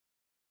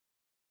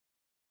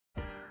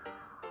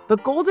The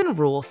golden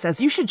rule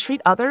says you should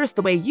treat others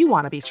the way you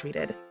want to be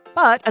treated.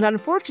 But an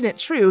unfortunate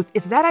truth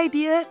is that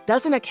idea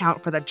doesn't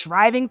account for the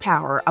driving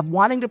power of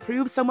wanting to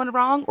prove someone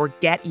wrong or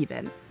get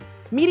even.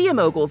 Media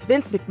moguls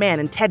Vince McMahon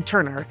and Ted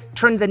Turner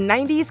turned the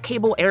 90s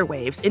cable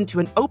airwaves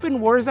into an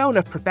open war zone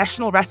of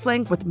professional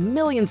wrestling with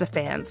millions of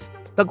fans.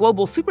 The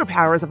global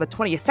superpowers of the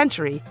 20th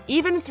century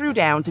even threw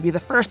down to be the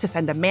first to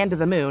send a man to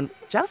the moon,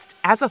 just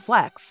as a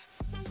flex.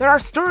 There are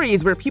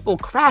stories where people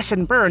crash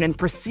and burn in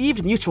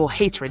perceived mutual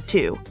hatred,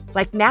 too,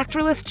 like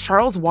naturalist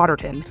Charles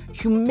Waterton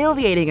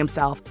humiliating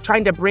himself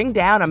trying to bring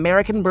down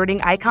American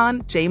birding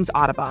icon James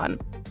Audubon.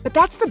 But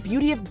that's the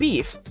beauty of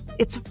beef.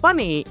 It's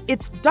funny,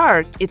 it's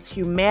dark, it's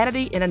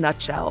humanity in a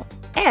nutshell.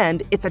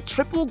 And it's a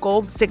triple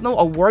gold signal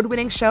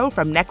award-winning show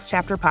from Next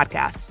Chapter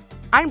Podcasts.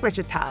 I'm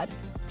Bridget Todd.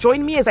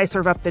 Join me as I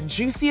serve up the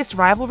juiciest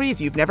rivalries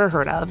you've never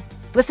heard of.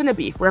 Listen to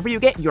Beef wherever you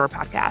get your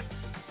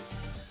podcasts.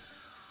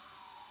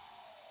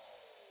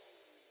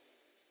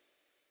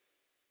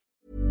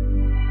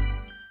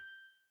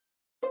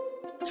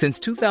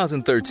 Since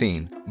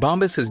 2013,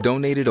 Bombas has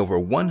donated over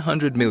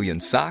 100 million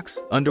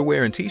socks,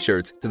 underwear, and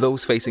T-shirts to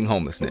those facing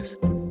homelessness.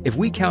 If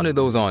we counted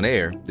those on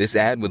air, this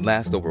ad would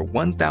last over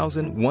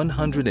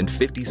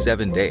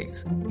 1,157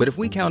 days. But if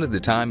we counted the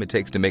time it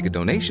takes to make a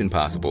donation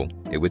possible,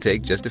 it would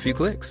take just a few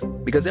clicks.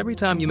 Because every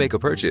time you make a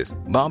purchase,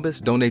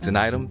 Bombas donates an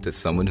item to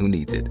someone who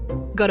needs it.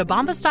 Go to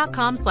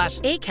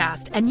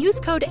bombas.com/ACAST and use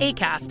code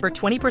ACAST for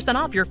 20%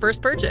 off your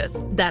first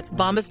purchase. That's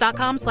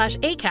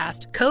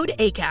bombas.com/ACAST, code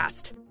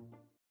ACAST.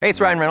 Hey,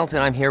 it's Ryan Reynolds,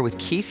 and I'm here with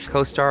Keith,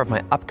 co-star of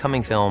my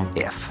upcoming film,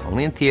 If,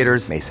 only in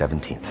theaters May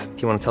 17th.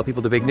 Do you want to tell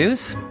people the big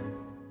news?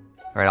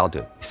 All right, I'll do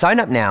it. Sign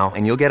up now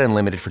and you'll get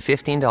unlimited for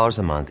 $15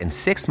 a month and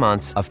 6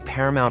 months of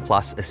Paramount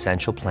Plus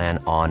Essential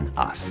Plan on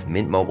us.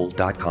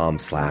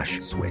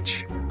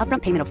 MintMobile.com/switch.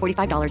 Upfront payment of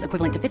 $45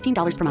 equivalent to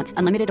 $15 per month.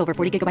 Unlimited over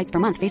 40 gigabytes per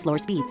month. Face lower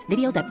speeds.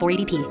 Videos at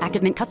 480p.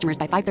 Active Mint customers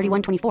by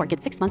 531.24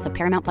 get 6 months of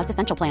Paramount Plus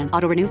Essential Plan.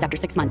 Auto renews after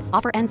 6 months.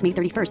 Offer ends May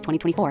 31st,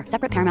 2024.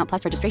 Separate Paramount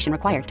Plus registration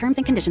required. Terms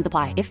and conditions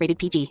apply if rated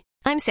PG.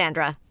 I'm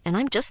Sandra, and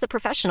I'm just the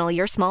professional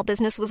your small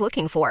business was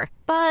looking for.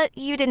 But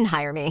you didn't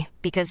hire me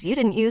because you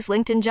didn't use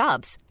LinkedIn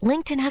Jobs.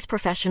 LinkedIn has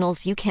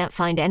professionals you can't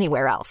find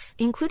anywhere else,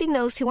 including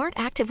those who aren't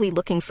actively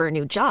looking for a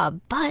new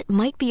job, but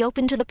might be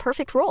open to the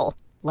perfect role,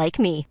 like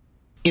me.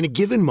 In a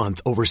given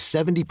month, over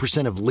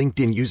 70% of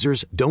LinkedIn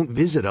users don't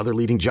visit other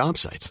leading job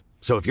sites.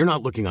 So if you're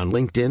not looking on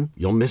LinkedIn,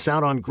 you'll miss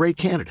out on great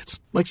candidates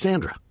like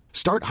Sandra.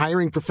 Start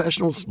hiring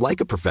professionals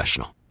like a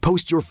professional.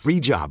 Post your free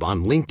job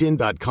on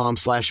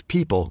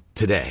linkedin.com/people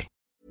today.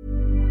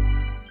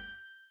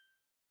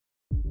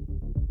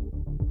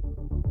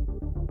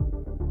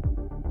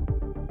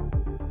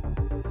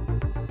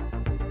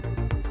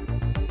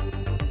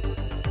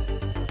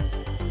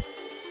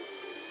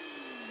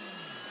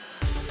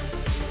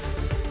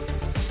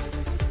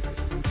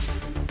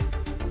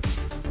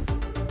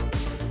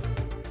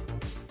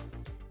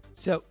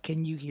 So,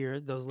 can you hear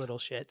those little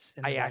shits?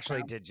 In the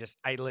background? I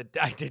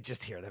did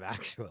just hear them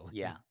actually.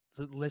 Yeah.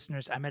 So,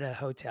 listeners, I'm at a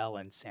hotel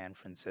in San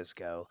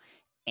Francisco,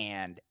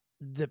 and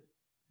the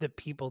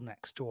people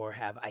next door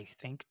have, I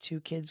think, 2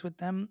 kids with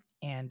them.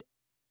 And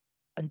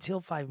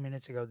until 5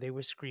 minutes ago, they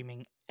were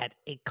screaming at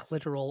a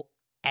clitoral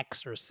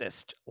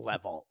exorcist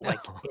level.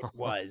 Like it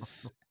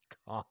was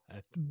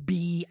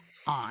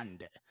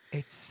beyond.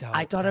 It's so.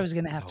 I thought I was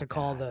going to have to bad.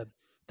 call the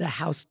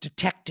house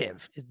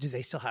detective. Do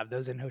they still have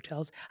those in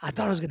hotels? I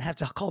thought I was going to have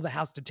to call the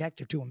house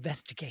detective to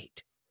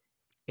investigate.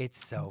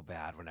 It's so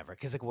bad whenever,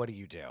 because like, what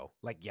do?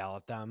 Like yell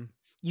at them?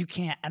 You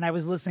can't. And I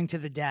was listening to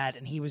the dad,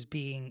 and he was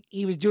doing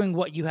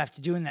what you have to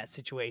do in that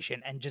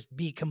situation and just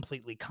be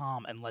completely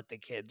calm and let the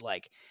kid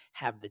like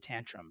have the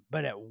tantrum.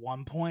 But at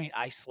one point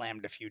I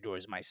slammed a few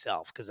doors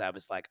myself because I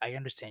was like, I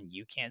understand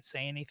you can't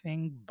say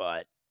anything,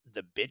 but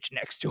the bitch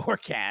next door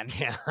can.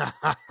 Yeah.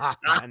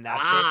 And that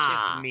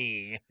bitch is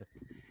me.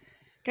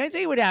 Can I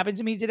tell you what happened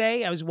to me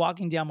today? I was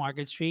walking down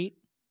Market Street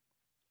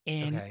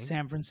in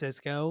San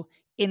Francisco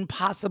in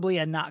possibly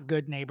a not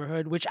good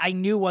neighborhood, which I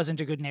knew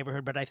wasn't a good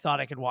neighborhood, but I thought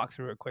I could walk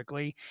through it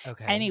quickly.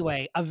 Okay.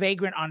 Anyway, a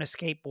vagrant on a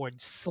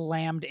skateboard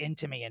slammed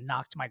into me and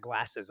knocked my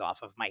glasses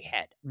off of my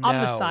head on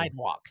the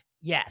sidewalk.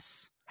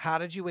 Yes. How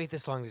did you wait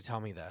this long to tell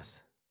me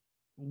this?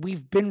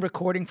 We've been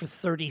recording for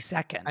 30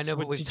 seconds. I know,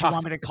 but did you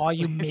want me to call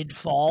you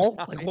mid-fall?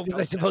 Like, what was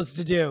I supposed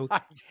to do?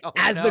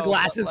 As the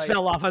glasses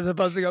fell off, I was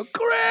supposed to go,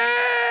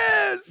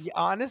 Chris! Yeah,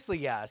 honestly,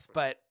 yes.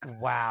 But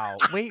wow.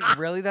 Wait,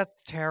 really?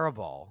 That's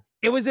terrible.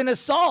 It was an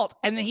assault.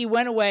 And then he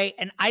went away,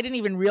 and I didn't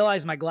even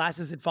realize my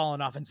glasses had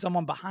fallen off. And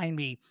someone behind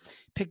me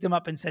picked them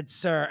up and said,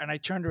 sir. And I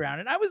turned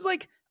around, and I was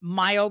like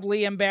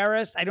mildly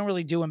embarrassed. I don't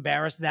really do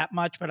embarrassed that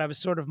much, but I was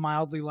sort of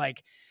mildly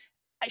like,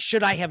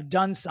 should I have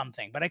done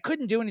something? But I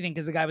couldn't do anything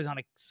because the guy was on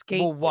a skateboard.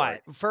 Well,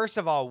 what? First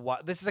of all,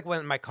 what? This is like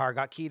when my car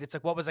got keyed. It's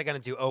like, what was I going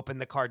to do? Open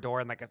the car door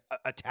and like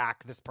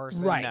attack this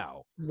person? Right.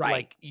 No. Right.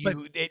 Like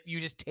you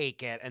just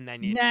take it and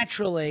then you.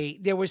 Naturally,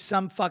 there was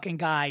some fucking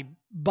guy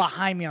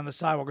behind me on the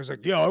sidewalk who was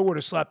like, I would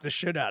have slapped the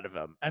shit out of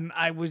him. And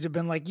I would have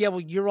been like, yeah, well,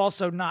 you're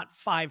also not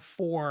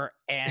 5'4"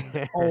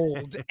 and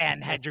old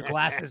and had your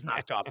glasses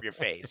knocked off your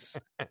face,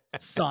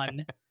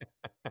 son.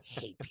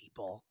 Hate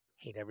people.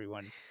 Hate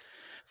everyone.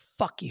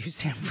 Fuck you,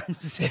 San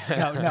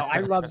Francisco. No, I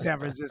love San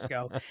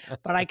Francisco,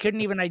 but I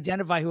couldn't even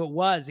identify who it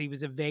was. He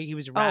was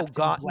wrapped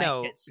in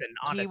blankets and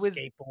on a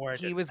skateboard.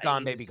 He was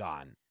gone, baby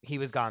gone. He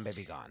was gone,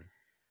 baby gone.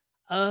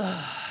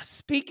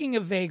 Speaking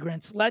of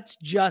vagrants, let's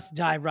just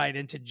dive right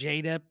into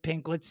Jada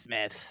Pinkett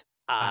Smith.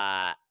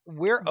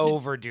 We're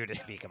overdue to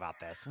speak about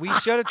this. We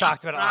should have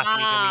talked about it last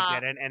week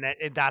and we didn't,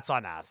 and that's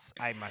on us.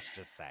 I must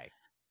just say.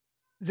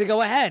 So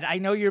go ahead. I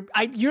know you're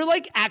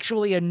like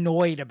actually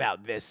annoyed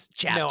about this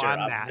chapter. No,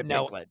 I'm of not. The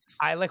No, Pinklets.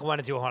 I like want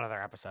to do a whole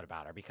other episode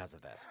about her because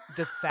of this.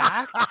 The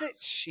fact that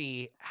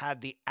she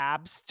had the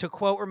to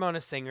quote Ramona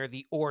Singer,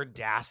 the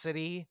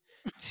audacity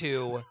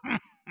to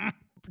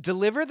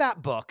deliver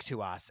that book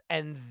to us,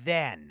 and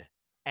then,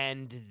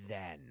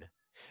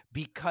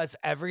 because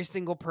every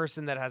single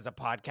person that has a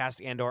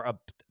podcast and or a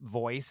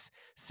voice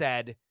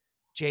said,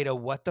 Jada,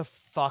 what the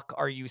fuck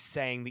are you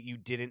saying that you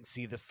didn't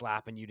see the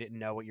slap and you didn't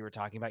know what you were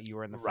talking about? You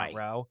were in the front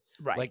row.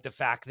 Right. Like the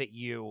fact that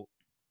you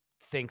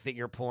think that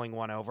you're pulling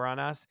one over on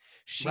us.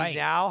 She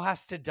now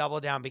has to double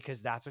down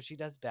because that's what she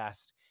does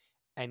best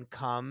and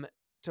come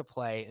to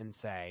play and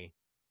say,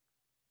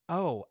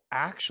 oh,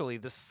 actually,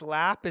 the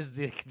slap is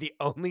the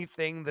only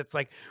thing that's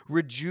like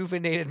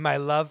rejuvenated my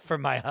love for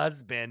my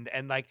husband.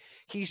 And like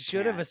he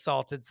should have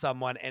assaulted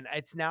someone. And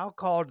it's now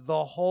called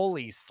the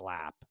holy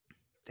slap.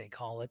 They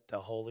call it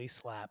the holy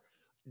slap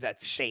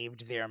that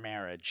saved their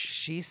marriage.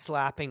 She's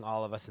slapping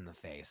all of us in the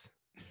face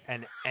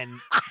and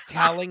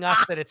telling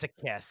us that it's a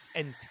kiss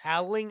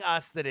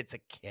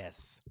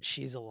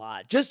She's a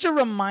lot. Just a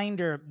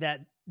reminder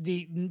that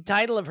the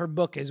title of her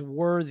book is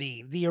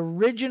Worthy. The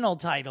original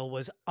title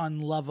was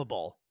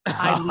Unlovable.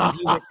 I leave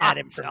you with that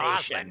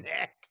information.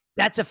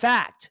 That's a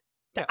fact.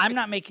 I'm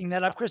not making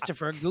that up,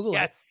 Christopher. Google it.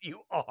 Yes, you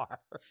are.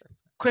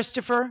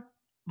 Christopher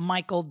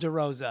Michael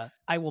DeRosa.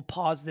 I will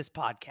pause this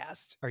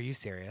podcast. Are you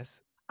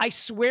serious? I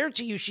swear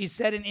to you, she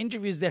said in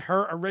interviews that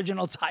her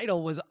original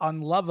title was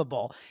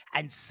Unlovable,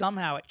 and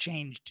somehow it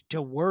changed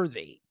to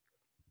Worthy.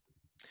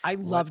 I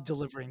love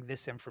delivering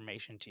this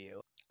information to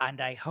you,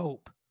 and I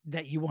hope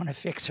that you want to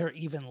fix her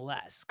even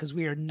less, because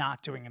we are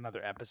not doing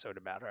another episode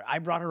about her. I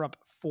brought her up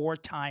 4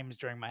 times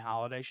during my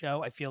holiday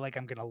show. I feel like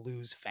I'm going to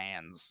lose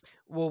fans.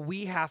 Well,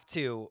 we have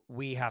to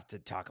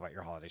talk about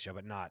your holiday show,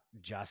 but not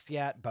just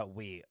yet. But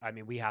we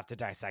have to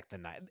dissect the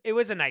night. It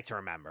was a night to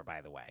remember,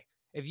 by the way.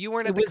 If you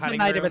weren't at the cutting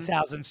room, it was the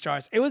night of 1,000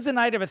 stars. It was the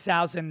night of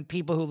 1,000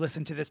 people who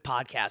listened to this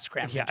podcast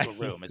crammed into a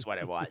room is what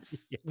it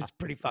was. It was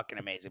pretty fucking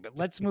amazing. But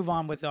let's move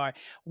on with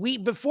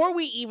before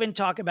we even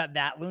talk about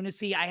that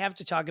lunacy, I have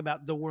to talk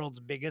about the world's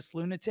biggest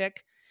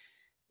lunatic.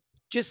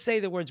 Just say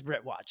the words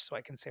Brit Watch so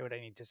I can say what I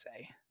need to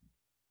say.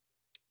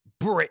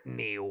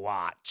 Britney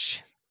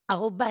Watch.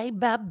 Oh,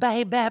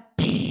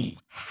 baby.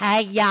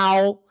 Hey,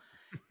 y'all.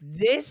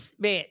 This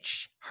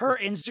bitch, her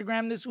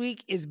Instagram this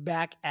week is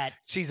back at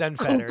she's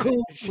unfettered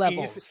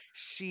levels.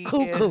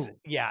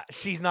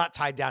 She's not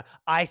tied down.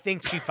 I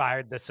think she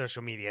fired the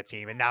social media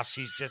team and now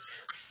she's just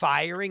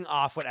firing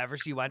off whatever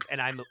she wants. And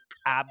I'm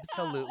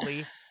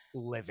absolutely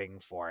living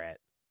for it.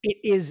 It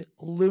is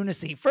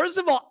lunacy. First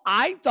of all,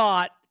 I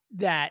thought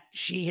that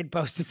she had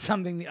posted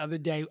something the other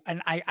day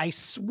and I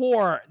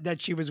swore that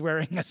she was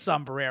wearing a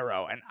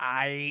sombrero and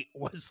I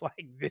was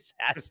like, this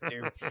has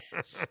to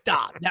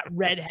stop. That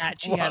red hat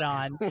she had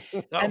on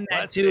and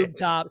that tube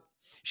top.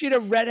 She had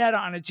a red hat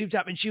on, a tube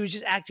top, and she was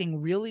just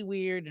acting really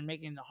weird and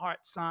making the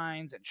heart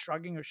signs and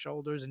shrugging her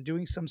shoulders and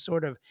doing some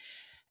sort of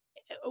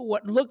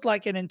what looked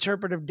like an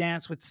interpretive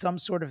dance with some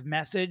sort of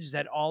message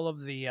that all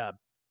of the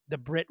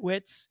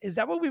Britwits, is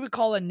that what we would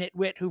call a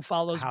nitwit who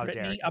follows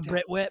Britney? A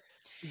Britwit?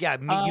 Yeah,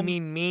 you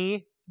mean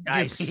me?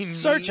 I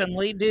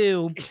certainly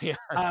do. Yeah.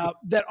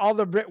 That all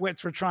the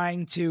Britwits were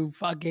trying to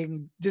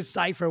fucking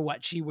decipher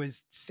what she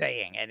was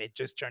saying, and it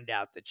just turned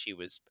out that she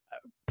was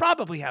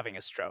probably having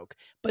a stroke.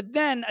 But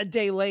then a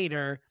day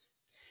later,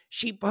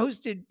 she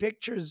posted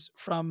pictures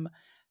from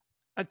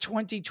a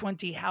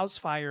 2020 house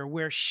fire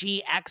where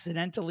she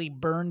accidentally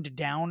burned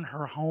down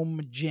her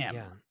home gym.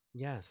 Yeah.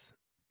 Yes.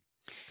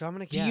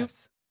 Dominic,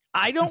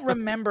 I don't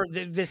remember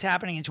this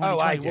happening in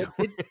 2020. Oh,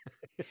 I do.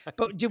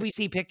 But did we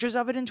see pictures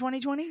of it in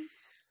 2020?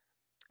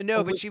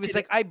 No, but she was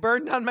like, I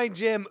burned down my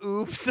gym.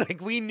 Oops.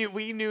 Like we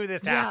knew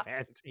this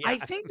happened. Yeah. I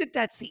think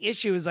that's the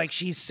issue is like,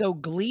 she's so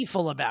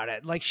gleeful about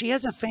it. Like she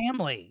has a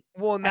family.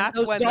 Well, and that's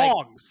those when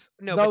dogs,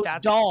 like, no, those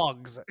but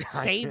dogs,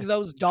 save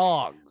those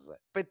dogs.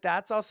 But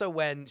that's also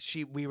when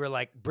we were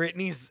like,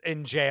 Britney's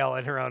in jail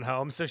in her own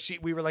home. So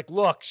we were like,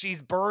 look,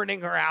 she's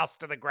burning her house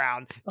to the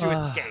ground to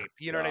escape.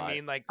 You know what I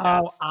mean? Like,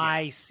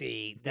 I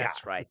see.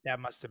 That's right. That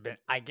must have been,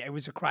 it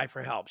was a cry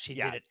for help. She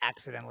did it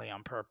accidentally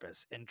on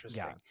purpose.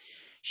 Interesting. Yeah.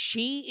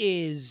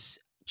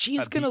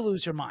 She's going to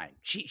lose her mind.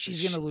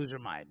 She's going to lose her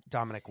mind.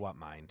 Dominic, what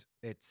mind?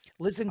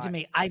 Listen to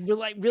me. I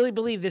really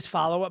believe this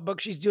follow-up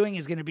book she's doing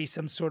is going to be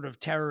some sort of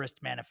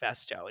terrorist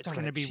manifesto. It's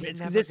going to be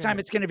this time.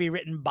 It's going to be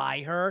written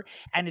by her,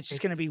 and it's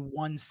just going to be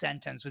one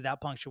sentence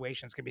without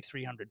punctuation. It's going to be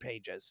 300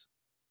 pages.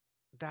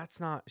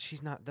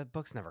 She's not. The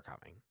book's never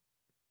coming.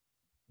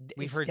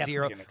 We've heard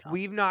zero.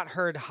 We've not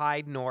heard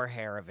hide nor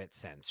hair of it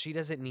since. She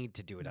doesn't need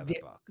to do another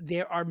book.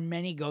 There are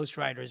many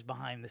ghostwriters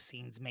behind the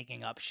scenes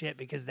making up shit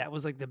because that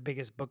was like the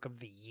biggest book of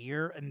the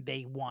year, and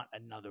they want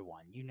another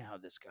one. You know how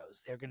this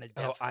goes. They're going to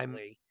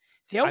definitely.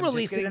 They'll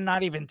release it and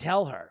not even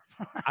tell her.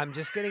 I'm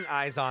just getting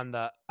eyes on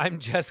the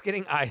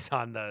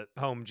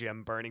home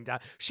gym burning down.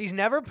 She's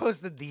never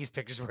posted these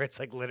pictures where it's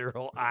like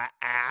literal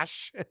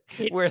ash.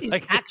 It is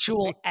like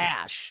actual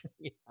ash.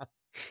 Yeah.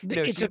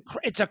 No,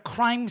 it's a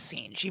crime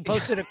scene. She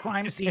posted a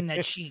crime scene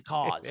that she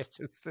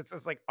caused.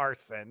 It's like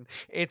arson.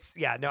 I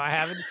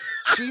haven't.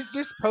 She's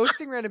just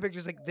posting random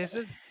pictures. Like this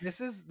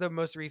is the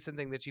most recent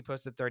thing that she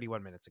posted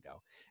 31 minutes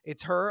ago.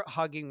 It's her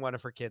hugging one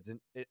of her kids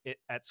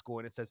at school,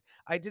 and it says,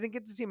 "I didn't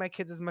get to see my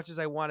kids as much as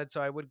I wanted,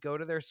 so I would go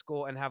to their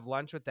school and have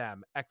lunch with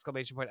them!"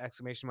 Exclamation point!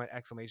 Exclamation point!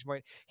 Exclamation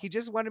point! He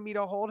just wanted me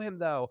to hold him,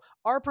 though.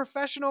 Our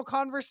professional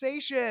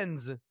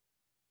conversations.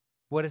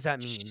 What does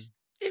that mean?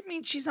 It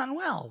means she's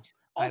unwell.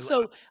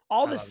 Also,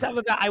 all the stuff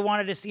about I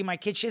wanted to see my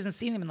kids, she hasn't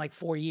seen them in like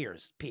 4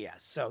 years.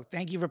 P.S. So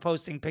thank you for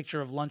posting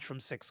picture of lunch from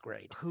 6th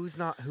grade. Whose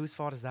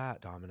fault is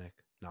that, Dominic?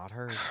 Not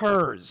hers.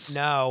 Hers.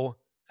 No.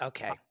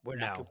 Okay. We're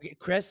not.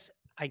 Chris,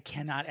 I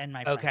cannot end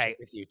my friendship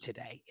with you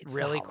today. It's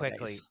really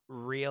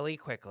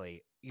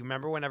quickly. You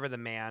remember whenever the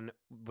man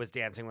was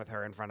dancing with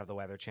her in front of the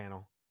Weather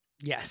Channel?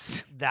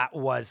 Yes. That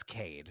was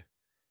Cade.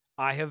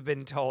 I have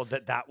been told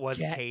that was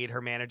Cade,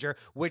 her manager,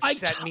 which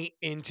sent me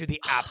into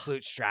the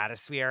absolute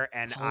stratosphere,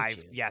 and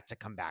I've yet to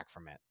come back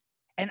from it.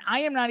 And I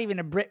am not even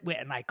a Britwit,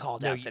 and I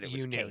called out that it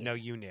was Cade. No,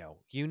 you knew.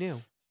 You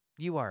knew.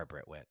 You are a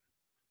Britwit.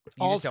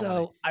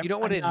 You don't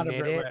want to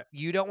admit it.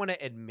 You don't want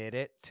to admit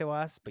it to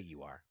us, but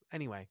you are.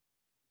 Anyway.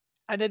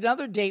 At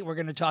another date, we're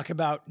going to talk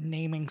about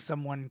naming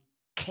someone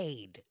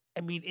Cade. I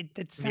mean,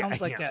 it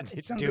sounds like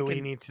it sounds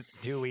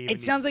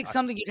like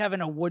something you'd have in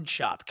a wood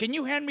shop. Can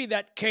you hand me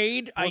that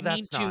Cade? I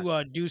need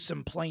to do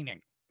some planing.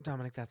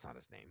 Dominic, that's not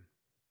his name.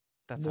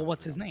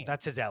 What's his name?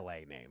 That's his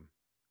LA name.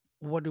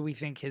 What do we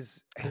think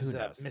his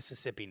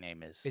Mississippi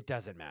name is? It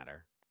doesn't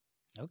matter.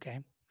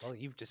 Okay. Well,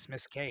 you've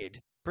dismissed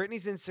Cade.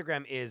 Britney's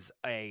Instagram is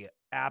a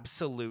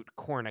absolute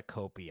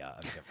cornucopia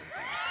of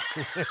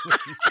different things.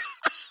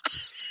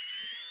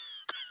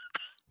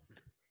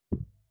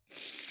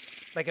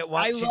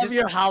 I love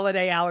your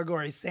holiday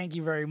allegories. Thank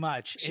you very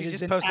much. She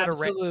just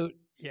posted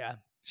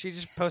She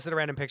just posted a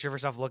random picture of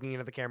herself looking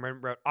into the camera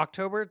and wrote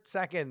October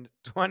 2nd,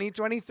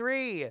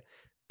 2023,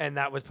 and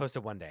that was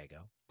posted 1 day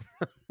ago.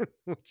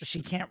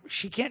 She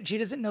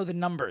doesn't know the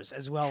numbers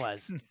as well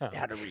as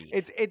how to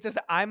read.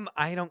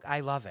 I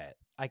love it.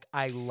 Like,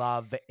 I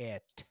love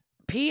it.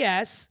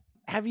 P.S.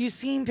 Have you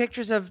seen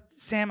pictures of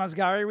Sam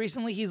Asghari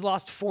recently? He's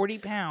lost 40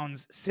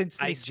 pounds since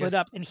they split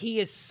up, and he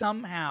is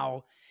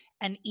somehow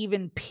an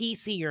even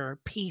piecier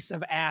piece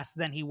of ass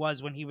than he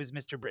was when he was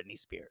Mr. Britney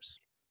Spears.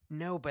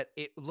 No, but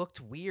it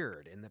looked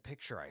weird in the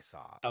picture I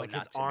saw. Like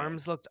his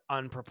arms looked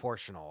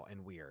unproportional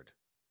and weird.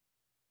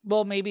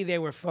 Well, maybe they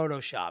were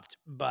photoshopped,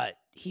 but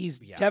he's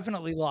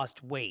definitely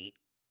lost weight.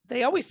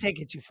 They always take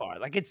it too far.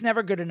 Like, it's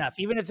never good enough.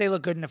 Even if they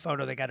look good in a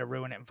photo, they got to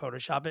ruin it and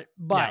Photoshop it.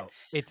 But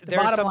the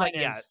bottom line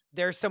is,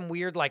 there's some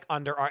weird like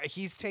underarm.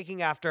 He's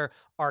taking after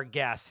our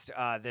guest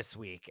this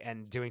week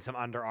and doing some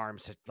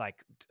underarms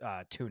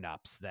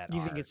tune-ups.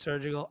 You think it's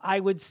surgical? I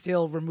would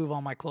still remove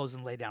all my clothes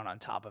and lay down on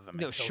top of him.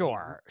 No,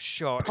 sure.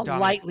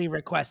 Politely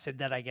requested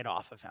that I get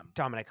off of him.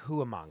 Dominic,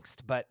 who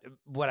amongst? But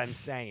what I'm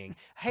saying,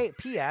 hey,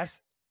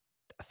 P.S.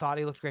 I thought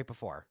he looked great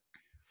before.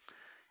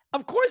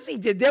 Of course he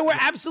did. There were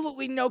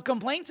absolutely no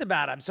complaints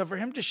about him. So for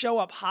him to show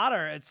up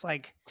hotter, it's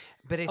like,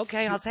 I'll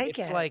take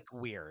it. It's like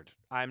weird.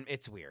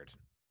 It's weird.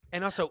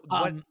 And also,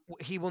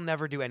 he will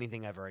never do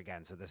anything ever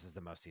again. So this is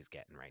the most he's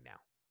getting right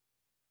now.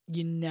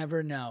 You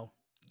never know.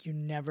 You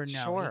never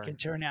know. Sure. He can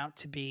turn out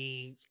to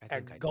be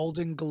a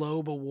Golden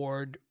Globe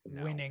Award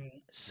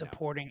winning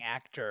supporting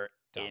actor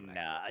in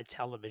a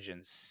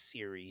television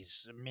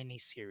series,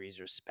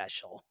 mini-series, or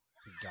special.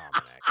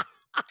 Dominic.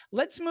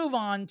 Let's move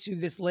on to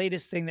this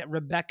latest thing that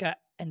Rebecca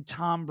and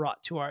Tom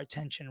brought to our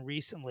attention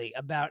recently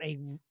about a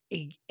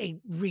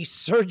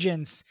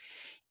resurgence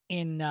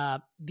in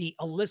the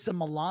Alyssa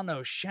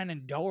Milano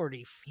Shannon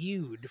Doherty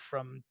feud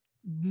from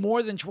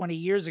more than 20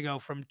 years ago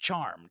from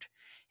Charmed.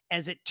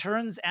 As it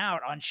turns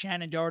out, on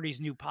Shannon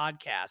Doherty's new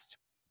podcast,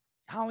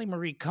 Holly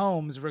Marie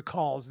Combs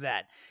recalls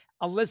that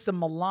Alyssa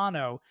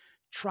Milano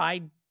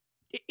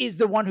is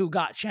the one who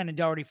got Shannon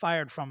Doherty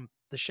fired from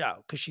the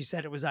show because she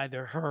said it was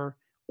either her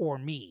or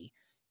me.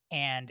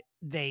 And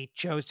they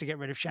chose to get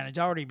rid of Shannon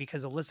Doherty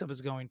because Alyssa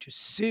was going to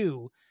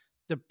sue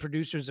the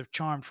producers of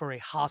Charmed for a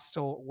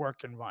hostile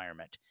work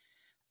environment.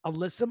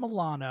 Alyssa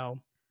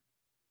Milano,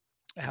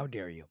 how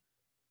dare you?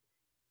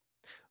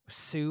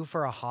 Sue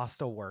for a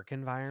hostile work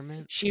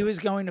environment? She was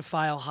going to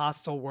file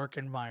hostile work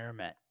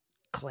environment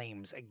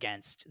claims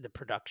against the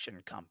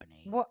production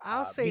company. Well,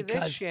 I'll say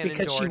because, this, Shannon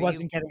because Doherty. she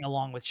wasn't getting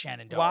along with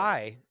Shannon Doherty.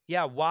 Why?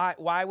 Yeah,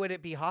 why would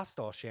it be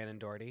hostile, Shannon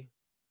Doherty?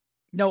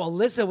 No,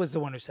 Alyssa was the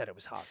one who said it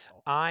was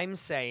hostile. I'm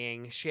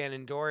saying,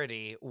 Shannon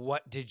Doherty,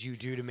 what did you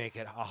do to make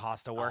it a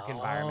hostile work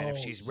environment if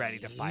she's ready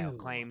to file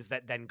claims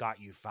that then got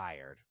you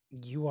fired?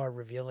 You are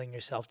revealing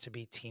yourself to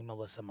be Team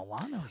Alyssa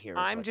Milano here.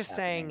 I'm just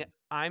saying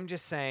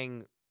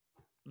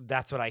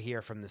that's what I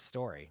hear from this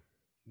story.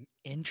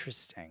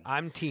 Interesting.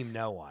 I'm Team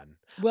No One.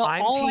 Well,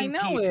 I'm all team I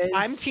know is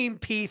I'm Team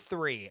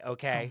P3.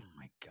 Okay. Oh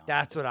my God.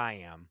 That's what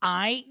I am.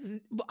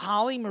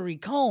 Holly Marie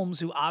Combs,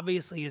 who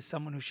obviously is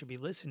someone who should be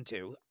listened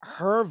to,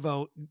 her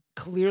vote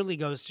clearly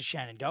goes to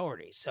Shannon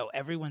Doherty. So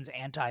everyone's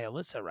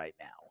anti-Alyssa right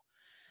now.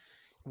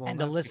 Well, and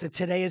Alyssa,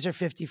 today is her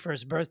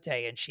 51st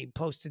birthday, and she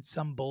posted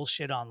some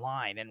bullshit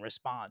online in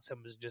response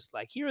and was just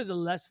like, here are the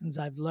lessons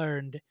I've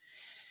learned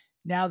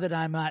now that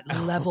I'm at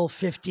level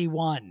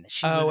 51.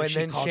 And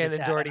then Shannon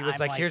Doherty was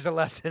like, here's a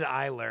lesson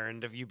I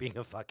learned of you being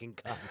a fucking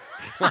cunt.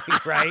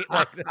 Like, right?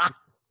 Like,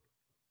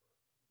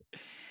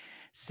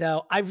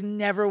 so I've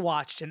never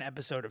watched an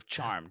episode of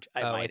Charmed,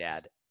 I might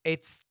add.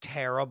 It's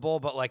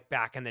terrible, but like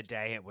back in the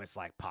day, it was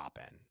like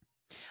popping.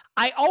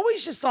 I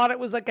always just thought it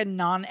was like a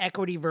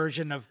non-equity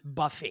version of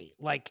Buffy.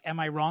 Like, am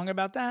I wrong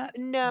about that?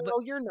 No,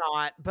 you're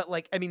not. But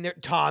like, I mean,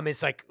 Tom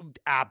is like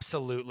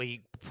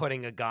absolutely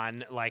putting a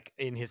gun like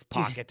in his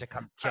pocket to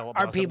come kill.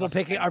 Are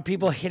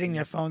people hitting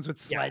their phones with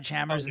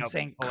sledgehammers and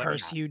saying,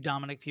 "Curse you,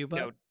 Dominic Puba"?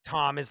 No,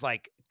 Tom is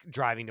like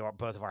driving to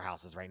both of our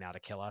houses right now to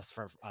kill us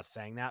for us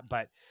saying that.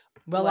 But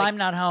well, like, I'm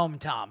not home,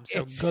 Tom.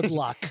 So good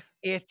luck.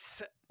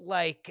 It's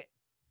like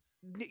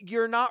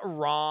you're not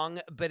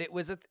wrong, but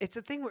it's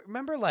a thing.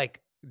 Remember,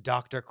 like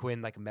Dr.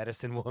 Quinn, like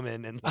Medicine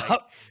Woman, and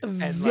like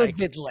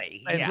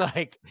vividly,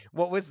 like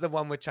what was the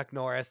one with Chuck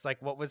Norris?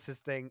 Like what was his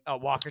thing?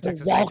 Walker,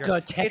 Texas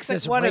Ranger.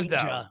 Texas like Ranger.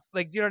 One of those.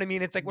 Like, do you know what I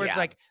mean? It's like where it's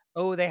like,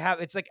 oh,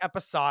 it's like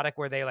episodic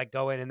where they like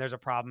go in and there's a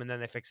problem and then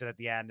they fix it at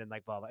the end and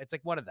like blah blah. It's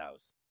like one of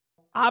those.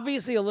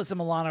 Obviously, Alyssa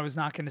Milano is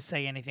not going to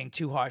say anything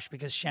too harsh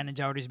because Shannon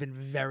Doherty's been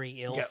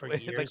very ill for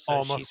years. Like so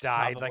almost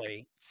died probably,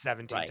 like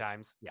 17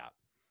 times. Yeah.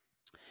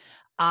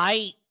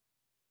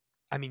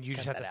 I mean, you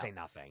just have to say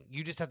nothing.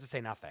 You just have to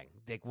say nothing.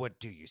 Like, what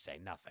do you say?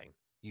 Nothing.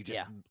 You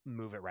just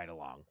move it right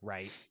along,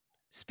 right?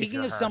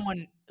 Speaking of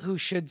someone who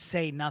should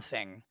say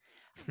nothing,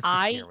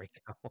 Here we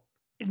go.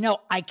 No,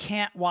 I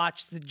can't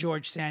watch the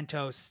George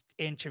Santos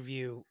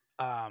interview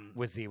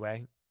with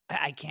Z-Way.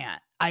 I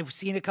can't. I've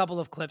seen a couple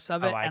of clips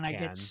of it, and I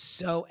get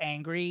so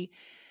angry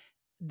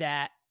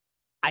that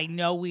I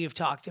know we have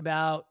talked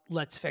about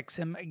let's fix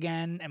him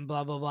again and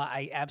blah, blah, blah.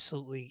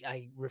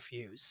 I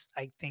refuse.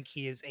 I think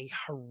he is a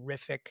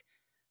horrific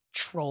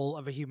troll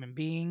of a human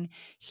being.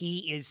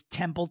 He is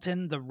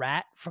Templeton the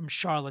rat from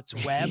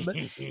Charlotte's Web.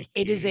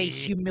 It is a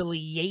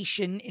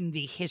humiliation in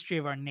the history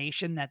of our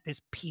nation that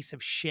this piece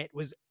of shit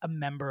was a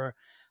member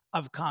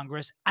of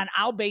Congress. And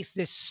I'll base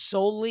this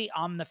solely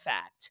on the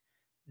fact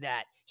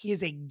that he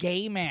is a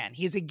gay man.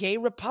 He is a gay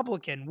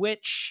Republican,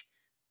 which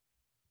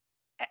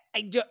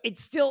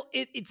it's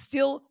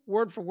still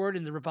word for word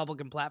in the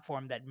Republican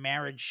platform that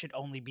marriage should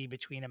only be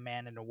between a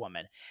man and a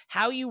woman.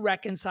 How you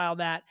reconcile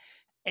that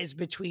is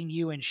between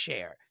you and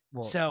Cher.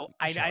 Well, so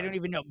I don't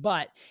even know.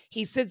 But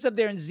he sits up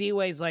there and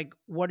Z-Way's like,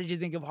 what did you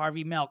think of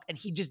Harvey Milk? And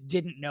he just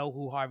didn't know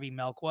who Harvey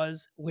Milk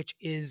was, which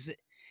is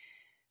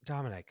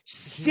Dominic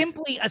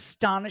simply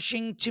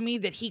astonishing to me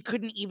that he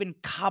couldn't even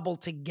cobble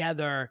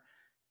together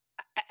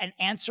an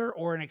answer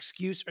or an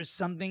excuse or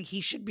something.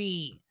 He should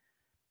be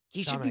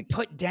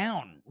put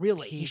down.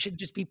 Really, he should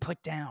just be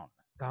put down.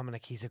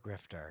 Dominic, he's a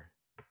grifter.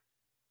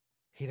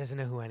 He doesn't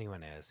know who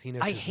anyone is. He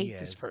knows. I hate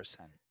this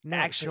person. No,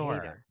 actually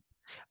hate him.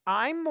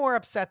 I'm more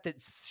upset that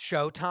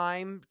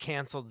Showtime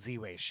canceled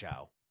Z-Way's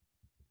show.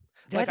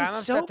 That is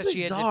so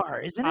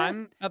bizarre, isn't it?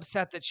 I'm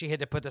upset that she had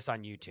to put this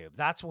on YouTube.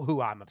 That's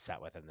who I'm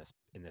upset with in this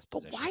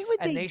position. But why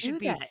would they should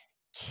do that? Be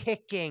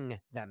kicking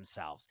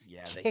themselves.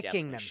 Yeah,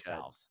 kicking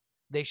themselves.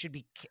 They should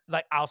be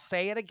like. I'll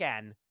say it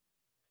again.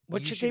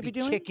 What should they be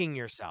doing? Kicking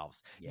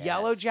yourselves. Yes.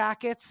 Yellow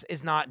Jackets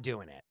is not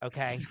doing it.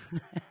 Okay.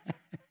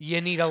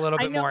 You need a little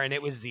bit more, and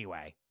it was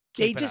Z-Way.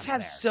 They just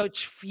have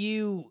such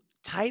few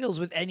titles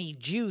with any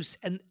juice,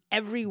 and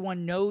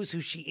everyone knows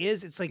who she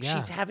is. It's like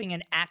she's having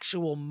an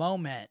actual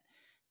moment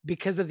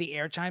because of the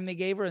airtime they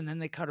gave her, and then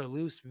they cut her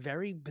loose.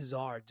 Very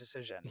bizarre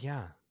decision.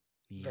 Yeah.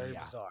 Very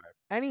bizarre.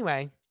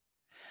 Anyway,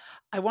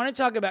 I want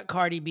to talk about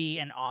Cardi B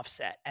and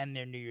Offset and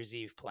their New Year's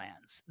Eve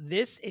plans.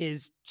 This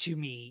is, to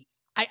me,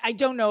 I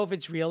don't know if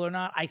it's real or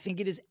not. I think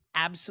it is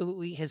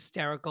absolutely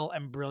hysterical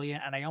and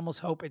brilliant, and I almost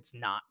hope it's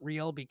not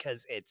real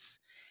because it's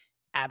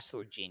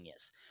absolute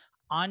genius.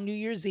 On New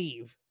Year's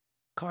Eve,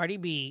 Cardi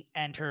B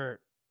and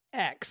her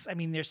ex, I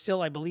mean, they're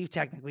still, I believe,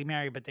 technically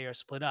married, but they are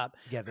split up.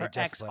 Yeah, they Her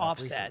just ex split up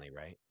Offset, recently,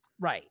 right?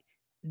 right?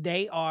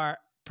 They are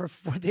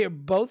they are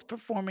both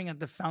performing at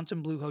the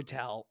Fontainebleau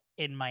Hotel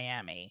in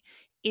Miami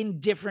in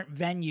different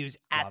venues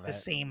at Love the it.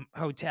 same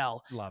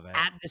hotel Love it.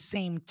 at the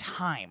same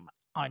time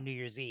on New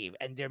Year's Eve,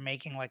 and they're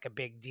making like a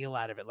big deal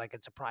out of it, like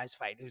it's a prize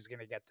fight. Who's going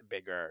to get the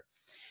bigger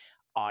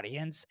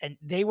audience? And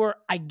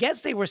I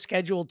guess they were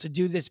scheduled to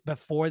do this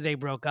before they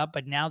broke up,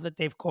 but now that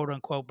they've quote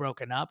unquote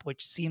broken up,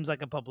 which seems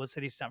like a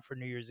publicity stunt for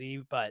New Year's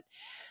Eve, but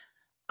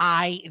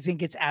I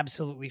think it's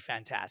absolutely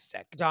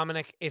fantastic.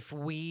 Dominic, if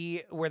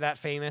we were that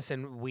famous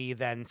and we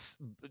then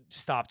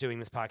stopped doing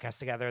this podcast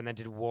together and then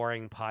did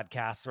warring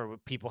podcasts where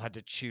people had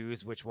to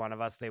choose which one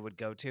of us they would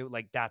go to,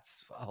 like,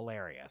 that's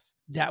hilarious.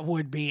 That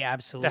would be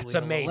absolutely That's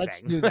amazing.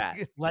 Let's do that.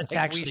 Let's like,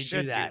 actually we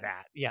should do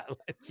that. Yeah.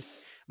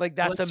 Like,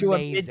 that's Let's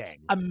amazing.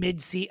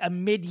 Do a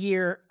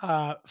mid-year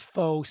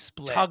faux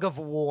split. Tug of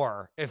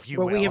war, if you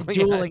will. Where we have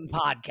dueling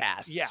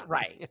podcasts. Yeah.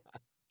 Right. Yeah.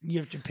 You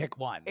have to pick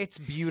one. It's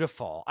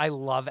beautiful. I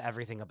love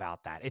everything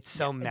about that. It's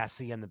so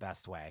messy in the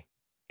best way.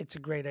 It's a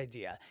great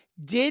idea.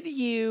 Did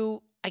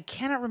you, I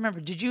cannot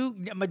remember, did you,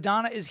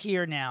 Madonna is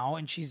here now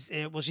and she's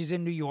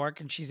in New York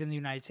and she's in the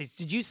United States.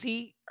 Did you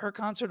see her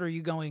concert or are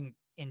you going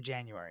in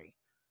January?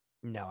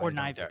 No, or I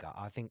neither.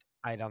 I think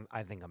I'm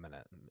going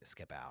to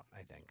skip out,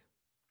 I think.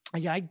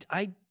 Yeah,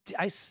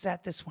 I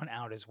sat this one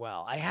out as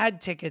well. I had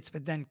tickets,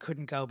 but then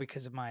couldn't go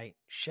because of my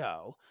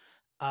show.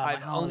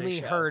 I've only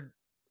heard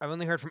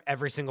from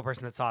every single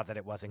person that saw it that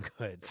it wasn't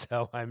good.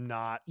 So I'm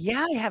not.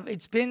 Yeah, I have.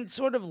 It's been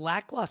sort of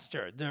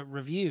lackluster, the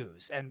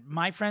reviews. And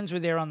my friends were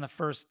there on the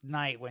first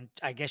night when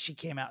I guess she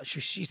came out.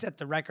 She set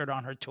the record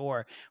on her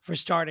tour for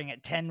starting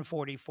at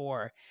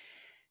 10:44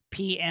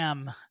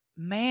 p.m.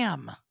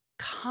 Ma'am,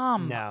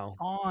 come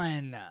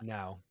on.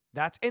 No,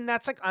 that's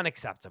like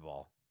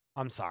unacceptable.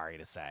 I'm sorry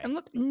to say. And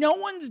look, no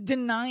one's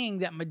denying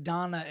that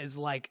Madonna is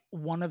like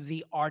one of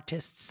the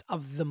artists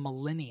of the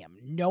millennium.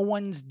 No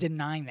one's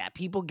denying that.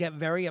 People get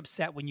very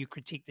upset when you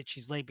critique that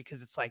she's late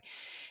because it's like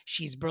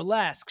she's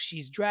burlesque,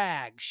 she's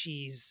drag,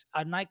 she's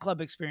a nightclub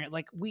experience.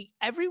 Like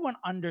everyone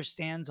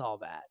understands all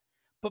that.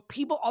 But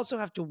people also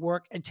have to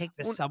work and take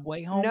the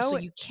subway home. So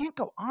you can't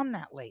go on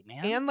that late,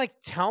 man. And like,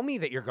 tell me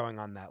that you're going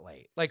on that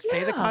late. Like,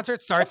 say the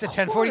concert starts at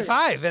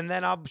 10:45 and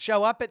then I'll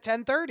show up at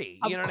 10:30.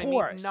 You know what I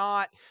mean?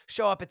 Not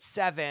show up at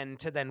 7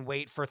 to then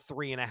wait for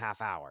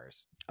 3.5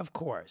 hours. Of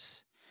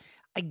course.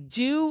 I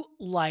do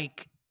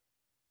like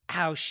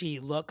how she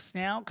looks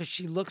now because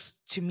she looks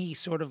to me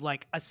sort of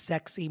like a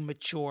sexy,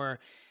 mature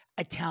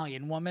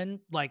Italian woman.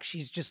 Like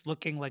she's just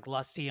looking like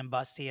lusty and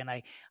busty, and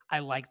I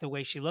like the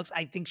way she looks.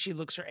 I think she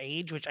looks her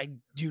age, which I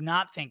do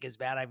not think is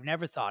bad. I've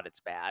never thought it's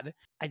bad.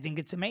 I think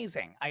it's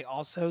amazing. I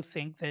also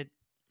think that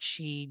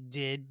she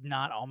did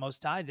not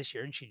almost die this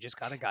year and she just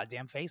got a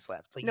goddamn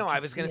facelift. Like, no, I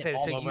was going to say,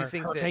 so you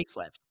think her that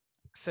facelift.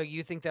 So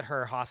you think that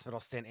her hospital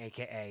stint,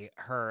 aka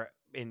her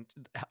in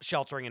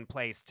sheltering in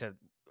place to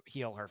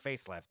heal her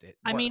facelift.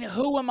 I mean,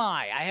 who am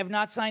I? I have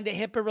not signed a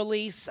HIPAA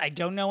release. I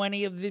don't know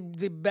any of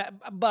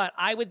but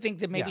I would think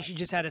that maybe she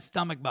just had a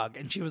stomach bug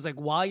and she was like,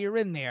 while you're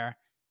in there,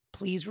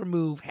 please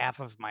remove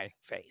half of my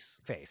face.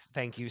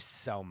 Thank you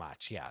so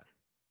much. Yeah.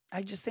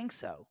 I just think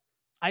so.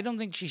 I don't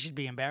think she should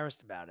be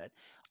embarrassed about it.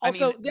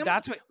 Also,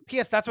 that's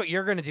what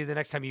you're going to do the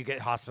next time you get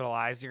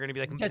hospitalized. You're going to be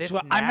like,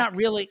 I'm not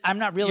really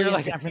in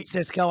like, San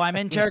Francisco. I'm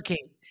in Turkey.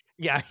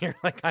 Yeah. You're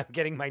like, I'm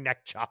getting my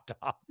neck chopped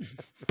off.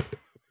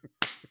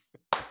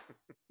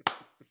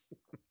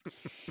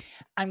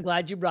 I'm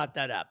glad you brought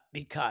that up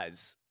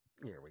because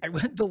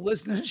the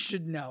listeners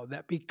should know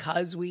that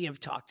because we have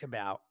talked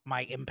about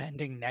my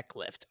impending neck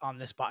lift on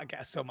this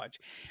podcast so much,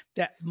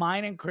 that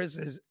mine and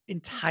Chris's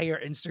entire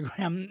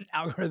Instagram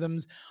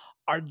algorithms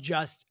are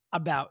just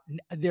about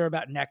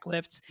neck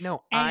lifts.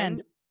 No,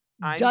 and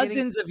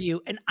dozens of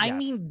you, and I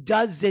mean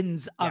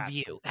dozens of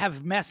you,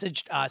 have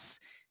messaged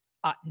us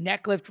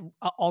neck lift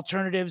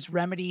alternatives,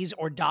 remedies,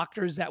 or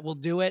doctors that will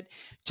do it,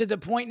 to the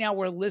point now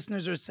where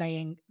listeners are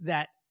saying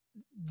that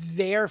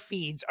their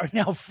feeds are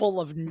now full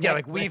of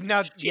neck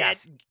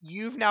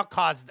you've now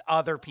caused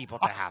other people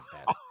to have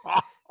this.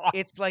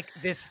 It's like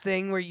this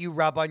thing where you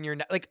rub on your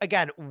neck. Like,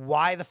 again,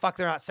 why the fuck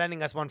they're not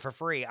sending us one for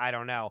free, I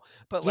don't know.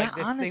 But like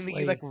this thing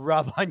that you like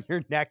rub on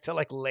your neck to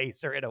like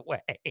laser it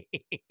away.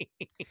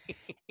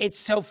 It's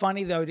so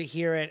funny though to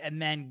hear it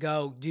and then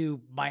go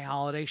do my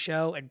holiday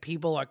show and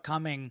people are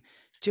coming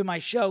to my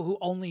show who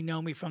only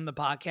know me from the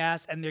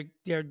podcast and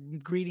they're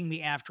greeting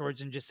me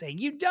afterwards and just saying,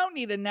 you don't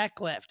need a neck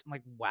lift. I'm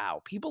like,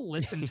 wow, people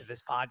listen to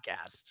this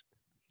podcast.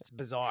 It's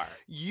bizarre.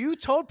 You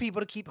told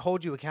people to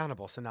hold you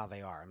accountable, so now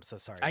they are. I'm so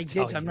sorry. I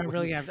did. So I'm gonna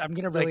really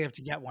have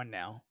to get one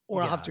now,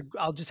 or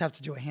I'll just have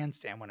to do a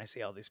handstand when I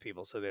see all these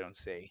people, so they don't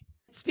see.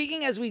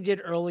 Speaking as we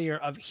did earlier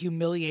of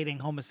humiliating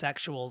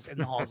homosexuals in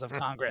the halls of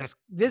Congress,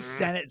 this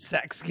Senate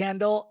sex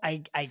scandal,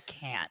 I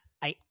can't.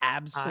 I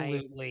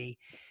absolutely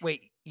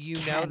wait. You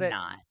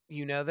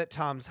know that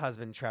Tom's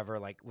husband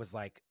Trevor was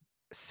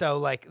so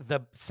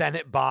the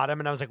Senate bottom,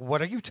 and I was like,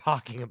 what are you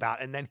talking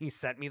about? And then he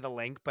sent me the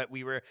link, but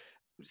we were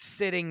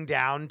sitting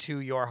down to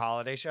your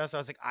holiday show. So I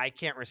was like, I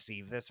can't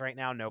receive this right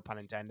now. No pun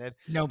intended.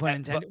 No pun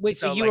intended. But, Wait,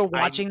 so you like, were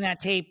watching that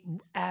tape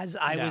as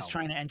I was No.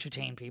 trying to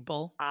entertain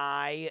people?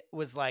 I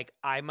was like,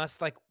 I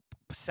must like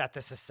set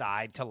this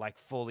aside to like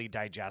fully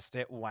digest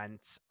it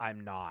once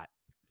I'm not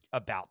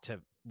about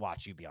to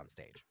watch you be on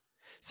stage.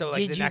 So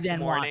like Did you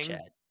then watch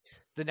it?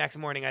 The next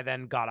morning, I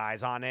then got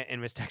eyes on it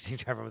and was texting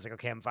Trevor. Was like,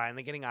 okay, I'm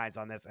finally getting eyes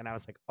on this. And I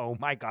was like, oh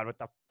my God, what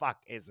the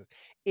fuck is this?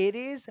 It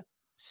is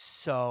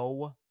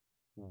so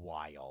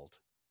wild.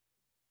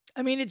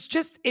 I mean,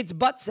 it's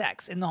butt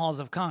sex in the halls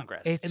of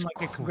Congress. It's in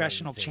like a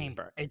congressional crazy.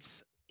 chamber.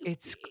 It's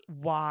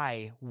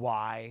why?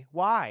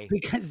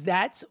 Because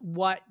that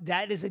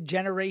is a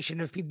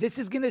generation of people. This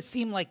is going to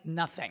seem like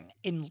nothing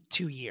in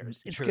 2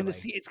 years. It's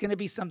going to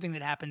be something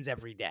that happens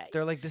every day.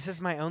 They're like, this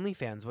is my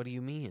OnlyFans. What do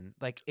you mean?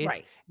 Like, it's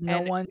right.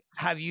 No one.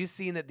 Have you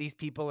seen that these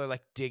people are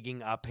like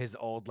digging up his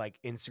old like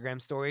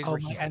Instagram stories? Oh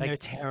where my, he's and like, they're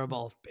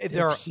terrible.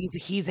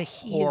 He's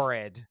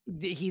horrid.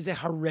 He's a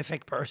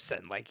horrific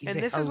person. Like he's.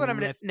 And this is what I'm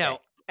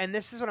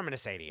gonna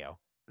say to you.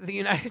 The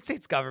United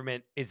States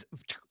government is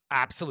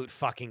absolute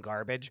fucking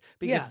garbage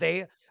because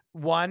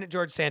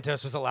George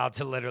Santos was allowed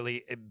to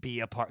literally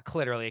be a part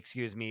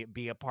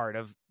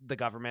of the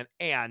government.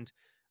 And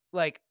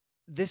like,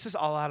 this was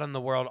all out on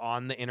the world,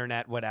 on the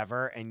internet,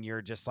 whatever. And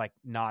you're just like,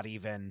 not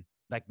even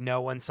like,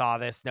 no one saw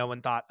this. No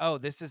one thought, oh,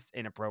 this is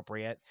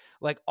inappropriate.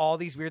 Like all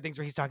these weird things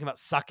where he's talking about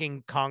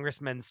sucking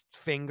congressmen's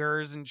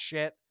fingers and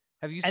shit.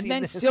 Have you seen and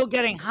then this? Still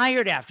getting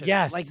hired after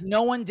Yes. that. Like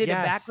no one did a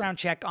background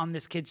check on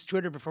this kid's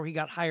Twitter before he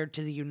got hired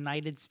to the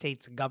United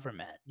States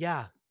government.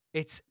 Yeah.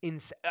 It's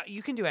insane.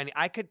 You can do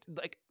I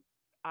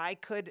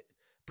could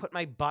put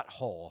my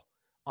butthole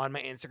on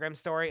my Instagram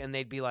story and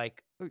they'd be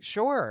like,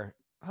 sure.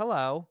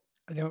 Hello.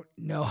 I don't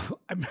know.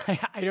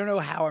 I don't know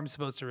how I'm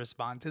supposed to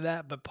respond to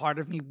that, but part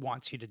of me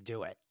wants you to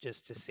do it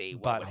just to see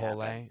what butthole.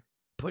 would happen.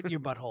 Put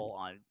your butthole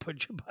on.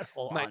 Put your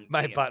butthole on.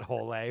 My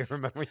butthole.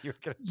 Remember you were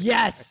gonna.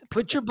 Yes,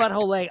 put your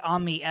butthole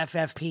on the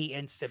FFP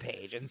Insta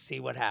page and see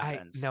what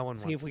happens. No one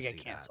see wants if we to get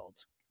see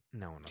canceled. That.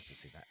 No one wants to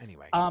see that.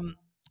 Anyway.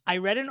 I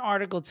read an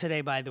article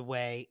today, by the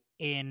way,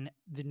 in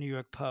the New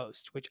York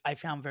Post, which I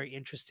found very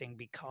interesting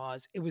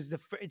because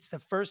it's the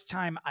first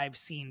time I've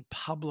seen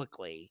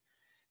publicly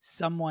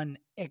someone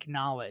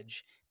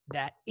acknowledge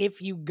that if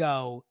you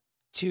go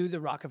to the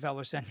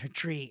Rockefeller Center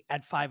tree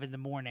at 5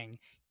 a.m,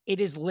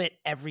 it is lit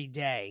every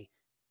day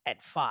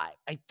at 5.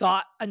 I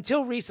thought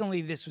until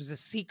recently this was a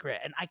secret,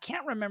 and I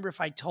can't remember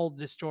if I told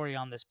this story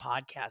on this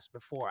podcast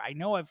before. I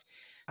know I've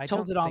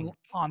told it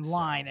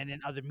online and in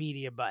other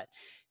media, but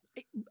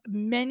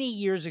many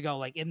years ago,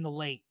 like in the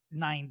late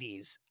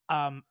 90s,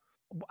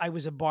 I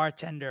was a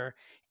bartender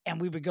and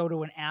we would go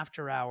to an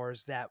after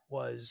hours that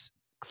was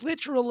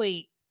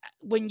literally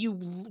when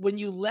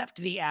you left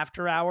the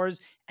after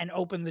hours and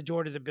opened the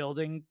door to the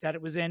building that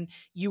it was in,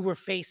 you were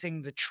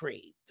facing the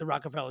tree, the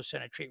Rockefeller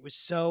Center tree. It was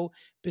so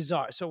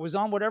bizarre. So it was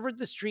on whatever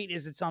the street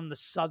is. It's on the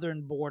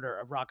southern border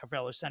of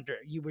Rockefeller Center.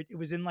 It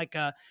was in like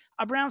a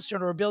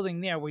brownstone or a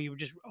building there where you would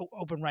just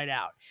open right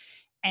out.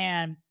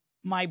 And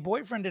my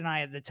boyfriend and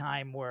I at the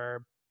time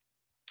were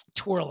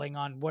twirling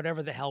on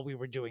whatever the hell we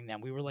were doing then.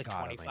 We were like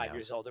 25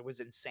 years old. It was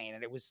insane.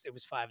 And it was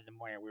 5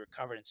 a.m. We were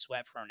covered in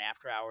sweat for an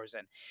after hours.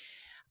 And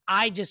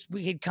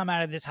we had come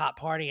out of this hot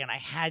party and I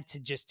had to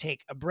just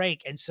take a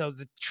break. And so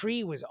the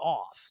tree was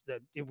off.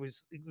 It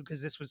was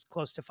because this was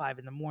close to 5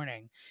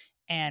 a.m.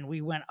 and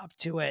we went up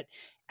to it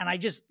and I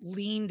just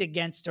leaned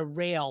against a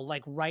rail,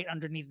 like right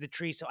underneath the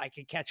tree so I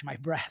could catch my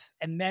breath.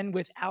 And then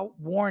without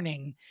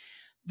warning,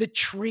 the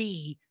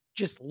tree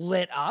just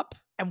lit up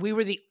and we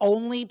were the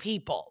only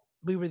people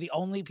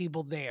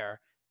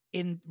there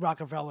in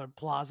Rockefeller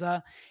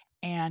Plaza.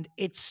 And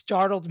it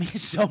startled me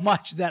so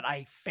much that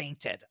I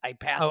fainted. I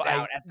passed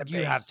out at the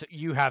base.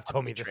 You have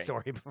told me this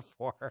story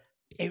before.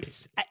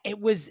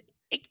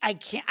 I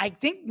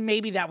think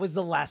maybe that was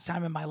the last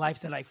time in my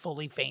life that I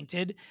fully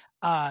fainted.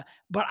 But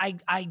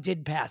I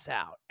did pass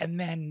out and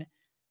then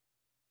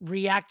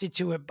reacted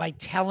to it by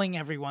telling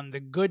everyone the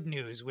good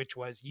news, which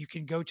was you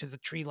can go to the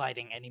tree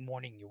lighting any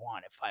morning you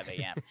want at 5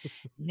 a.m.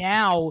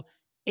 Now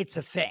it's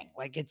a thing.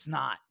 Like it's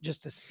not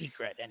just a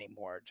secret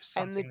anymore. Just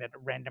something that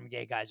random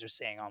gay guys are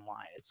saying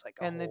online. It's like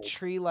the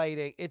tree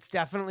lighting. It's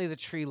definitely the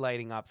tree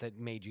lighting up that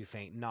made you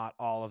faint, not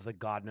all of the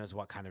God knows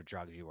what kind of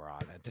drugs you were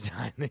on at the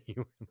time that you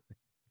were.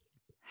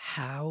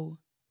 How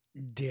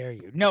dare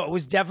you? No, it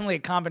was definitely a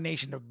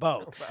combination of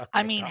both. Okay,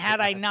 I mean,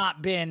 had I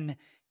not been,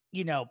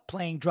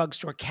 playing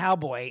drugstore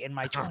cowboy in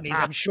my 20s,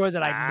 I'm sure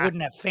that I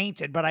wouldn't have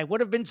fainted, but I would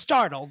have been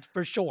startled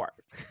for sure.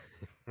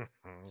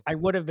 I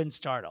would have been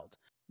startled.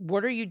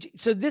 What are you?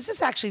 So this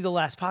is actually the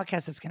last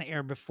podcast that's going to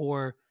air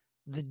before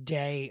the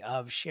day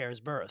of Cher's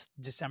birth,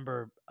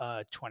 December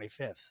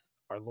 25th,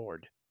 our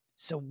Lord.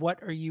 So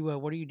what are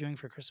you doing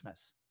for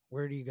Christmas?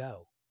 Where do you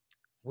go?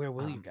 Where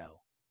will you go?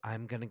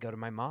 I'm going to go to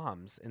my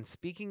mom's. And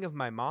speaking of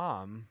my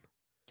mom,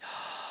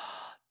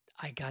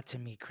 I got to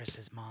meet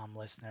Chris's mom,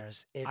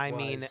 listeners.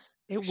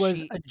 It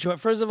was a joy.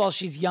 First of all,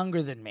 she's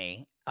younger than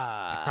me, or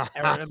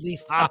at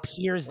least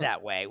appears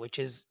that way, which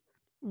is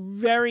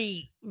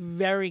very,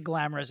 very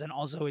glamorous and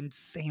also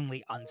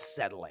insanely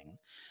unsettling.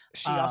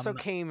 She also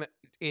came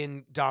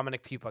in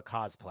Dominic Pupa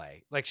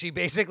cosplay. Like, she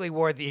basically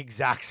wore the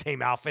exact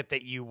same outfit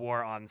that you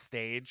wore on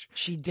stage.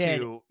 She did.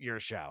 To your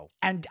show.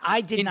 And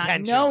I did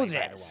not know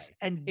this.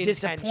 And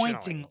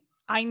disappointing.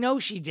 I know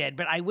she did,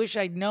 but I wish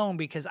I'd known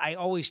because I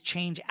always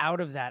change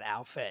out of that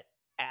outfit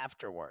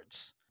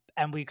afterwards.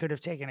 And we could have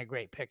taken a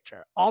great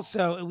picture.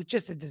 Also, it was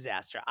just a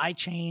disaster. I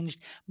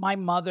changed. My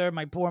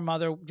poor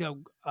mother,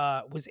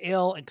 was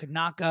ill and could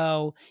not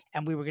go.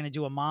 And we were going to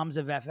do a Moms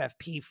of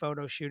FFP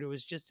photo shoot. It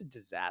was just a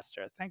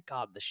disaster. Thank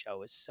God the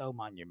show is so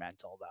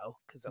monumental, though,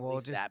 because at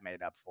least that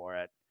made up for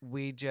it.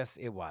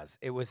 It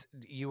was.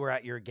 You were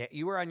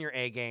on your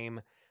A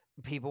game.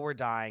 People were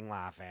dying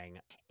laughing.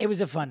 It was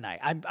a fun night.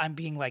 I'm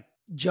being like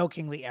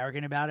jokingly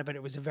arrogant about it, but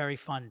it was a very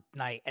fun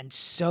night. And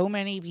so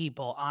many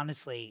people,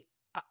 honestly.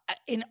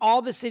 In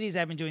all the cities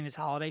I've been doing this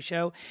holiday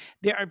show,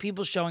 there are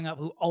people showing up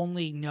who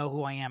only know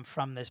who I am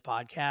from this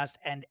podcast,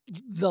 and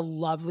the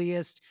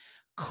loveliest,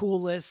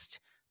 coolest,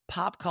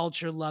 pop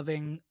culture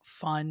loving,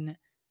 fun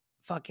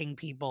fucking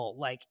people.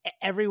 Like,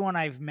 everyone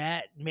I've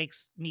met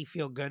makes me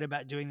feel good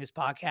about doing this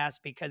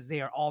podcast because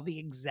they are all the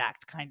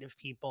exact kind of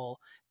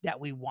people that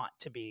we want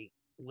to be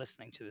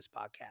listening to this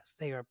podcast.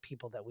 They are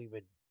people that we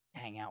would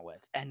hang out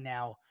with and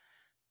now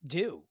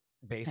do.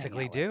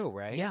 Basically do,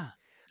 right? Yeah.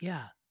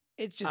 Yeah.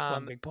 It's just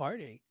one big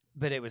party.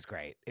 But it was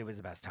great. It was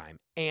the best time.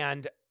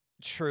 And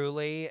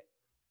truly,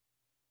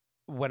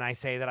 when I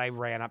say that I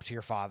ran up to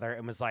your father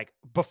and was like,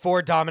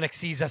 before Dominic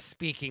sees us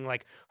speaking,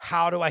 like,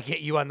 how do I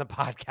get you on the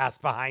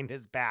podcast behind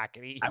his back?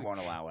 And I won't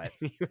allow it.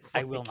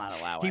 I will not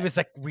allow it. He was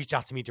like, reach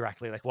out to me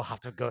directly. Like, we'll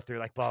have to go through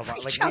like blah, blah.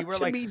 Reach like, we were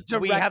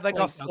like, we had like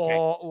a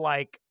full,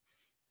 like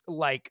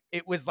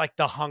it was like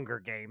the Hunger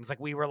Games. Like,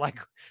 we were like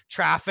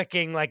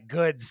trafficking like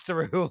goods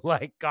through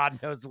like God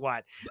knows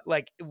what.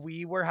 Like,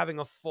 we were having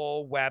a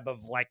full web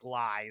of like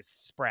lies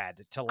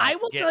spread to like. I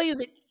will tell you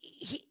that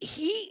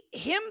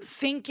him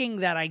thinking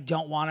that I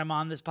don't want him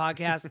on this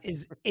podcast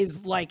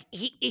is like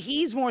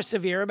he's more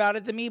severe about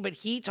it than me, but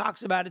he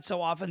talks about it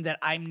so often that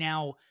I'm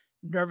now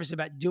nervous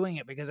about doing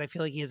it because I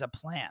feel like he has a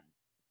plan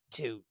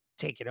to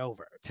take it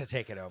over.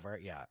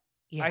 Yeah.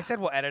 Yeah. I said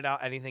we'll edit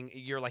out anything.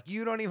 You're like,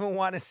 you don't even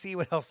want to see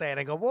what he'll say, and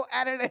I go, we'll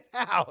edit it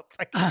out.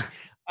 Like,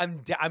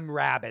 I'm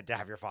rabid to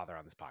have your father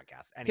on this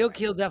podcast. Anyway.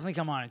 He'll definitely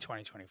come on in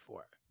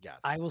 2024. Yes,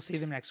 I will see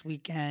them next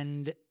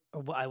weekend.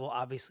 I will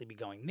obviously be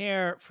going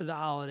there for the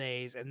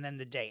holidays, and then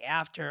the day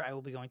after, I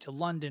will be going to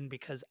London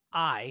because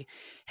I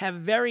have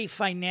very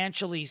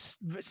financially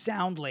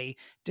soundly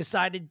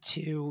decided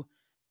to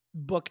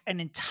book an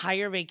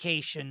entire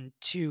vacation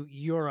to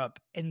Europe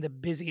in the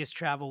busiest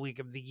travel week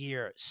of the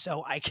year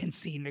so I can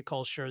see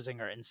Nicole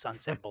Scherzinger in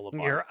Sunset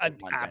Boulevard. You're an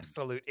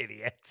absolute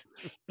idiot.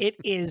 It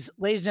is,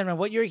 ladies and gentlemen,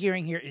 what you're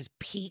hearing here is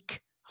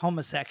peak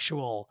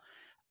homosexual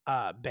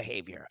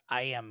behavior.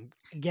 I am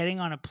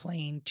getting on a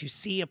plane to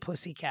see a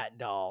Pussycat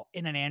Doll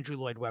in an Andrew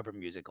Lloyd Webber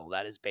musical.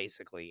 That is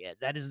basically it.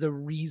 That is the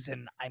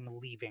reason I'm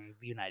leaving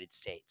the United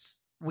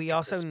States. We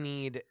also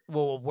need,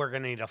 we're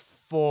going to need a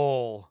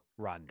full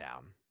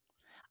rundown.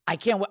 I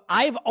can't.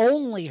 I've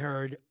only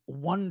heard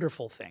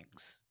wonderful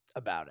things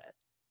about it,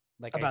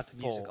 like about the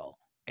musical.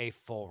 A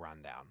full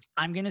rundown.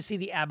 I'm going to see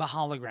the ABBA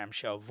hologram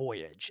show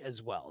Voyage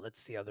as well.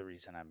 That's the other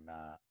reason I'm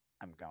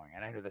going.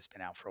 And I know that's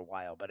been out for a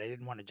while, but I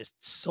didn't want to just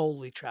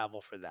solely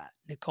travel for that.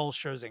 Nicole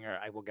Scherzinger,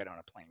 I will get on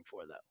a plane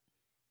for, though.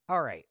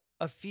 All right,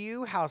 a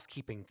few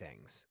housekeeping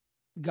things.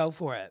 Go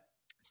for it.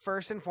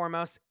 First and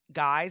foremost,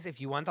 guys, if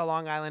you want the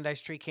Long Island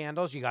iced tree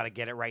candles, you got to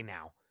get it right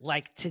now.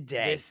 Like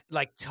today.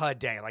 Like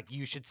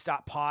you should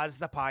pause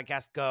the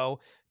podcast, go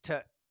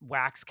to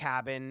Wax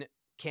Cabin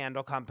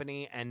Candle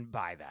Company and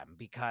buy them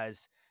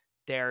because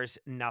there's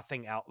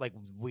nothing else. Like,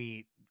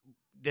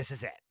 this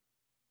is it.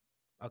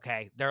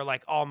 Okay, they're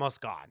like almost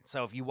gone.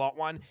 So if you want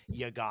one,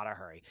 you gotta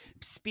hurry.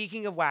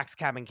 Speaking of Wax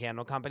Cabin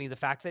Candle Company, the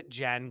fact that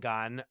Jen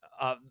Gunn,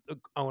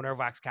 owner of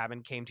Wax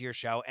Cabin, came to your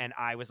show, and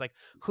I was like,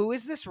 "Who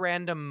is this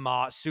random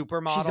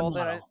supermodel?" She's a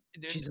model.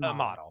 She's a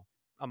model.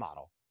 A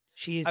model.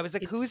 She's. I was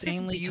like, "Who's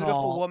this beautiful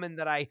tall woman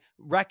that I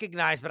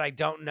recognize, but I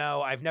don't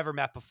know? I've never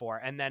met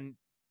before." And then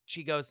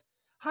she goes,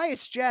 "Hi,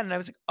 it's Jen." And I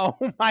was like,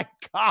 "Oh my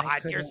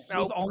God, you're so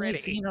We've pretty." only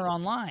seen her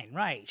online,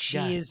 right?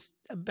 She is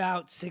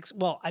about 6.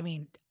 Well, I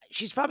mean,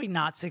 she's probably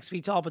not 6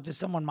 feet tall, but to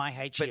someone my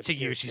height, but to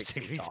you, she's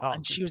 6 feet tall.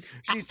 And she's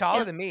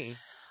taller than me.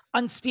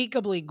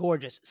 Unspeakably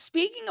gorgeous.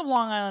 Speaking of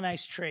Long Island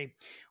iced tree,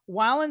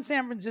 while in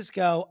San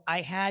Francisco,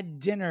 I had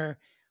dinner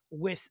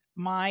with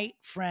my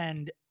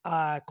friend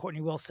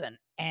Courtney Wilson,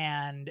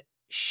 and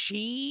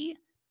she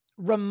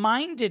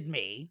reminded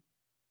me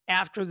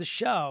after the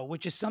show,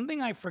 which is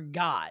something I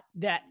forgot,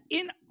 that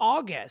in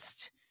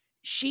August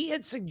she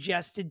had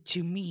suggested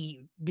to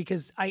me,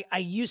 because I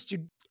used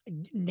to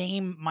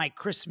name my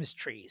Christmas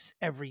trees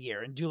every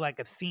year and do like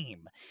a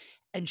theme.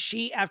 And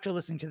she, after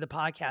listening to the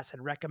podcast,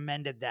 had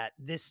recommended that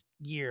this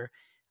year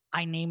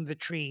I named the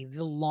tree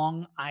the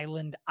Long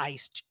Island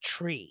Iced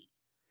Tree.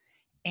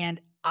 And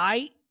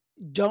I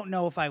don't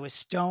know if I was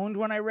stoned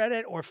when I read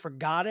it or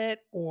forgot it,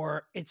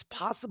 or it's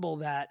possible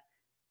that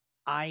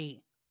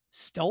I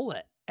stole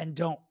it and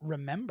don't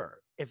remember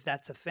if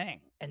that's a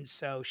thing. And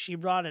so she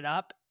brought it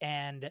up,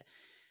 and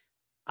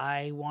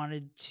I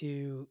wanted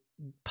to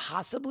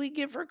possibly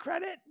give her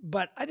credit,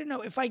 but I don't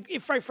know if I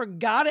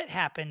forgot it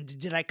happened.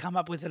 Did I come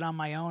up with it on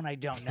my own? I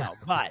don't know.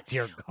 But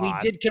Dear God. we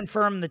did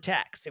confirm the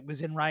text. It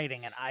was in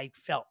writing, and I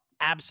felt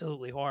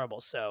absolutely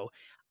horrible. So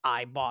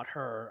I bought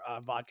her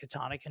vodka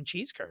tonic and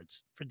cheese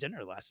curds for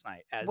dinner last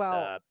night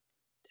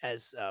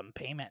as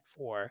payment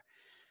for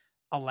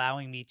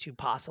allowing me to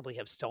possibly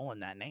have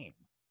stolen that name.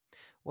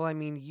 Well, I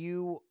mean,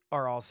 you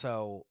are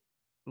also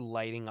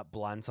lighting up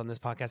blunts on this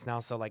podcast now,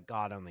 so like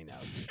God only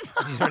knows.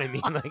 You know what I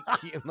mean?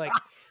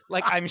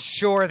 Like I'm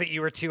sure that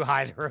you were too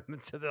high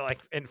to the like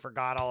and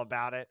forgot all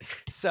about it.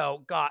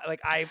 So God,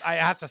 like I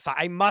have to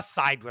I must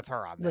side with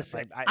her on this.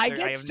 Listen, I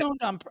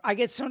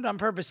get stoned on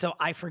purpose, so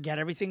I forget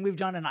everything we've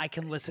done, and I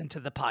can listen to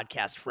the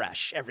podcast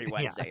fresh every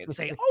Wednesday and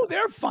say, "Oh,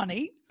 they're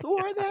funny. Who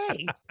are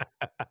they?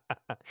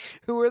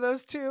 Who are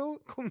those two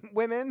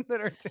women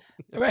that are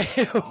right?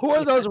 Who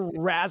are those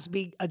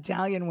raspy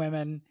Italian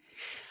women?"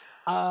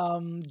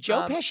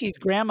 Joe Pesci's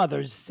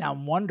grandmothers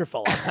sound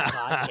wonderful on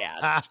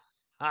the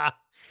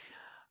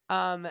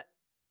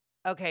podcast.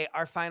 Okay,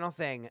 our final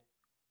thing.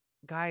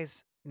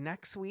 Guys,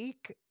 next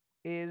week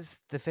is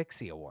the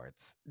Fixie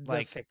Awards.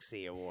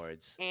 Fixie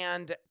Awards.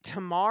 And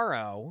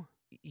tomorrow,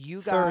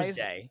 you guys...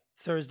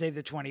 Thursday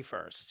the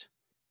 21st.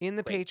 In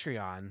the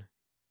Patreon,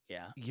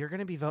 yeah, you're going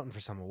to be voting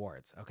for some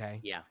awards, okay?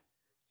 Yeah.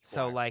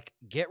 So, like,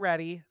 get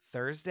ready.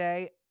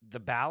 Thursday, the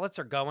ballots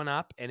are going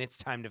up, and it's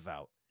time to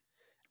vote.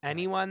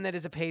 Anyone that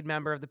is a paid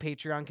member of the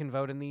Patreon can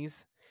vote in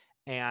these.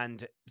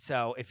 And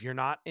so if you're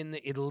not in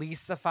at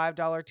least the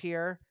 $5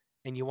 tier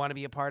and you want to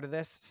be a part of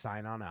this,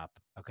 sign on up.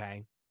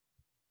 Okay.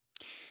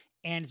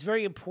 And it's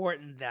very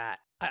important that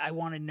I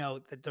want to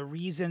note that the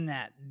reason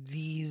that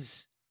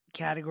these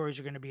categories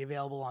are going to be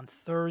available on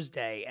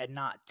Thursday and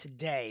not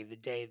today, the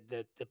day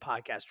that the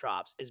podcast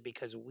drops, is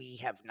because we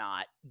have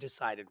not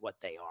decided what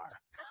they are.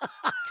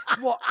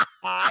 Well,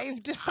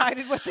 I've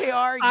decided what they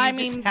are. You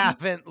just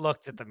haven't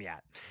looked at them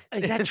yet.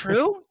 Is that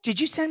true? Did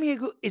you send me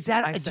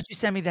did you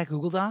send me that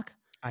Google Doc?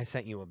 I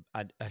sent you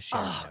a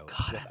shared note. Oh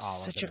God, I'm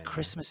such a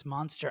Christmas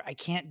monster. I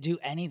can't do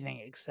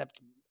anything except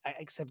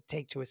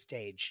take to a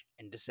stage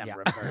in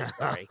December. I'm very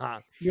sorry.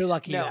 You're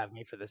lucky you have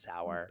me for this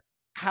hour.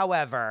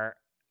 However,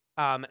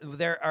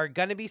 there are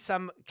going to be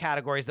some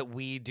categories that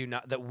we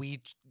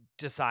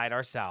decide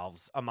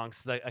ourselves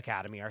amongst the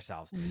Academy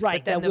ourselves.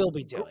 Right, that we'll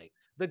be doing.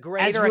 The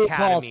greater As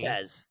Academy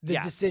says, the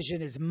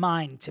decision is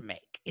mine to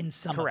make in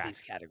some Correct. Of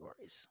these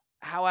categories.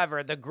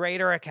 However, the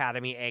greater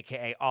Academy,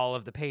 aka all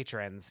of the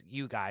patrons,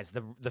 you guys,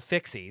 the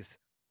Fixies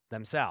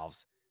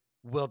themselves,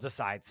 will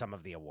decide some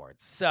of the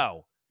awards.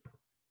 So,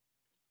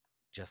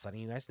 just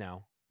letting you guys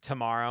know,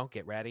 tomorrow,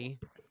 get ready.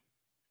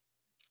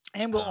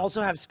 And we'll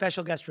also have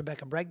special guest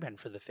Rebecca Bregman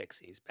for the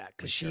Fixies back,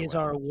 because she is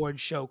our award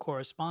show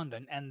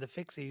correspondent, and the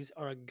Fixies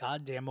are a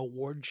goddamn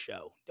award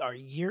show. Our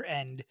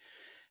year-end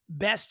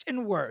best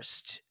and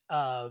worst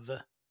of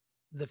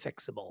the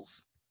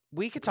Fixables.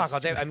 We could talk all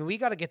day. I mean, we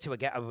got to get to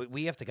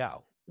we have to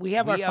go. We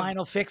have our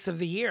final fix of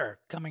the year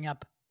coming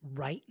up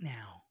right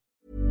now.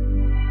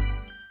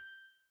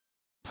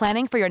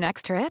 Planning for your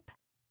next trip?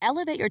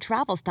 Elevate your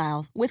travel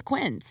style with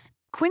Quince.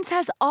 Quince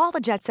has all the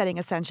jet-setting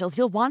essentials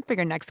you'll want for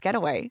your next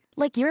getaway,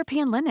 like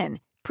European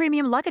linen,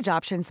 premium luggage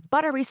options,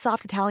 buttery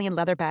soft Italian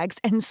leather bags,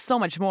 and so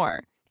much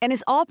more. And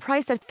is all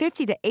priced at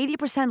 50 to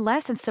 80%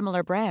 less than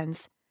similar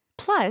brands.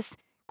 Plus,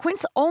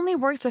 Quince only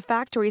works with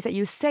factories that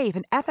use safe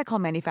and ethical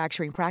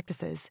manufacturing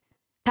practices.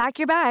 Pack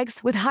your bags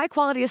with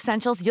high-quality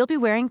essentials you'll be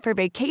wearing for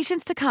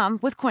vacations to come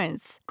with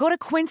Quince. Go to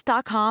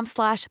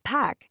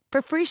quince.com/pack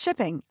for free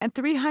shipping and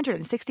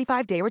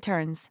 365-day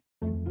returns.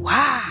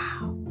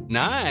 Wow.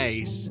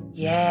 Nice.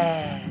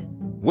 Yeah.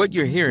 What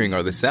you're hearing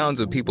are the sounds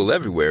of people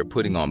everywhere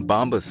putting on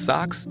Bombas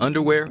socks,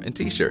 underwear, and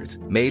T-shirts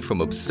made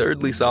from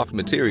absurdly soft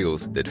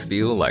materials that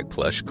feel like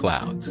plush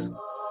clouds.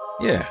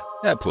 Yeah,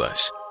 that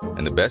plush.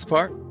 And the best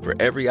part?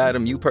 For every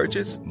item you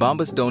purchase,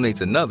 Bombas donates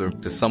another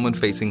to someone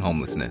facing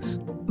homelessness.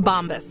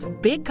 Bombas.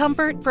 Big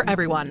comfort for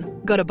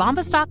everyone. Go to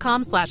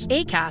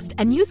bombas.com/ACAST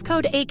and use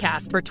code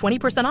ACAST for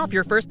 20% off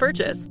your first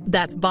purchase.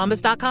 That's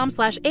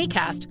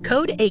bombas.com/ACAST.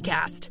 Code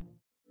ACAST.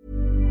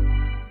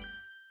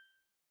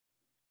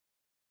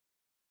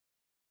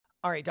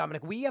 All right,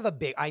 Dominic, we have a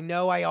big, I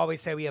know I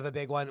always say we have a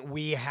big one.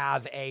 We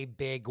have a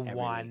big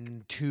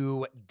one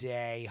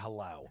today.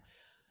 Hello.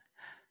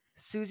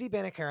 Susie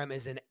Banikarim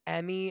is an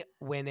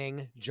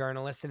Emmy-winning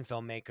journalist and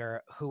filmmaker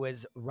who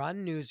has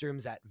run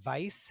newsrooms at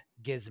Vice,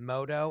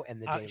 Gizmodo,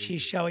 and the Daily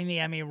She's Beast. showing the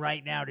Emmy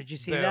right now. Did you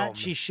see Boom. that?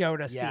 She showed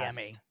us Yes.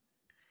 the Emmy.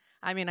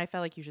 I mean, I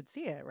felt like you should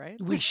see it, right?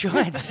 We should,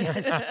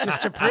 yes,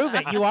 just to prove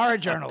it. You are a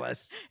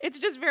journalist. It's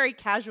just very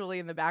casually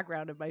in the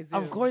background of my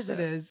Zoom. Of course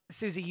it is.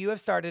 Susie, you have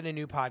started a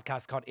new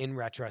podcast called In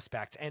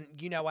Retrospect. And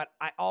you know what?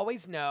 I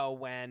always know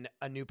when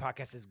a new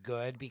podcast is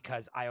good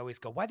because I always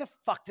go, why the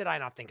fuck did I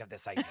not think of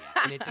this idea?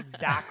 And it's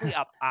exactly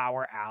up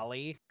our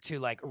alley to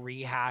like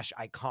rehash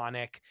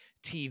iconic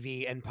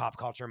TV and pop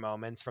culture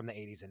moments from the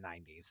 80s and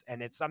 90s.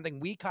 And it's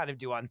something we kind of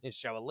do on this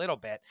show a little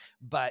bit,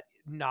 but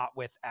not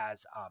with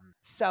as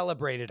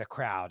celebrated a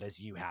crowd as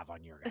you have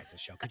on your guys'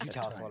 show. Could you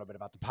tell us a little bit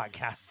about the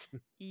podcast?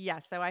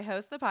 Yes. So I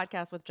host the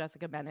podcast with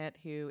Jessica Bennett,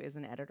 who is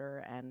an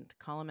editor and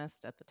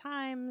columnist at the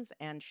Times.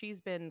 And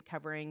she's been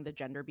covering the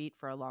gender beat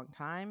for a long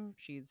time.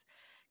 She's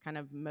kind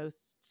of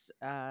most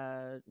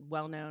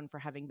well-known for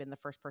having been the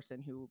first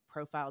person who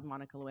profiled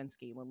Monica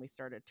Lewinsky when we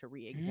started to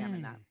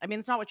re-examine that. I mean,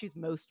 it's not what she's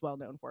most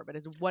well-known for, but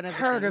it's one of the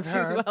heard of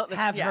her,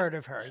 have heard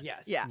of her,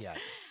 yes. Yeah. Yes.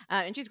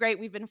 And she's great.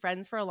 We've been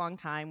friends for a long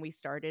time. We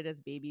started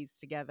as babies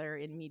together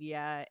in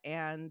media,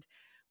 and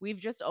we've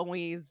just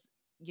always,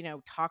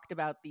 talked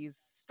about these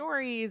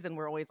stories, and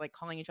we're always like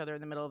calling each other in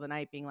the middle of the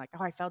night being like,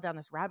 oh, I fell down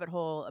this rabbit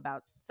hole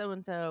about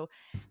so-and-so.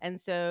 And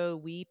so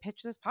we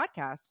pitched this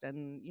podcast,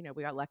 and,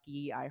 we got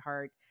lucky.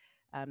 iHeart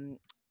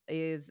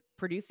is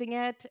producing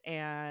it,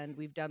 and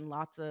we've done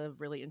lots of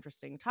really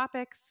interesting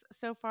topics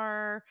so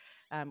far.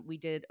 We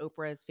did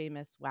Oprah's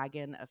famous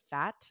Wagon of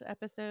Fat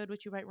episode,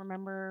 which you might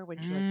remember,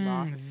 when she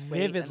lost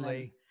weight vividly.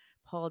 And then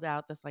pulled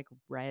out this like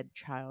red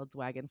child's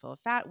wagon full of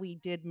fat. We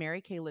did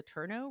Mary Kay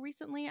Letourneau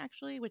recently,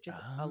 actually, which is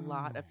a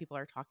lot of people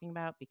are talking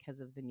about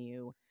because of the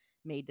new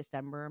May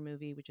December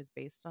movie, which is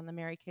based on the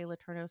Mary Kay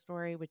Letourneau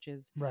story, which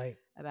is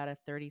about a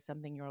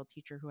 30-something-year-old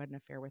teacher who had an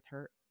affair with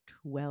her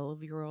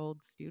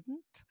 12-year-old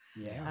student.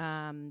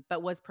 Yes.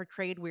 But was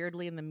portrayed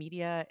weirdly in the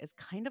media as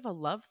kind of a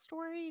love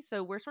story.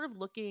 So we're sort of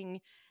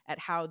looking at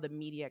how the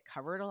media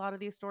covered a lot of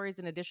these stories.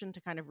 In addition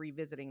to kind of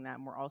revisiting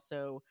them, we're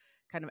also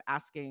kind of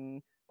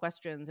asking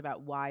questions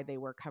about why they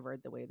were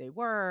covered the way they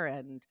were,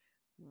 and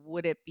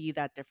would it be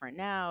that different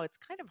now? It's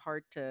kind of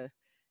hard to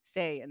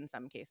say in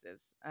some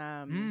cases.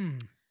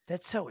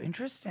 That's so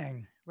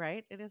interesting.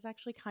 Right? It is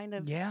actually kind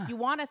of, yeah. You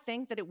want to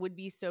think that it would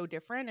be so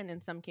different. And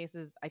in some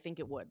cases, I think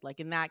it would. Like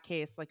in that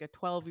case, like a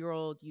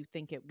 12-year-old, you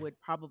think it would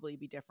probably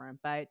be different.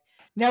 But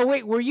now,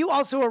 wait, were you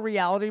also a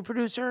reality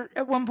producer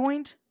at one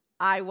point?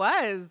 I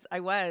was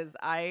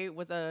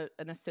an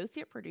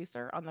associate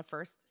producer on the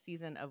first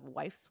season of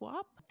Wife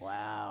Swap.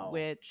 Wow.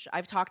 Which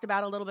I've talked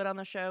about a little bit on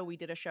the show. We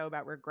did a show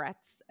about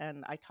regrets,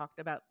 and I talked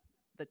about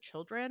the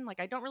children. Like,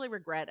 I don't really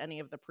regret any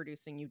of the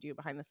producing you do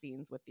behind the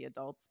scenes with the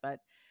adults, but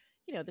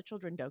the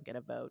children don't get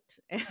a vote.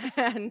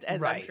 And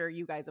as I'm sure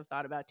you guys have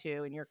thought about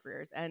too in your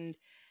careers. And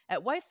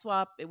at Wife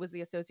Swap, it was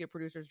the associate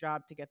producer's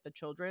job to get the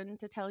children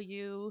to tell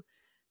you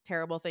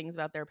terrible things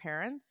about their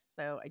parents.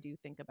 So I do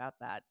think about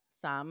that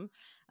some.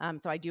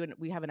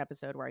 We have an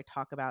episode where I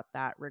talk about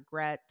that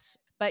regret.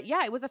 But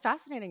yeah, it was a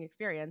fascinating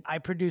experience. I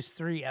produced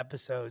 3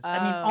 episodes.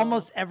 I mean,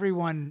 almost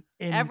everyone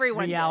in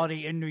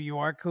reality in New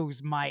York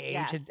who's my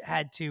age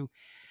had to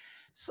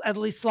at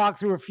least slog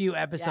through a few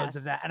episodes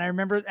of that. And I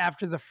remember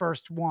after the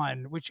first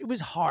one, which it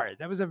was hard.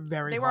 That was a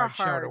very hard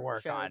show to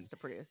work on. To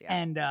produce,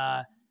 And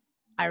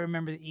I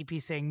remember the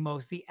EP saying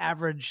the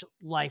average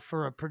life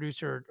for a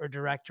producer or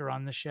director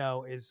on the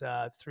show is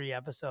 3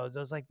 episodes. I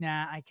was like,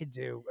 nah, I could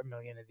do a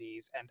million of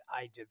these. And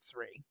I did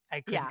 3.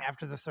 I couldn't.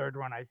 After the third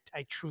one, I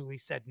truly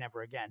said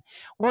never again.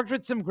 Worked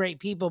with some great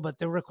people, but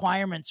the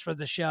requirements for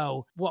the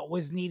show, what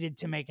was needed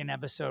to make an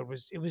episode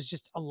was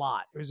just a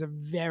lot. It was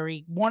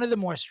one of the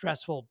more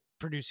stressful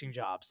producing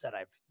jobs that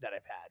I've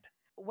had.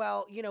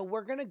 Well,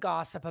 we're going to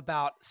gossip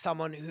about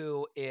someone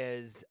who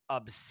is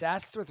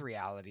obsessed with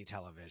reality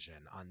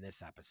television on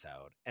this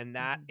episode, and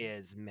that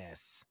is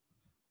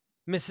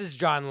Mrs.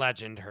 John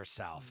Legend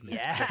herself, Miss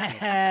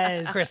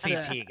Chrissy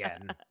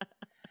Teigen.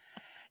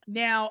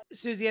 Now,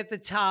 Susie, at the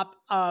top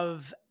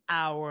of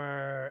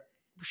our...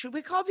 Should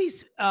we call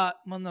these,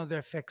 no,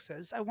 they're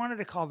fixes. I wanted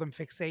to call them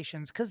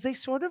fixations because they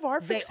sort of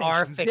are fixations. They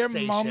are fixations.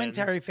 They're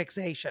momentary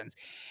fixations.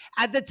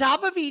 At the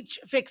top of each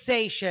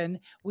fixation,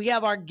 we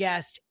have our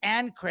guest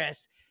and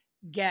Chris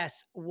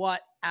guess what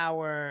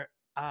the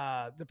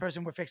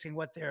person we're fixing,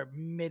 what their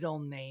middle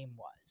name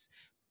was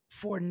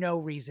for no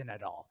reason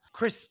at all.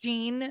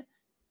 Christine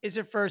is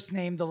her first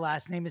name. The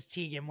last name is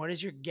Teigen. What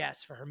is your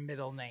guess for her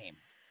middle name?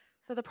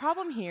 So the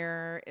problem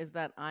here is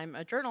that I'm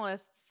a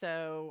journalist,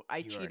 so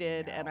I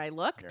cheated and I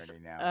looked.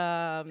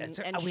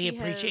 And we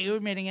appreciate you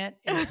admitting it.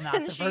 It's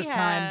not the first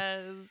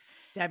time.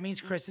 That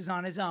means Chris is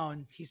on his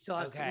own. He still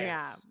has to.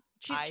 Yeah.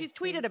 She's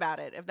tweeted about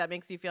it, if that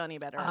makes you feel any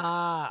better.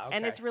 Okay.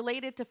 And it's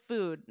related to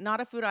food, not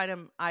a food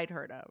item I'd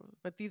heard of.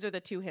 But these are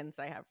the 2 hints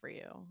I have for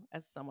you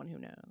as someone who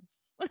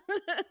knows.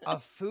 A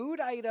food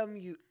item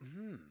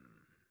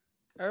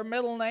Her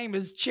middle name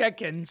is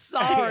Chicken.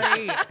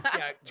 Sorry.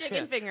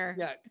 Chicken finger.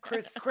 Yeah.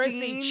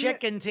 Chrissy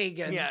Chicken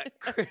Teigen. Yeah.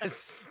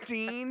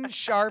 Christine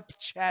Sharp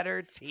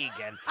Cheddar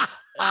Teigen.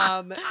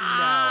 No.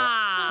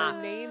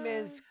 Her name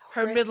is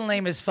Her middle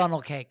name is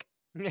Funnel Cake.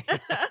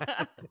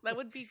 That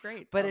would be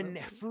great. But probably.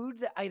 a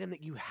food item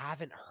that you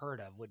haven't heard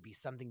of would be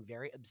something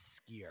very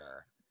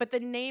obscure. But the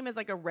name is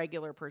like a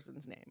regular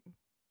person's name.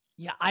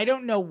 Yeah, I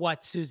don't know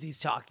what Susie's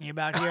talking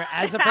about here.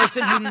 As a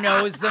person who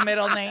knows the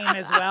middle name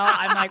as well,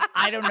 I'm like,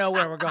 I don't know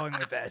where we're going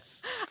with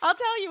this. I'll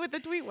tell you what the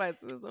tweet was.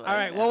 All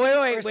right, well,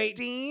 wait.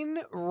 Christine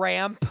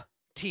Ramp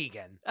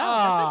Teigen.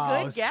 Oh,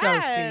 that's a good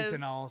guess. So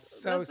seasonal.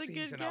 That's a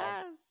good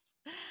guess.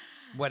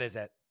 What is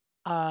it?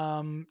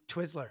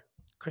 Twizzler.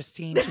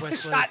 Christine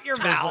Twizzler. Shut your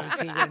mouth.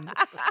 Teigen.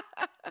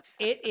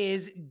 It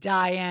is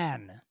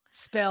Diane.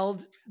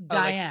 Spelled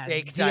Diane.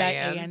 Like steak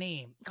Diane.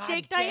 D-I-A-N-E.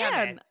 Steak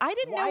Diane. I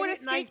didn't know what a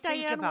steak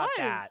Diane was.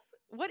 That?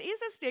 What is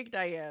a steak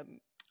Diane?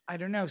 I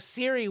don't know.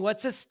 Siri,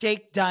 what's a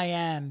steak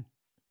Diane?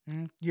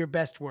 Your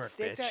best work,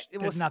 Steak bitch. Di-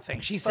 There's well,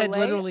 nothing. She said filet?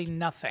 literally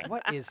nothing.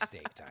 What is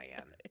steak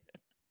Diane?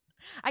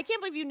 I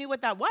can't believe you knew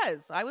what that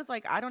was. I was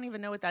like, I don't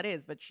even know what that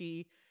is, but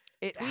she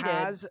It tweeted.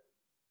 has.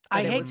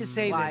 I hate to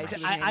say why this.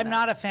 she named I'm that.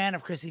 not a fan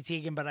of Chrissy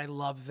Teigen, but I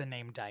love the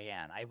name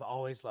Diane. I've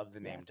always loved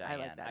the name Yes, I Diane.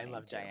 like that name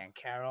love too. Diane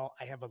Carroll.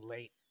 I have a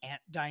late Aunt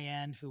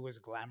Diane who was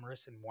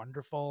glamorous and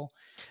wonderful.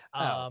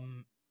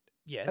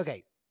 Yes.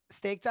 Okay.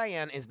 Steak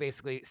Diane is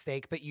basically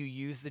steak, but you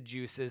use the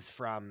juices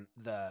from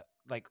the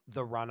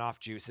runoff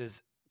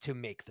juices to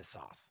make the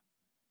sauce.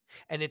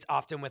 And it's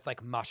often with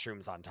like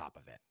mushrooms on top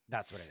of it.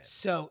 That's what it is.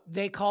 So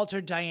they called her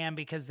Diane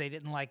because they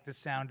didn't like the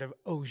sound of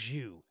au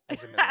jus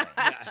as a middle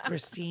name.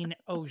 Christine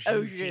au jus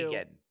Au jus.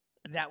 Teigen.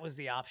 That was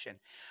the option.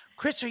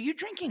 Chris, are you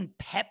drinking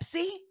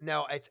Pepsi?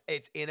 No,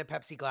 it's in a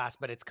Pepsi glass,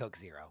 but it's Coke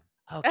Zero.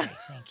 Okay,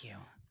 thank you.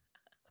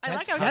 I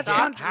like how that's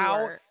shocked you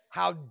how were.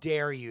 how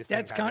dare you think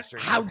That's I was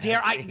drinking how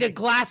dare I? Pepsi? The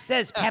glass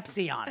says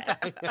Pepsi on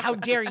it. How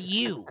dare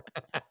you?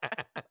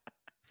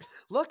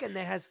 Look, and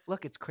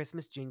it's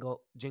Christmas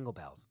jingle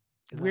bells.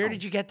 Isn't Where that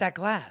did you get that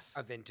glass?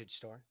 a vintage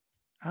store?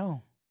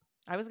 Oh,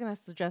 I was going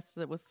to suggest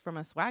that it was from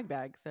a swag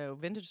bag, so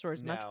vintage store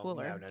is much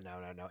cooler.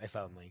 No. If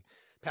only.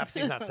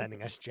 Pepsi's not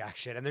sending us jack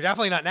shit, and they're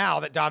definitely not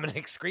now that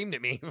Dominic screamed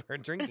at me for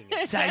drinking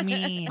it. so I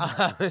mean,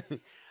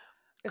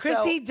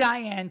 Chrissy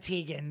Diane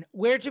Teigen.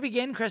 Where to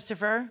begin,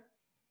 Christopher?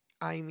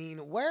 I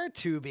mean, where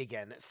to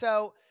begin?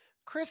 So,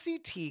 Chrissy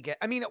Teigen.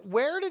 I mean,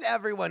 where did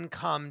everyone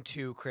come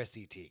to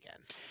Chrissy Teigen?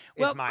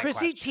 Well, is my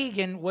Chrissy question.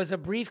 Teigen was a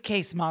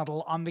briefcase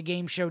model on the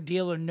game show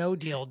Deal or No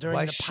Deal during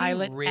Was the she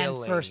pilot and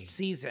really? first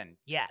season.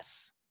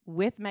 Yes.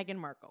 With Meghan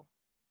Markle.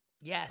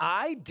 Yes.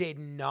 I did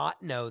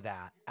not know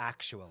that,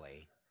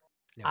 actually.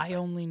 No, I sorry.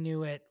 only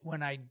knew it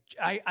when I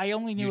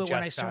only knew You it when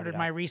I just found started it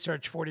my out.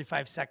 research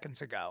 45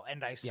 seconds ago,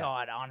 and I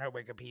saw it on her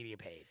Wikipedia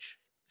page.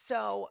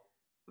 So,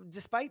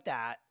 despite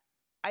that,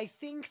 I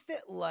think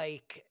that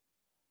like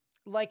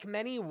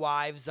many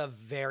wives of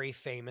very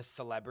famous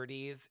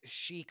celebrities,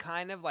 she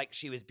kind of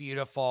she was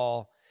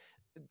beautiful.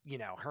 You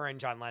know, her and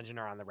John Legend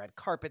are on the red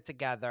carpet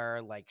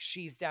together. Like,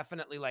 she's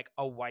definitely like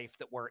a wife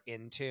that we're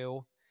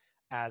into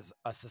as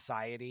a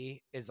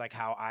society, is like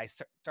how I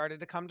started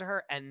to come to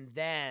her. And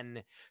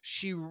then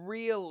she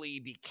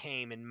really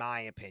became, in my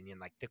opinion,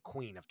 like the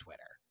queen of Twitter.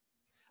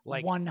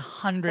 Like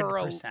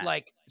 100%.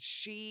 Like,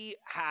 she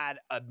had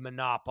a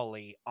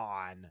monopoly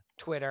on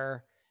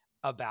Twitter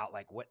about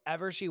like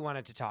whatever she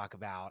wanted to talk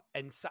about,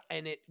 and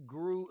it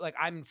grew. Like,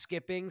 I'm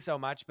skipping so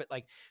much, but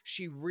like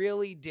she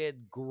really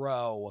did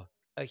grow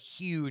a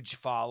huge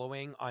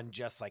following on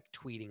just like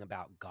tweeting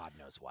about God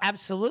knows what.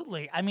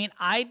 Absolutely. I mean,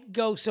 I'd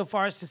go so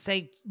far as to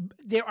say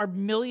there are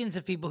millions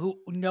of people who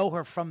know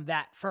her from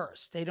that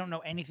first. They don't know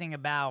anything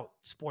about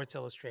Sports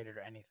Illustrated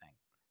or anything.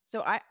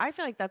 So I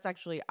feel like that's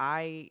actually,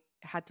 I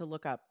had to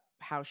look up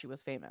how she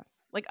was famous.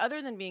 Like,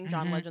 other than being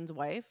John Legend's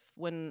wife,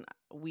 when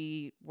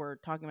we were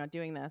talking about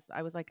doing this,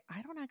 I was like,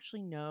 I don't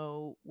actually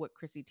know what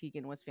Chrissy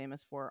Teigen was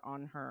famous for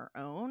on her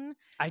own.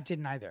 I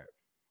didn't either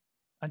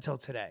until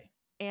today.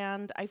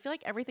 And I feel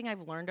like everything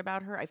I've learned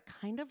about her, I've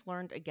kind of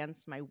learned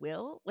against my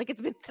will. Like,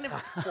 it's been kind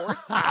of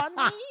forced on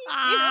me.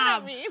 You know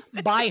what I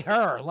mean? By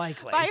her,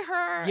 likely. By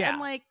her. Yeah. And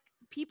like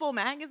People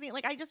Magazine.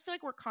 Like, I just feel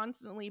like we're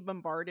constantly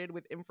bombarded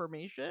with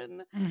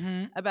information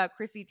about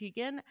Chrissy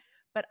Teigen.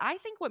 But I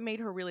think what made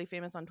her really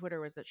famous on Twitter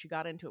was that she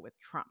got into it with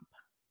Trump.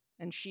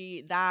 And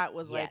that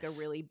was like a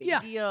really big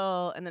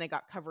deal. And then it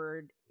got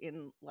covered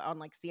on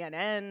like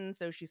CNN.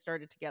 So she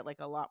started to get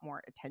like a lot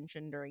more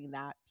attention during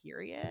that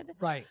period.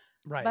 Right.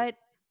 But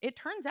it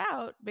turns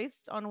out,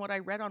 based on what I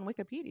read on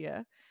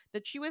Wikipedia,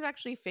 that she was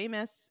actually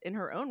famous in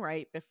her own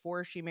right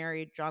before she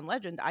married John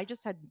Legend. I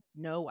just had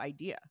no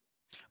idea.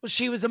 Well,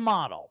 she was a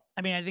model.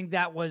 I mean, I think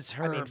that was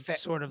her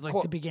sort of like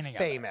the beginning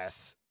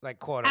famous, of it. Like,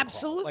 quote unquote.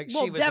 Absolutely. Like,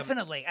 well, she was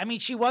definitely. I mean,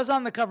 she was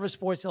on the cover of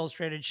Sports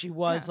Illustrated. She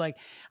was like,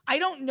 I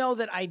don't know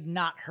that I'd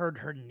not heard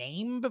her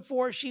name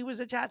before she was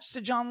attached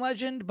to John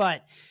Legend,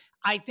 but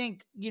I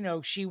think,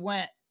 she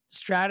went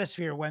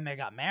stratosphere when they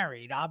got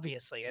married,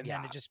 obviously. And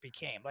then it just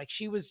became like,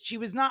 she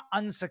was not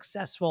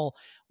unsuccessful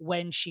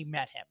when she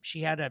met him.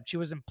 She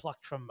wasn't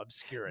plucked from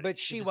obscurity. But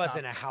she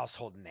wasn't a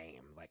household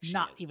name. Like, she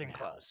not is even now.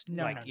 close.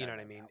 No, like, no, you know no,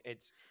 what I mean? no.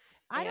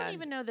 I don't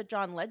even know that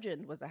John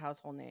Legend was a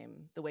household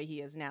name the way he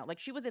is now. Like,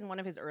 she was in one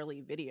of his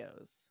early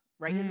videos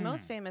right? His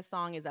most famous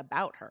song is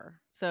about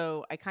her.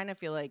 So I kind of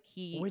feel like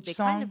they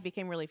song? kind of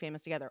became really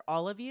famous together.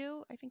 All of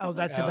You, I think. Oh, is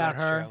that's what about it's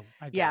called. her. true.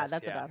 I guess, Yeah,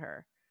 that's about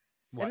her.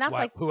 What, and that's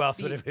like who else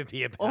the would it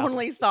be about?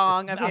 only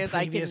song of A his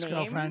I can previous name.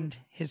 girlfriend,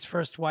 his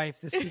first wife,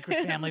 the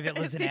secret family that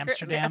lives in Secret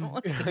Amsterdam.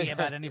 family. Could be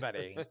about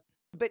anybody.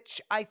 But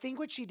I think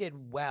what she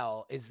did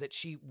well is that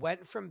she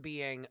went from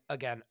being,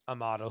 again, a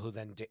model who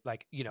then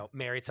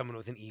married someone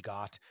with an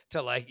EGOT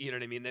to you know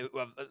what I mean?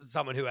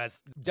 Someone who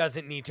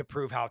doesn't need to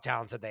prove how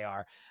talented they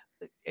are.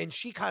 And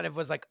she kind of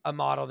was like a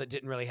model that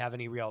didn't really have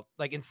any real,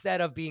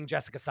 instead of being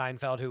Jessica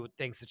Seinfeld, who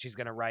thinks that she's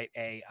going to write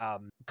a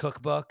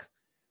cookbook,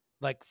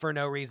 for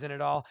no reason at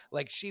all.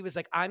 She was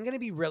like, I'm going to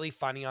be really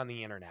funny on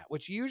the internet,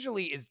 which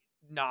usually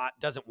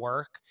doesn't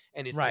work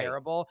and is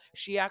terrible.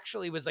 She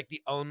actually was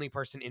the only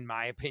person, in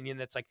my opinion,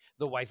 that's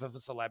the wife of a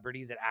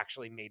celebrity that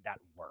actually made that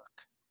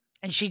work.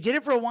 And she did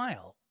it for a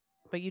while.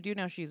 But you do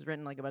know she's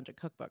written a bunch of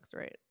cookbooks,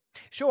 right?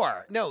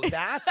 Sure. No,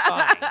 that's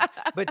fine.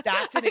 But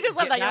that's I just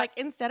love that.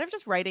 You're instead of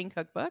just writing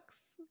cookbooks.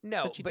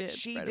 No, but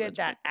she did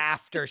that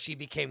after she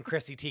became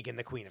Chrissy Teigen,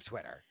 the queen of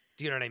Twitter.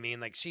 Do you know what I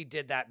mean? She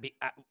did that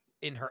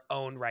in her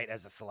own right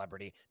as a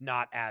celebrity,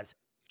 not as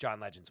John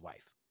Legend's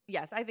wife.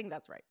 Yes, I think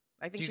that's right.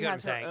 I think she get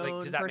has what her I'm saying?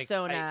 own Does that make-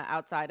 persona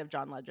outside of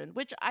John Legend,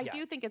 which I Yes.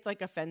 do think it's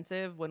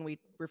offensive when we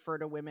refer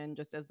to women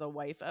just as the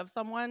wife of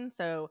someone.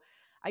 So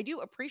I do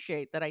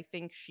appreciate that. I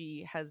think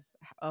she has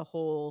a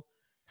whole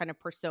kind of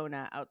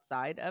persona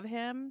outside of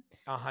him.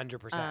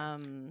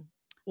 100%.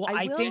 Well,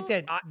 I think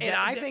that,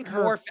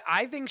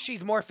 I think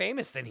she's more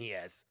famous than he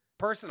is.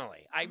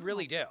 Personally, I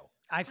really do.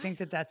 I think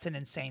that that's an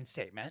insane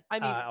statement. I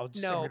mean, I'm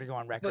going to go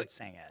on record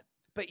saying it.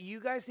 But you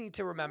guys need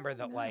to remember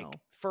that,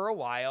 for a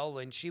while,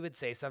 when she would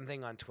say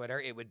something on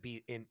Twitter, it would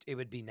be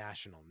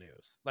national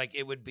news.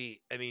 It would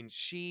be. I mean,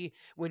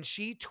 when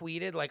she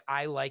tweeted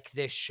I like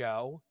this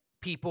show,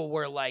 people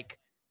were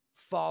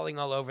falling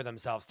all over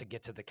themselves to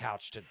get to the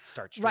couch to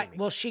start streaming. Right.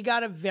 Well, she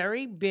got a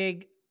very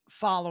big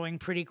following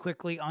pretty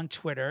quickly on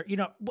Twitter.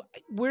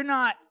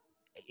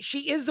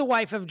 She is the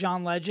wife of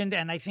John Legend,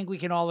 and I think we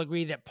can all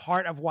agree that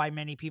part of why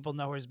many people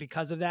know her is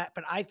because of that.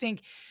 But I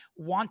think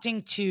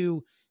wanting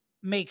to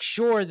make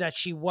sure that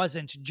she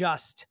wasn't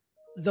just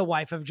the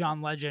wife of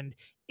John Legend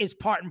is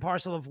part and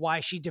parcel of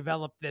why she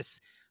developed this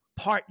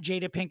part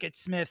Jada Pinkett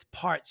Smith,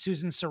 part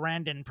Susan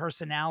Sarandon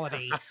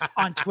personality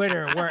on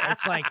Twitter, where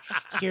it's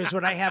here's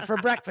what I have for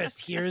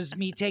breakfast. Here's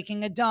me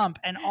taking a dump.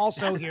 And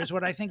also here's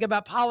what I think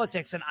about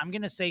politics. And I'm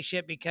going to say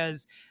shit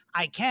because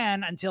I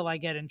can until I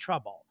get in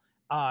trouble.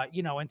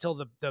 Until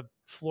the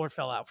floor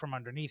fell out from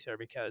underneath her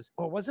it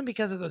wasn't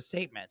because of those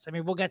statements. I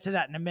mean, we'll get to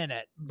that in a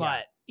minute,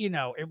 but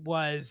it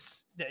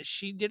was that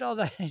she did all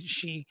that.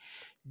 She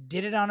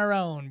did it on her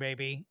own,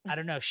 baby. I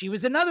don't know. She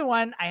was another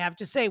one. I have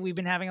to say, we've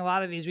been having a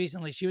lot of these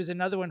recently. She was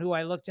another one who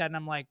I looked at and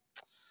I'm like,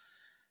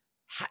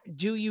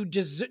 do you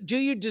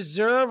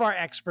deserve our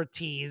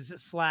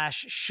expertise /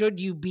 should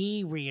you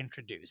be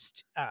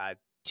reintroduced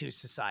to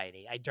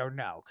society? I don't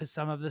know. Cause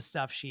some of the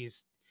stuff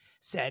she's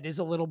said is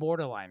a little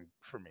borderline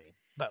for me.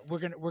 But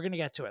we're gonna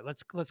get to it.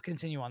 Let's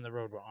continue on the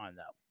road we're on,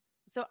 though.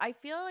 So I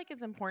feel like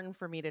it's important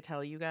for me to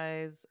tell you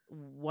guys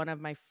one of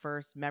my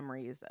first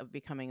memories of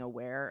becoming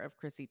aware of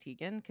Chrissy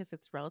Teigen, because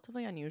it's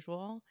relatively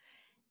unusual.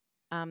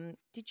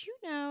 Did you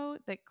know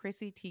that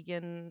Chrissy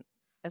Teigen,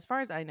 as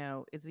far as I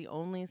know, is the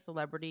only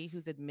celebrity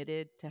who's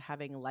admitted to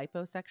having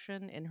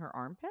liposuction in her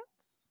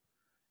armpits?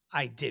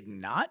 I did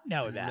not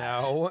know that.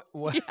 No.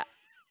 What? Yeah.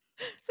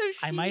 So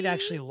I might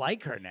actually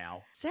like her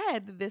now.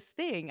 Said this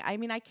thing. I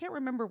mean, I can't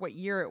remember what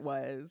year it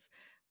was,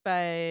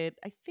 but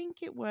I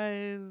think it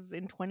was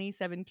in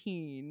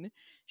 2017.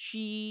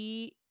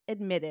 She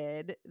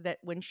admitted that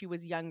when she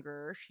was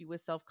younger, she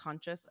was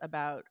self-conscious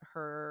about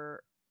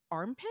her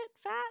armpit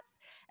fat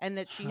and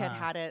that she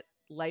had it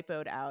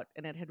lipoed out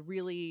and it had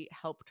really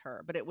helped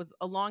her. But it was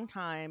a long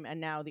time and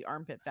now the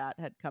armpit fat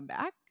had come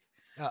back.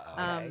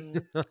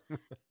 And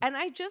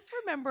I just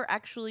remember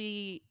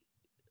actually...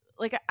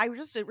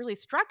 it really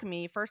struck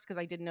me first because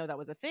I didn't know that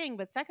was a thing.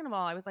 But second of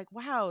all, I was like,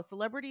 wow,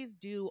 celebrities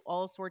do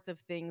all sorts of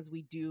things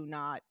we do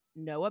not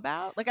know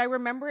about. I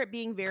remember it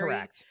being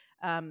very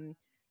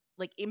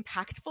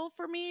impactful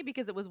for me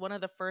because it was one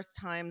of the first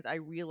times I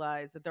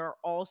realized that there are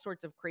all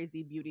sorts of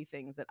crazy beauty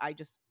things that I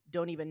just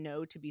don't even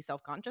know to be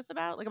self-conscious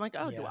about. I'm like,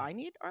 do I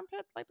need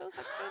armpit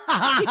liposuction?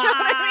 You know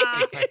what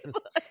I mean?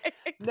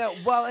 No,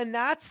 well, and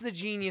that's the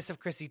genius of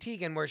Chrissy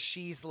Teigen, where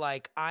she's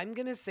like, I'm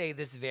going to say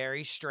this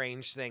very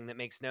strange thing that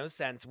makes no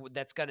sense,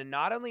 that's going to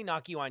not only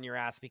knock you on your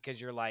ass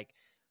because you're like,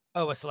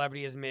 oh, a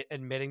celebrity is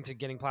admitting to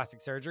getting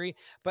plastic surgery,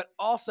 but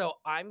also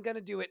I'm going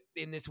to do it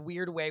in this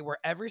weird way where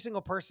every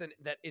single person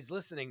that is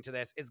listening to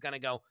this is going to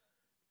go,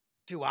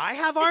 do I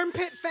have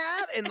armpit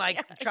fat? And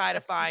try to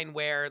find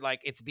where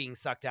it's being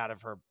sucked out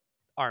of her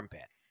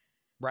armpit.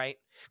 Right?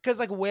 Because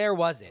where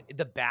was it?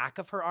 The back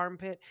of her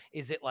armpit?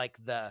 Is it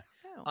the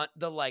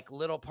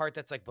little part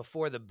that's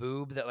before the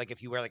boob that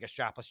if you wear a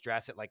strapless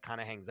dress, it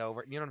kind of hangs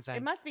over? You know what I'm saying?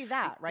 It must be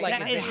that,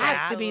 right? It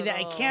has to be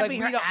that. It can't be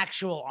her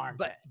actual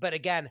armpit. But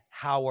again,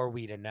 how are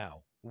we to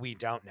know? We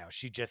don't know.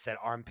 She just said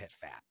armpit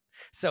fat.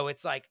 So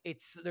it's like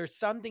there's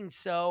something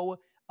so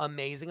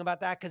amazing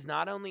about that, because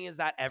not only is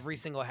that every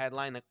single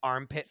headline, like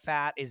armpit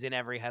fat is in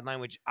every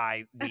headline, which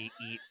we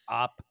eat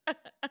up,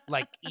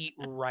 like eat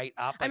right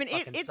up. Like I mean,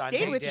 fucking it Sunday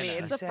stayed with dinner. me.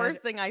 It's the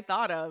first thing I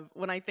thought of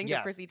when I think of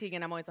Yes. Chrissy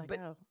Teigen. I'm always like,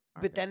 oh.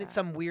 But then it's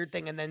some weird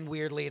thing, and then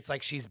weirdly it's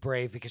like she's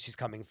brave because she's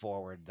coming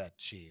forward that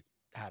she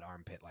had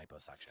armpit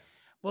liposuction.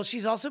 Well,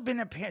 she's also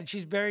been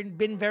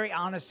been very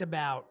honest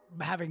about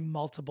having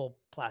multiple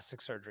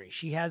plastic surgery.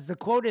 She has, the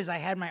quote is, "I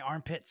had my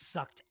armpits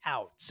sucked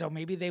out." So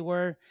maybe there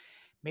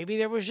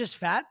was just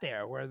fat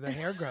there where the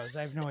hair grows.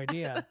 I have no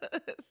idea.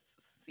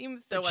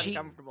 Seems so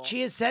uncomfortable.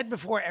 She has said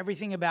before,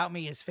 everything about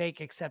me is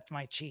fake except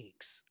my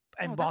cheeks.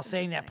 And while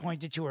saying that,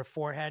 pointed to her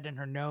forehead and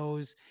her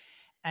nose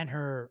and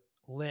her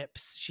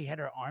lips. She had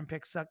her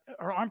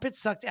armpits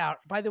sucked out.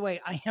 By the way,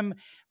 I am,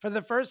 for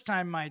the first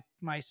time,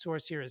 my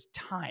source here is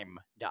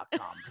time.com.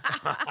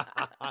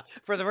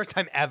 For the first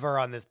time ever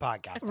on this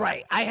podcast.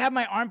 Right. I have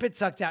my armpit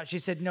sucked out, she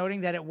said,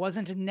 noting that it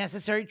wasn't a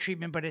necessary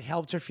treatment, but it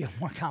helped her feel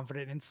more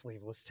confident in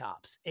sleeveless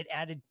tops. It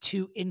added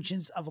 2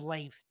 inches of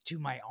length to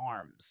my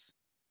arms.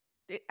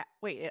 It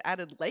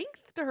added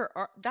length to her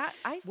arm? That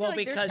I feel like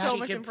because there's so she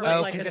much can information.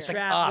 put like a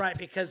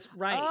strap,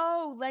 right?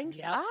 Oh, length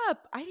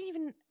up. I didn't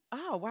even.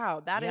 Oh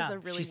wow, that is a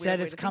really. She weird said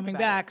way it's to think coming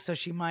about back, it. so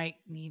she might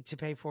need to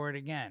pay for it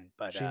again.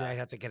 But she might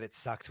have to get it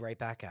sucked right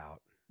back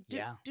out.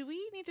 Do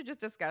we need to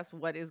just discuss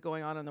what is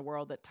going on in the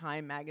world that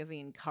Time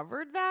magazine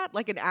covered that?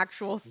 Like an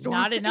actual story?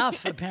 Not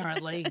enough,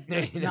 apparently.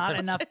 There's not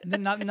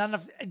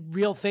enough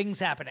real things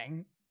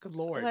happening. Good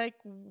Lord. Like,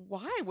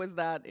 why was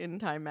that in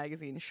Time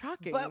magazine?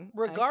 Shocking. But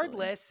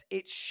regardless,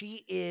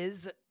 she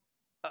is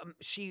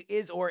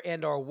or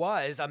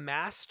was a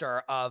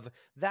master of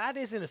that.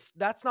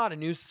 That's not a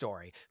news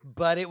story,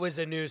 but it was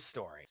a news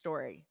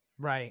story.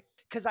 Right.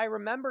 Because I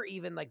remember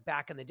even like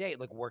back in the day,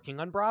 like working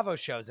on Bravo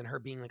shows and her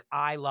being like,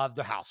 I love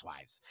the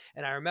Housewives.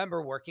 And I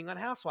remember working on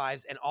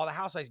Housewives and all the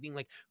Housewives being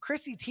like,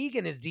 Chrissy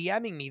Teigen is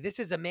DMing me. This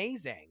is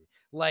amazing.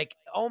 Like,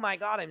 oh my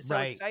God, I'm so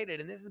excited.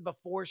 And this is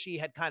before she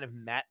had kind of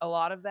met a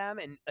lot of them.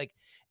 And like,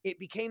 it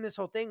became this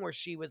whole thing where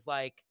she was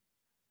like,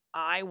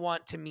 I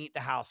want to meet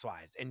the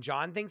Housewives. And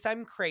John thinks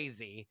I'm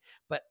crazy,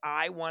 but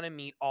I want to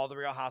meet all the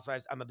Real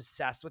Housewives. I'm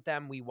obsessed with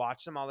them. We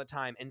watch them all the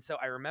time. And so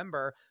I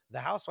remember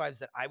the Housewives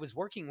that I was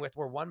working with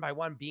were one by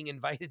one being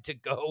invited to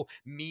go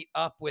meet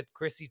up with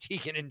Chrissy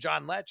Teigen and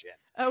John Legend.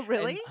 Oh,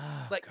 really?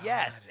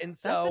 Yes. And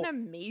so that's an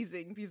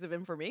amazing piece of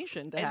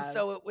information to have. And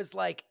so it was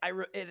like,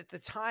 at the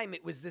time,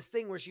 it was this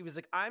thing where she was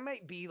like, I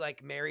might be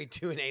like married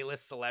to an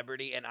A-list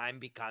celebrity and I'm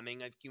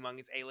becoming a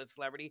humongous A-list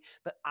celebrity,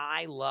 but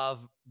I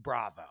love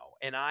Bravo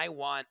and I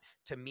want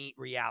to meet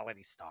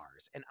reality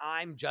stars and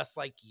I'm just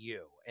like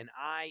you. And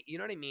you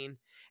know what I mean?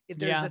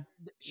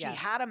 She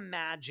had a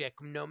magic,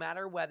 no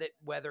matter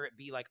whether it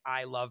be like,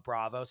 I love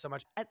Bravo so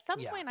much. At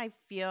some point, I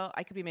feel,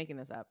 I could be making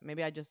this up.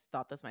 Maybe I just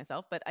thought this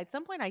myself, but at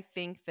some point I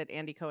think that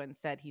Andy Cohen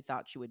said he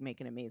thought she would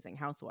make an amazing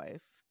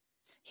housewife.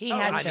 He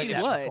has said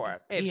that before.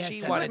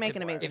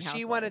 If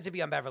she wanted to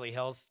be on Beverly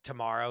Hills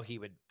tomorrow,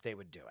 they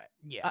would do it.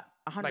 Yeah.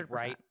 100%. Like,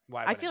 right?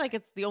 I feel like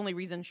it's the only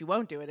reason she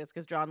won't do it is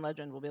because John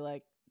Legend will be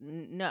like,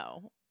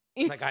 no.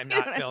 Like, I'm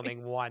not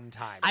filming one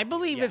time. I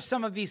believe if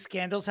some of these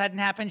scandals hadn't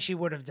happened, she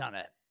would have done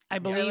it. I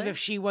believe if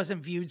she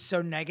wasn't viewed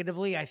so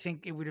negatively, I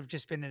think it would have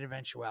just been an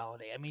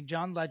eventuality. I mean,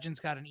 John Legend's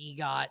got an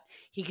EGOT.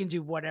 He can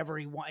do whatever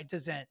he wants. It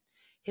doesn't.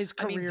 His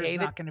career is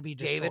not going to be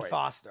destroyed.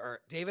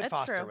 David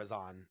Foster was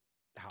on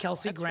Housewives.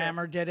 Kelsey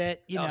Grammer did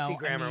it. Kelsey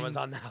Grammer was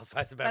on the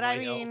Housewives of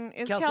Beverly Hills. But I mean,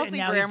 is Kelsey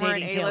Grammer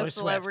an A-list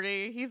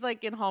celebrity? He's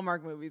like in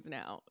Hallmark movies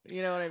now.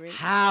 You know what I mean?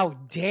 How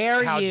dare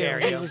you? How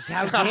dare you?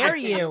 How dare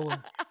you?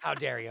 How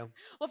dare you?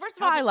 Well, first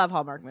of all, I love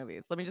Hallmark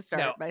movies. Let me just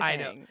start by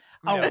saying.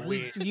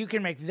 You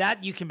can make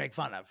that. You can make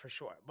fun of for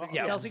sure. But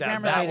yeah, Kelsey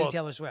Grammer's dating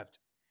Taylor Swift.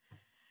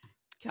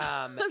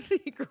 Kelsey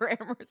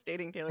Grammer's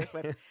dating Taylor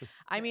Swift.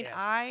 I mean,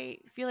 I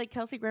feel like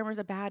Kelsey Grammer's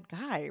a bad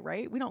guy,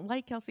 right? We don't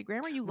like Kelsey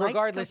Grammer.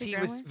 Regardless, he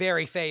was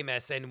very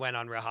famous and went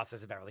on Real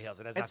Housewives of Beverly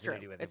Hills. It has nothing to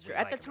do with it. It's true.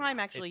 At the time,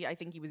 actually, I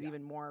think he was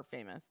even more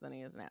famous than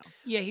he is now.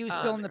 Yeah, he was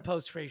still in the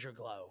post-Frasier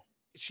glow.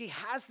 She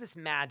has this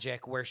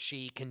magic where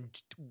she can,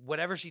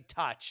 whatever she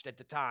touched at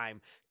the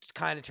time,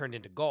 kind of turned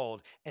into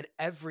gold, and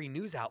every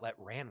news outlet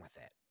ran with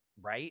it,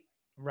 right?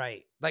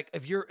 Right. Like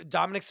if you're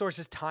Dominic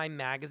Source's Time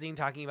magazine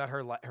talking about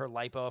her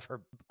lipo of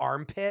her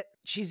armpit.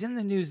 She's in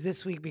the news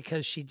this week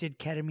because she did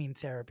ketamine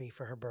therapy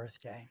for her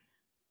birthday.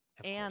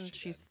 And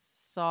she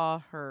saw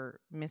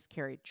her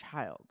miscarried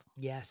child.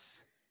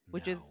 Yes.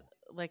 Which is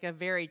like a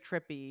very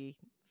trippy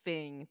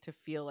thing to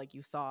feel like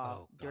you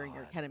saw during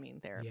your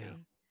ketamine therapy. Yeah.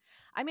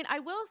 I mean, I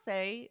will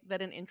say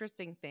that an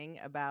interesting thing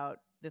about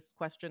this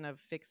question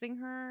of fixing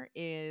her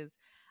is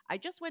I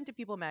just went to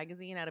People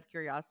Magazine out of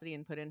curiosity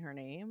and put in her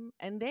name,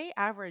 and they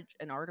average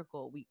an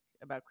article a week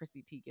about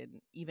Chrissy Teigen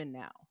even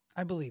now.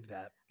 I believe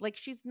that. Like,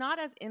 she's not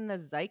as in the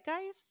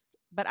zeitgeist,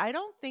 but I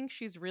don't think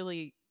she's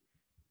really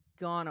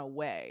gone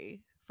away,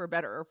 for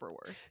better or for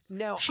worse.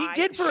 No, she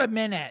did for a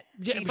minute.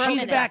 She's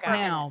back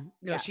now.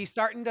 No, she's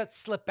starting to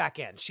slip back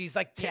in. She's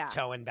like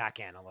tiptoeing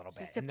back in a little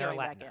bit, and they're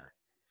letting her.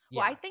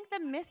 Well, I think the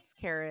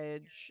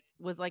miscarriage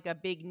was like a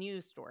big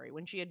news story.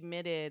 When she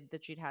admitted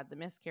that she'd had the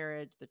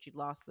miscarriage, that she'd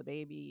lost the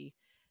baby,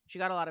 she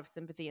got a lot of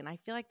sympathy. And I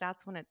feel like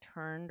that's when it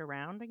turned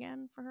around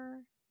again for her.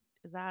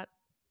 Is that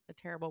a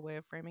terrible way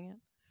of framing it?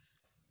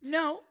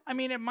 No, I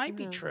mean, it might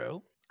be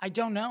true. I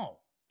don't know.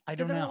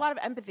 Because there was a lot of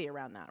empathy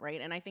around that,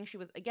 right? And I think she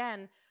was,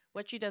 again,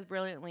 what she does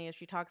brilliantly is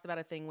she talks about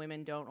a thing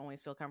women don't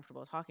always feel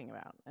comfortable talking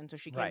about. And so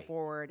she came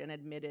forward and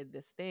admitted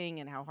this thing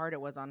and how hard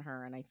it was on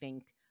her. And I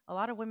think a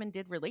lot of women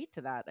did relate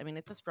to that. I mean,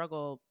 it's a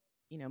struggle,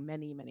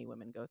 many, many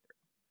women go through.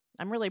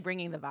 I'm really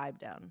bringing the vibe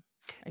down.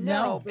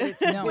 No, but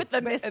it's with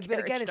the miscarriage. But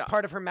again, it's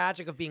part of her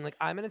magic of being like,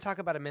 I'm going to talk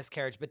about a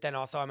miscarriage, but then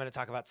also I'm going to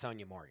talk about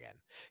Sonia Morgan.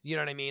 You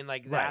know what I mean?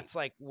 Like that's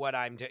like what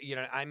I'm doing.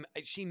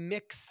 She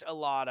mixed a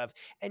lot of,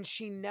 and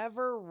she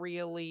never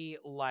really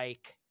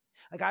like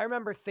I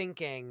remember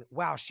thinking,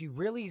 wow, she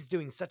really is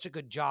doing such a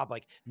good job,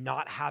 like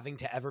not having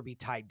to ever be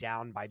tied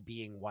down by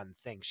being one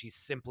thing. She's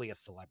simply a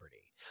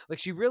celebrity. Like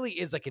she really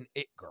is like an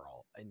it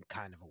girl in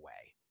kind of a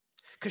way.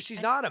 Because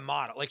she's not a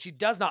model. Like she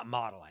does not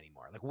model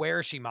anymore. Like where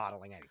is she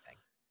modeling anything?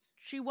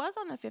 She was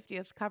on the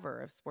 50th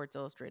cover of Sports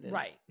Illustrated.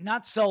 Right.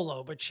 Not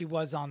solo, but she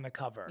was on the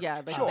cover.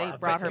 Yeah, they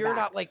brought her you're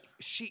back.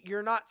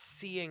 You're not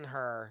seeing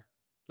her.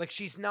 Like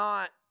she's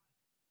not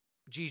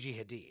Gigi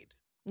Hadid.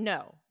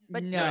 No.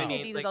 But No.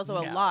 Gigi Hadid is also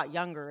a lot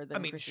younger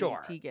than Chrissy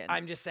Teigen.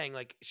 I'm just saying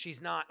like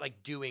she's not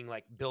like doing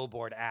like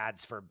billboard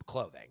ads for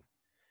clothing.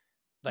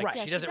 Like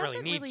she doesn't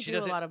really need do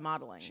a lot of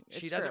modeling.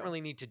 She doesn't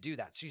really need to do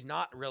that. She's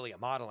not really a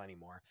model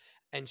anymore.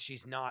 And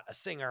she's not a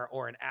singer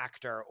or an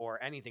actor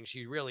or anything.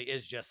 She really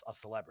is just a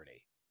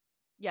celebrity.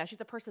 Yeah,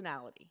 she's a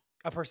personality.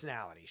 A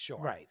personality, sure.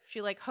 Right.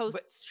 She like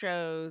hosts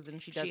shows and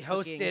she does She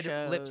hosted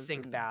shows Lip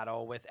Sync and...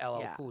 Battle with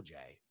LL Cool J.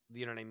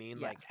 You know what I mean?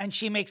 Yeah. Like, and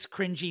she makes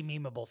cringy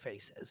memeable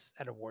faces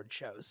at award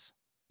shows.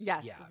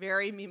 Yes,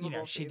 very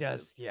memeable. She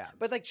does, yeah.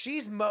 But like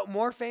she's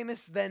more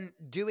famous than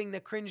doing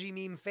the cringy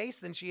meme face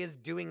than she is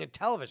doing a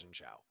television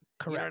show.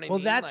 Correct. You know what I well,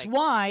 mean? that's like,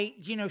 why,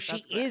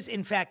 she is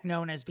in fact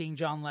known as being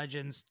John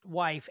Legend's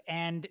wife.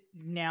 And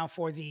now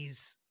for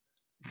these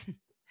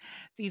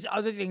these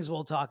other things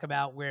we'll talk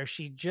about where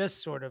she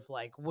just sort of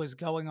like was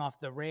going off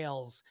the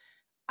rails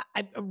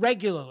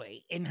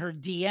regularly in her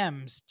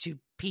DMs to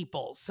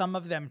people, some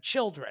of them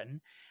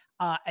children,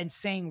 and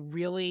saying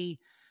really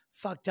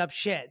fucked up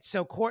shit.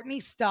 So Courtney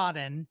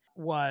Stodden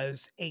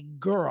was a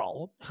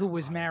girl who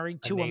was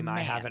married to a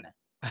man.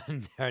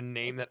 A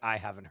name that I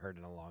haven't heard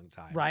in a long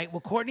time. Right.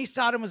 Well, Courtney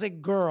Stodden was a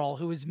girl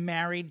who was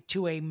married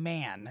to a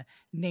man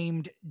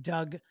named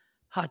Doug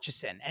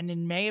Hutchison. And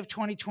in May of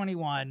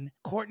 2021,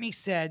 Courtney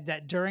said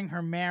that during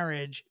her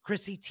marriage,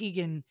 Chrissy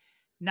Teigen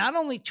not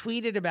only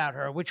tweeted about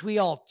her, which we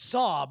all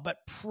saw,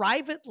 but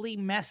privately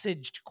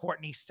messaged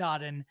Courtney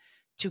Stodden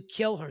to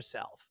kill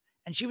herself.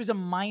 And she was a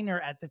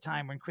minor at the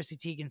time when Chrissy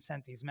Teigen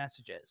sent these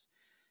messages.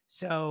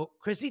 So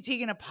Chrissy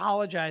Teigen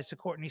apologized to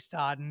Courtney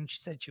Stodden. She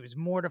said she was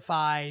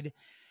mortified,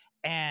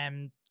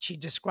 and she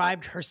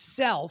described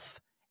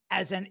herself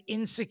as an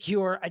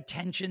insecure,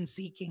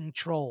 attention-seeking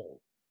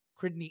troll.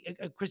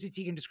 Chrissy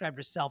Teigen described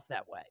herself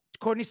that way.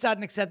 Courtney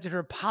Stodden accepted her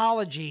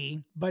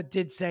apology, but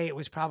did say it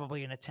was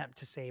probably an attempt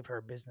to save her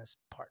business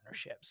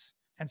partnerships.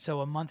 And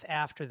so a month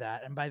after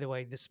that, and by the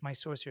way, my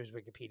source here is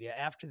Wikipedia.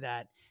 After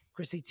that,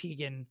 Chrissy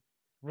Teigen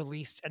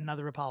released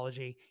another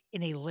apology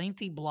in a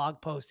lengthy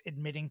blog post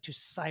admitting to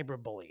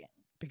cyberbullying,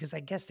 because I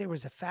guess there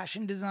was a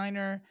fashion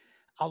designer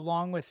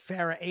along with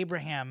Farrah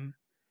Abraham,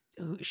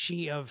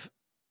 she of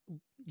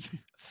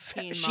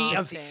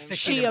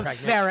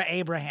Farrah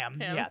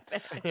Abraham. Yeah.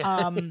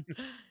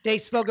 They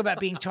spoke about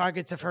being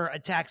targets of her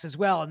attacks as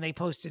well. And they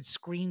posted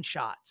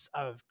screenshots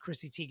of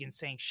Chrissy Teigen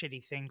saying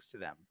shitty things to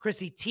them.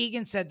 Chrissy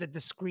Teigen said that the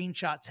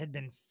screenshots had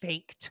been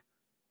faked.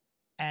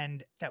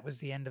 And that was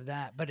the end of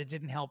that. But it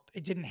didn't help.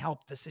 It didn't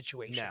help the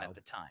situation at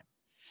the time.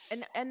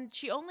 And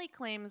she only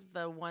claims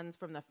the ones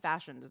from the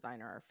fashion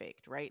designer are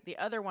faked, right? The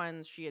other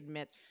ones she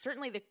admits,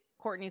 certainly the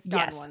Courtney Stodden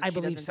ones. Yes, I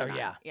believe so,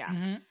 deny. Yeah.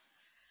 Mm-hmm.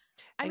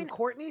 I mean,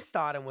 Courtney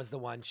Stodden was the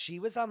one. She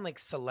was on like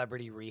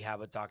Celebrity Rehab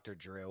with Dr.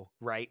 Drew,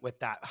 right? With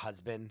that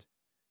husband.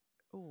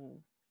 Ooh.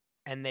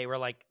 And they were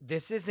like,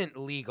 this isn't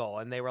legal.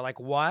 And they were like,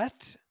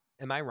 what?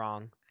 Am I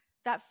wrong?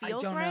 That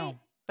feels right, know.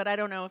 But I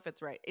don't know if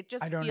it's right. It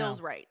just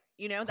feels right.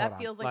 That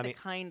feels like the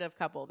kind of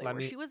couple they were.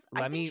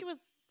 I think she was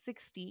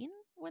 16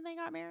 when they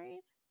got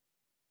married.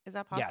 Is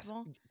that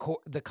possible? Yes.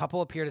 The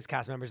couple appeared as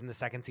cast members in the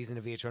second season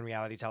of VH1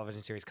 reality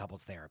television series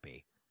Couples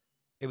Therapy.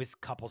 It was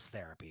Couples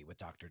Therapy with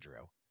Dr.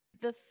 Drew.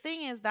 The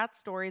thing is, that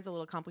story is a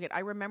little complicated. I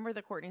remember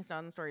the Courtney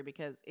Stodden story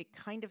because it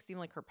kind of seemed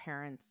like her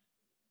parents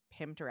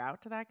pimped her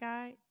out to that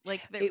guy.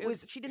 Like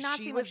she did not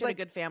seem like she had a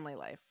good family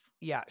life.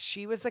 Yeah,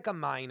 she was like a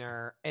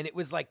minor, and it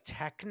was like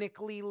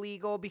technically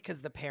legal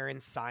because the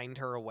parents signed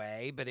her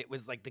away, but it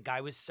was like the guy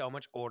was so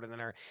much older than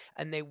her,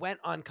 and they went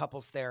on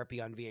Couples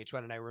Therapy on VH1,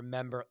 and I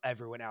remember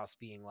everyone else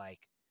being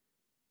like,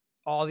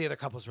 all the other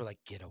couples were like,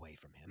 get away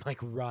from him, like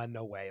run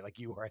away, like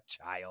you are a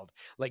child,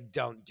 like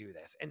don't do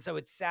this. And so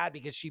it's sad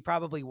because she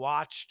probably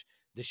watched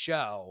the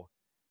show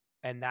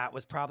And that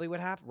was probably what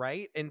happened,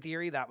 right? In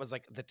theory, that was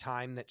like the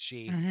time that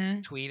she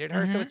tweeted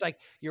her. Mm-hmm. So it's like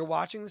you're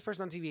watching this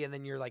person on TV and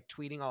then you're like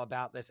tweeting all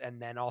about this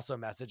and then also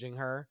messaging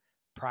her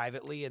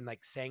privately and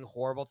like saying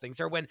horrible things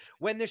to her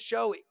when the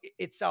show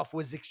itself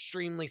was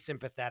extremely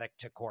sympathetic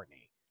to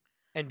Courtney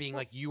and being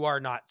like, you are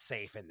not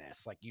safe in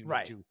this. Like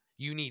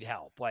you need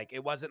help. Like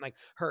it wasn't like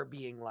her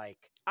being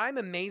like, I'm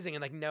amazing.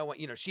 And like, no one,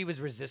 she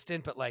was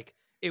resistant, but like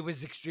it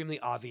was extremely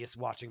obvious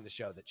watching the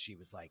show that she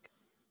was like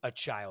a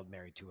child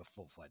married to a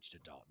full-fledged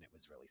adult. And it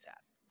was really sad.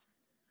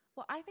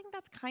 Well, I think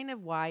that's kind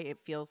of why it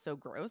feels so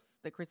gross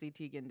that Chrissy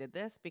Teigen did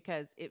this,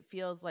 because it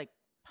feels like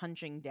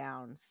punching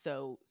down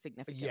so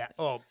significantly. Yeah.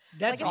 Oh,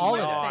 that's like, all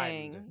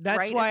it is. That's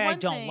right? why I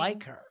don't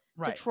like her.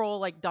 To troll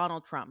like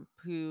Donald Trump,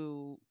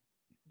 who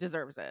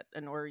deserves it,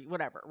 or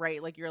whatever,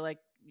 right? Like you're like,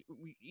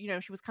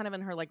 she was kind of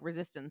in her like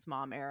resistance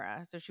mom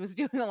era, so she was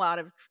doing a lot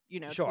of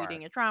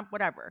tweeting at Trump,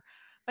 whatever.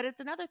 But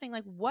it's another thing,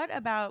 like, what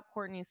about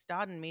Courtney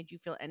Stodden made you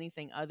feel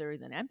anything other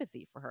than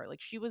empathy for her?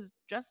 Like, she was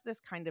just this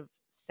kind of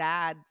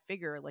sad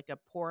figure, like a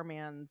poor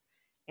man's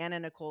Anna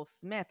Nicole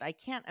Smith. I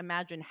can't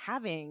imagine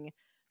having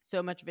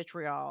so much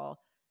vitriol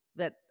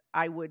that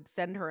I would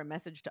send her a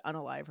message to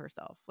unalive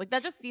herself. Like,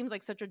 that just seems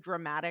like such a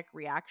dramatic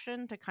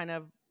reaction to kind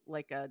of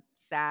like a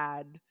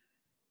sad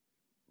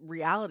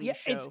reality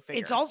show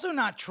figure. It's also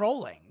not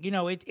trolling.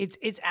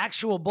 It's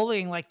actual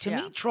bullying. Like, to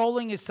me,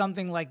 trolling is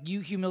something like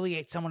you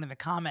humiliate someone in the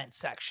comment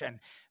section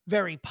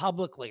very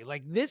publicly.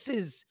 Like,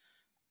 that's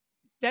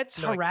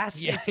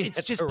harassment.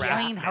 It's just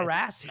plain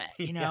harassment,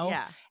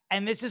 Yeah.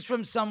 And this is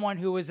from someone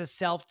who is a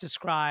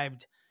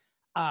self-described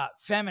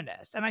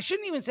feminist. And I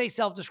shouldn't even say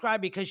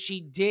self-described, because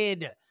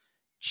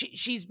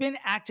she's been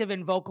active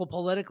and vocal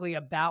politically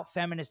about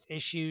feminist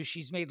issues.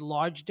 She's made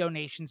large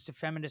donations to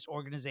feminist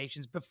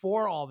organizations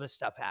before all this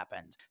stuff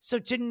happened. So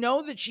to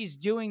know that she's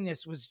doing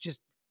this was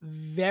just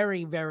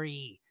very,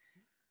 very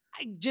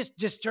just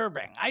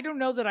disturbing. I don't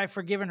know that I've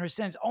forgiven her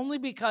sins, only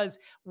because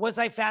was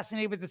I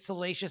fascinated with the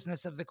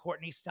salaciousness of the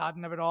Courtney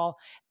Stodden of it all?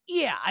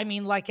 Yeah, I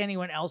mean, like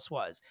anyone else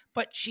was.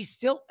 But she's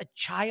still a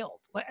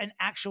child, an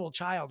actual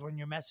child when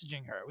you're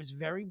messaging her. It was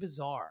very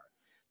bizarre.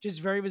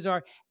 Just very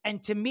bizarre.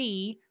 And to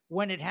me,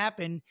 when it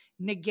happened,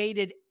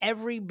 negated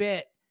every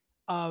bit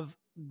of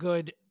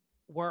good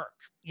work.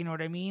 You know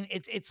what I mean?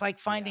 It's like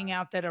finding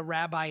out that a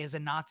rabbi is a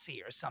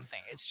Nazi or something.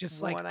 It's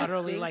just like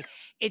utterly like,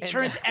 it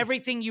turns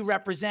everything you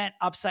represent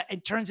upside,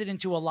 it turns it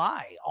into a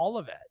lie, all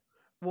of it.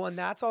 Well, and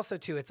that's also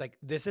too, it's like,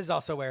 this is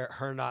also where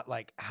her not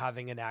like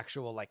having an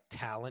actual like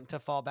talent to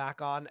fall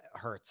back on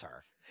hurts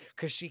her.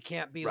 Cause she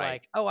can't be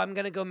like, oh, I'm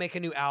going to go make a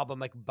new album.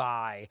 Like,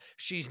 bye.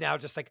 She's now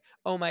just like,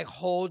 oh, my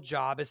whole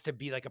job is to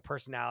be like a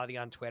personality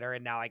on Twitter.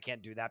 And now I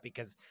can't do that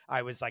because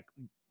I was like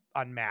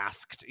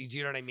unmasked. Do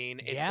you know what I mean?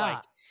 It's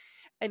like,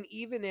 and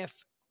even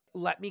if,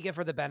 let me give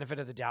her the benefit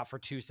of the doubt for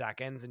 2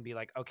 seconds and be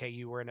like, okay,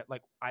 you were in it.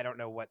 Like, I don't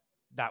know what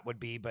that would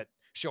be, but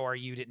sure,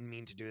 you didn't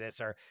mean to do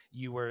this, or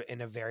you were in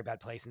a very bad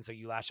place. And so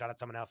you lashed out at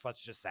someone else.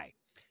 Let's just say.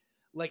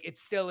 Like, it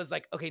still is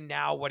like, okay,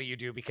 now what do you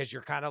do? Because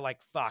you're kind of like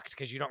fucked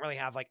because you don't really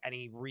have like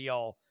any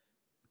real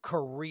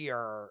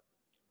career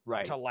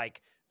to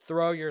like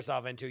throw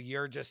yourself into.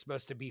 You're just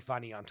supposed to be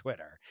funny on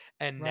Twitter.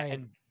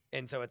 And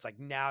so it's like,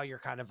 now you're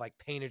kind of like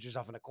painted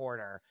yourself in a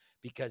corner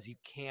because you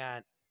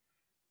can't.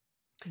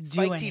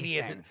 Spike TV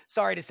isn't,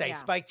 sorry to say,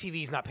 Spike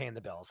TV is not paying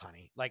the bills,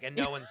 honey. Like, and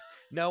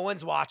no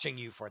one's watching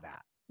you for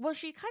that. Well,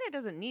 she kind of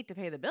doesn't need to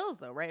pay the bills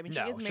though, right? I mean,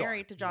 she is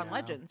married to John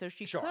Legend, so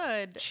she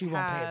could. She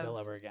won't pay a bill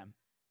ever again.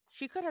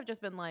 She could have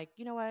just been like,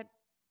 you know what?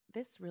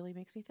 This really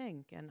makes me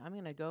think, and I'm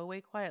going to go away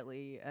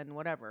quietly and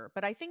whatever.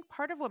 But I think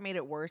part of what made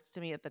it worse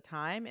to me at the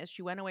time is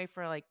she went away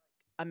for like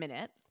a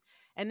minute,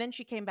 and then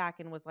she came back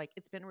and was like,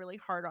 it's been really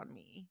hard on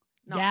me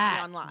not to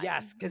be online.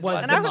 Yes.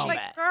 And I was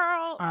like,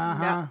 girl,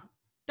 no,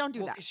 don't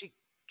do that.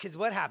 Because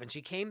what happened?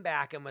 She came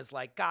back and was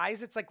like,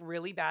 guys, it's like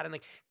really bad. And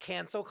like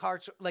cancel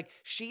culture, like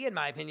she, in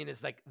my opinion,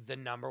 is like the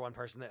number one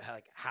person that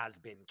like has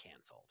been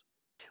canceled.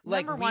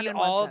 Like we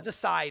all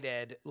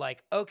decided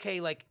like, okay,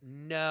 like,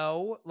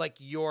 no, like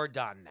you're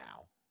done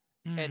now.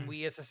 And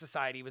we as a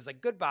society was like,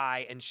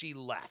 goodbye. And she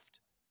left.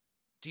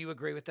 Do you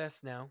agree with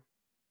this? No.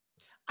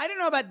 I don't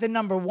know about the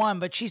number one,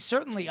 but she's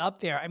certainly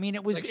up there. I mean,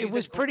 it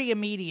was pretty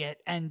immediate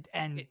and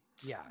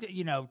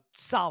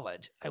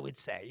solid, I would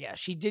say. Yeah,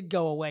 she did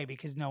go away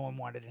because no one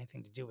wanted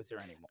anything to do with her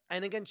anymore.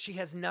 And again, she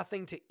has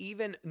nothing to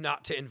even,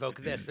 not to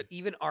invoke this, but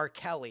even R.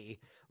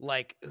 Kelly,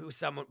 like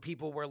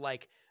people were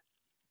like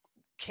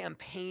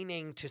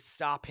campaigning to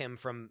stop him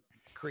from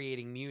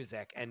creating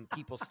music, and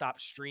people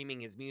stopped streaming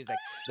his music.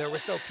 There were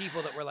still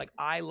people that were like,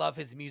 I love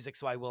his music,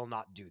 so I will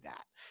not do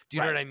that. Do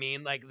you know what I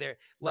mean? Like there,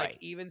 like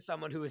even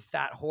someone who is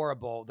that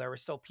horrible, there were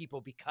still people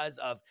because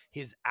of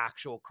his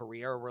actual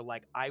career were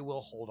like, I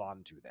will hold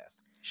on to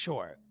this.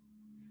 Sure.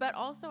 But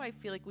also I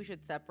feel like we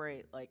should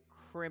separate like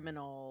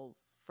criminals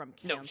from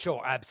cancel. No,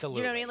 sure,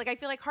 absolutely. Do you know what I mean? Like I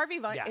feel like Harvey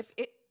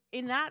Weinstein,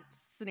 in that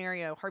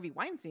scenario, Harvey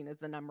Weinstein is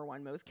the number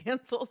one most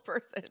canceled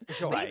person.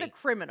 Sure. But he's a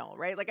criminal,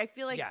 right? Like I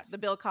feel like the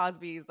Bill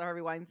Cosbys, the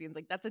Harvey Weinsteins,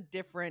 like that's a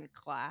different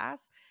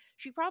class.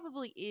 She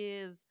probably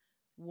is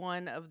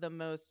one of the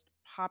most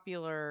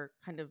popular,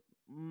 kind of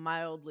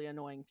mildly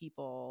annoying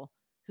people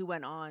who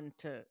went on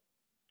to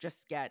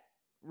just get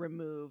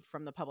removed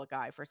from the public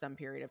eye for some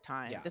period of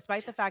time,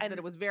 despite the fact that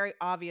it was very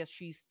obvious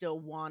she still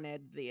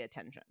wanted the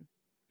attention.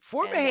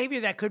 For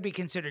behavior that could be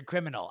considered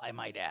criminal, I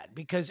might add,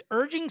 because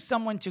urging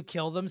someone to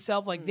kill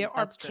themselves, like there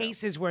are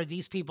cases where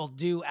these people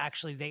do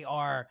actually, they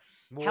are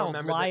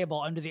held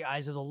liable under the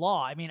eyes of the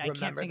law. I mean, I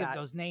can't think of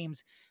those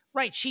names.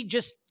 Right. She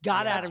just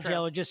got out of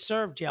jail or just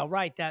served jail.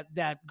 Right.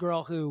 That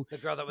girl the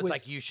girl that was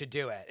like, you should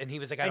do it. And he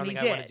was like, I don't think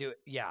I want to do it.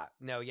 Yeah.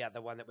 No. Yeah.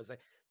 The one that was like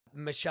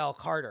Michelle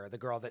Carter, the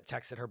girl that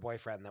texted her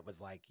boyfriend that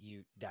was like,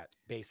 that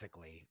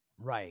basically.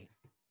 Right.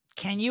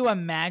 Can you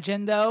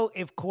imagine, though,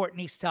 if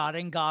Courtney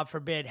Stodden, God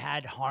forbid,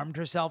 had harmed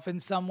herself in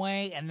some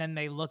way, and then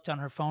they looked on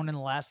her phone and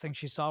the last thing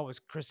she saw was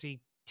Chrissy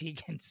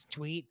Teigen's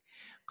tweet?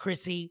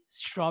 Chrissy,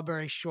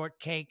 strawberry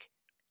shortcake,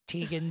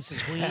 Teigen's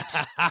tweet.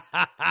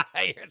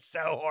 You're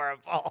so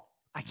horrible.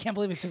 I can't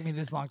believe it took me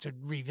this long to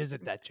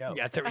revisit that joke.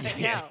 Yeah,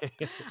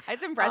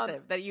 it's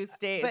impressive that you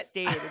stayed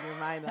in your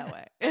mind that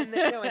way. And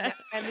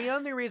the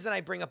only reason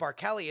I bring up R.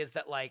 Kelly is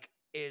that, like,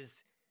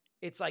 it's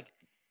like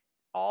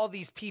all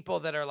these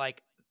people that are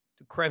like,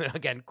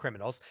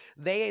 criminals,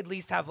 they at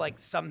least have like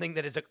something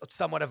that is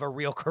somewhat of a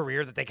real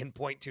career that they can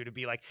point to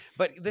be like,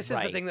 but this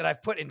is the thing that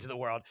I've put into the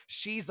world.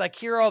 She's like,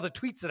 here are all the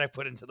tweets that I've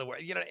put into the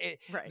world. You know,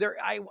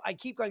 I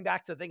keep going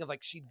back to the thing of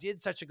like, she did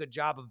such a good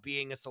job of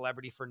being a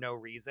celebrity for no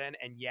reason.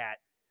 And yet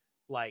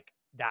like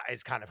that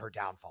is kind of her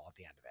downfall at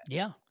the end of it.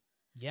 Yeah.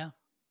 Yeah.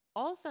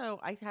 Also,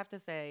 I have to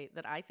say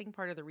that I think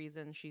part of the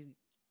reason she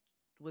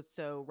was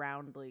so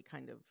roundly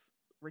kind of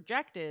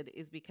rejected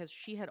is because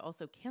she had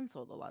also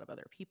canceled a lot of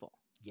other people.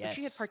 Yes. Like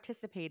she had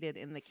participated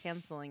in the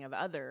canceling of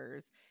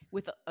others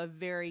with a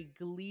very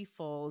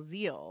gleeful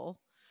zeal.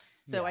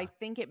 So I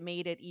think it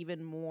made it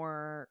even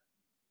more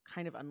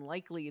kind of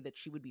unlikely that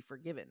she would be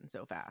forgiven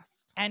so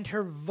fast. And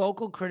her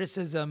vocal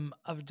criticism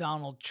of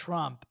Donald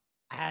Trump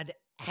had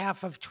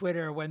half of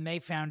Twitter, when they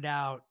found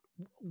out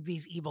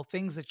these evil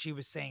things that she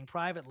was saying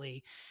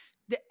privately,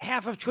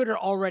 half of Twitter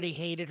already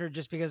hated her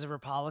just because of her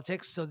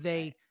politics. So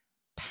they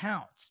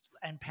pounced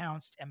and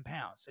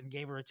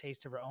gave her a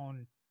taste of her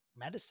own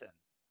medicine.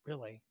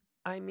 Really.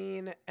 I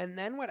mean, and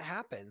then what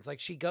happens?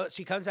 Like she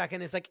comes back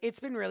and is like, it's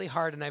been really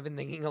hard and I've been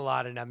thinking a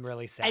lot and I'm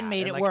really sad. And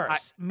made it like,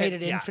 worse. Made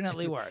it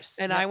infinitely worse.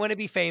 And I want to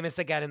be famous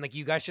again. And like,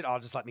 you guys should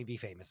all just let me be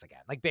famous again.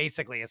 Like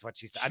basically is what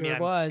she said. Sure, I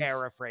mean, I'm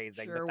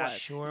paraphrasing. Sure, but that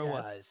sure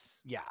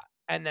was. Yeah.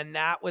 And then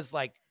that was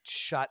like,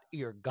 shut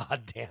your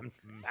goddamn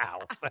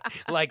mouth.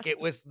 Like it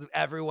was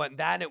everyone,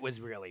 then it was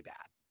really bad.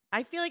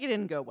 I feel like it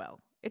didn't go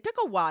well. It took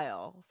a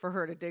while for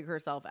her to dig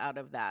herself out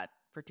of that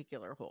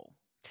particular hole.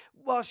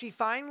 Well, she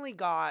finally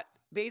got,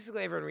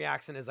 basically everyone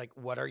reacts and is like,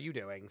 what are you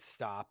doing?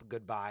 Stop,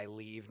 goodbye,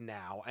 leave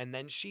now. And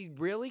then she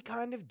really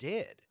kind of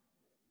did.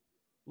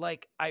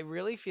 Like, I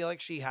really feel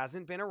like she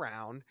hasn't been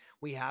around.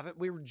 We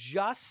were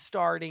just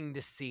starting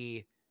to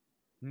see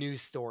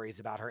news stories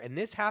about her. And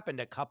this happened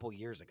a couple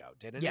years ago,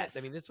 didn't it?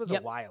 I mean, this was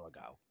a while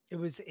ago. It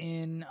was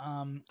in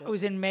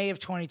May of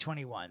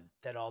 2021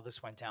 that all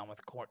this went down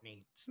with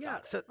Courtney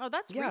started. Yeah,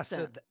 that's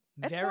recent.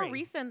 It's more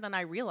recent than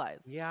I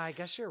realized. Yeah, I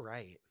guess you're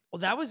right. Well,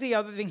 that was the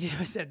other thing you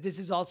said. This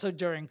is also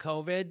during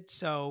COVID.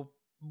 So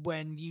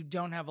when you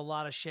don't have a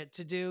lot of shit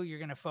to do, you're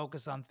going to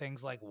focus on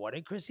things like, what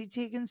did Chrissy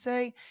Teigen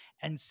say?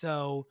 And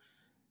so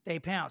they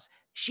pounce.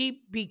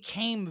 She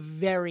became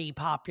very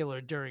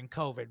popular during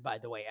COVID, by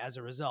the way, as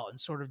a result,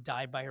 and sort of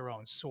died by her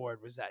own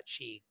sword, was that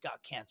she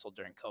got canceled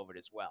during COVID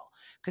as well.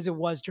 Because it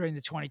was during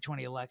the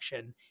 2020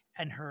 election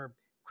and her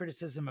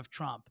criticism of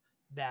Trump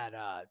that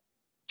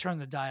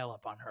turned the dial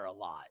up on her a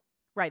lot.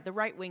 Right. The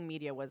right-wing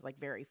media was like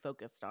very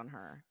focused on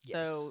her.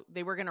 Yes. So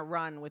they were going to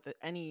run with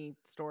any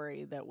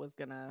story that was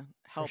going to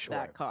help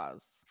that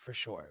cause. For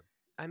sure.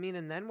 I mean,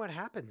 and then what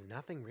happens?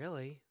 Nothing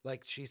really.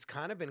 Like she's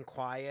kind of been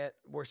quiet.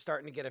 We're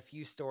starting to get a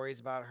few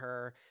stories about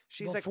her.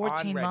 She's like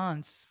 14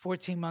 months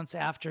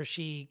after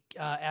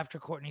after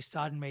Courtney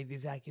Stodden made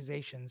these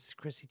accusations,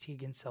 Chrissy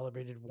Teigen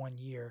celebrated 1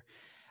 year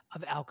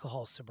of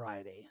alcohol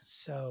sobriety.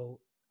 So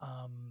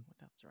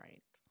that's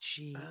right.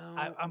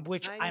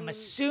 I'm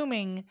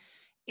assuming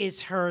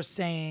is her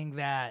saying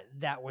that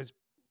was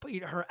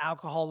her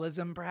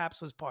alcoholism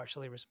perhaps was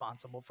partially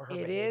responsible for her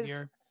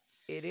behavior.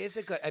 It is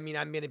a good, I mean,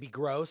 I'm going to be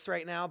gross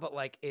right now, but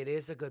like it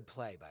is a good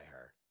play by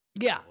her.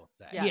 Yeah.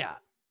 Yeah.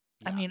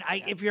 I mean,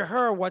 if you're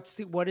her, what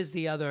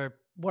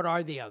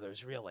are the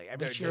others really? I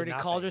mean, she already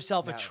called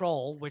herself a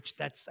troll, which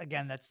that's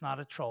not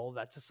a troll.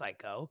 That's a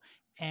psycho.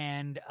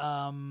 And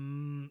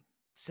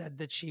said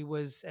that she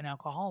was an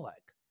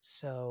alcoholic.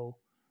 So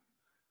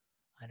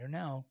I don't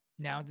know.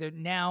 Now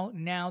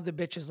the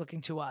bitch is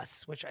looking to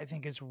us, which I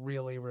think is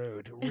really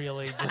rude.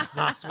 Really,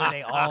 that's where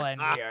they all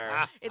end here.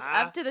 It's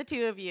up to the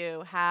two of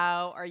you.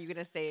 How are you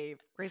going to save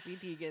Chrissy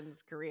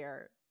Teigen's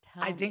career?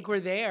 I think we're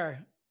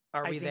there.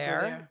 Are we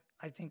there?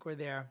 I think we're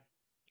there.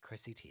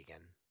 Chrissy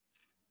Teigen,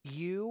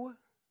 you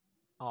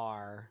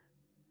are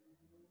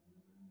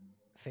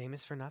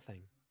famous for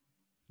nothing.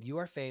 You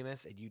are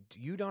famous, and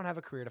you don't have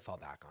a career to fall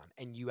back on,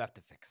 and you have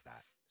to fix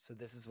that. So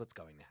this is what's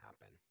going to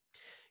happen.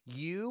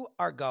 You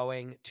are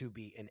going to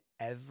be in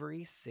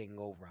every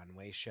single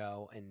runway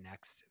show in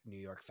next New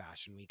York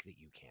Fashion Week that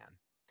you can.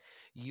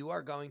 You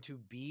are going to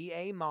be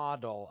a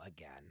model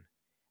again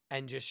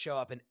and just show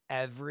up in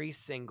every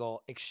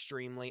single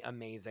extremely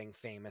amazing,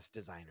 famous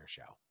designer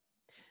show.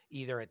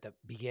 Either at the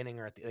beginning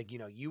or at the, like, you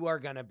know, you are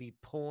going to be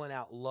pulling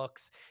out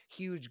looks,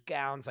 huge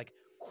gowns, like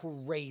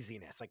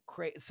craziness, like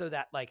so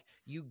that like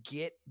you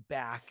get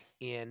back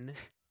in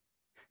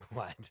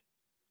what?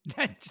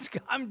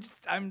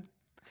 I'm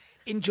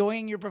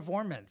enjoying your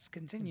performance.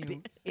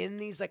 Continue. In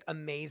these like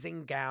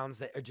amazing gowns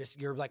that are just,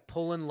 you're like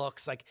pulling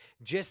looks, like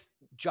just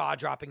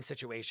jaw-dropping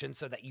situations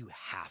so that you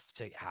have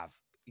to have,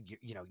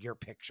 you know, your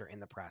picture in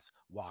the press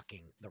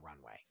walking the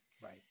runway.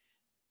 Right.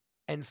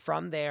 And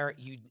from there,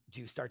 you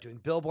do start doing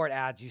billboard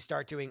ads. You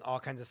start doing all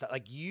kinds of stuff.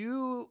 Like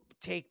you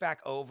take back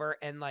over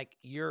and like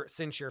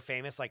since you're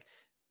famous, like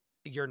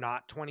you're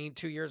not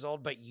 22 years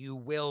old, but you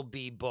will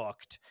be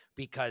booked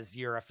because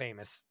you're a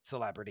famous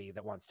celebrity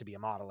that wants to be a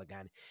model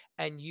again.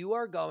 And you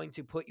are going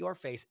to put your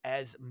face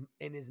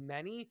in as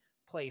many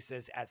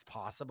places as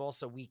possible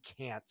so we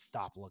can't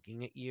stop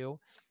looking at you,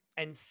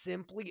 and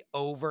simply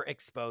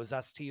overexpose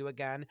us to you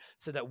again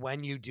so that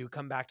when you do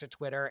come back to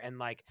Twitter and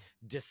like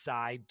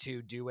decide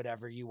to do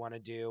whatever you want to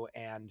do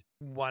and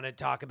want to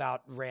talk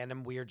about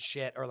random weird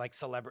shit or like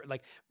celebrity,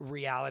 like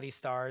reality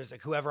stars,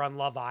 like whoever on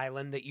Love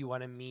Island that you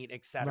want to meet,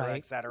 et cetera,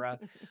 et cetera.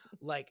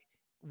 Like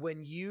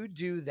when you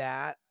do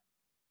that,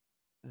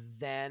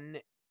 then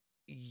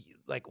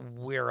like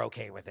we're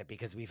okay with it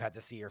because we've had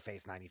to see your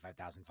face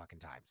 95,000 fucking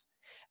times.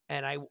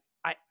 And I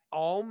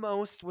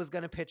almost was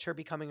going to pitch her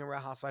becoming a Real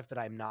Housewife, but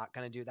I'm not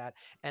going to do that.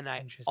 And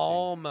I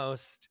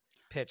almost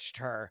pitched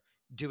her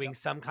doing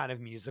some kind of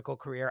musical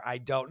career. I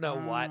don't know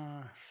what,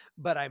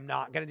 but I'm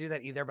not going to do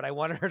that either. But I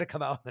wanted her to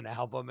come out with an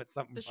album at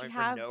some point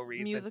for no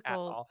reason at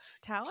all.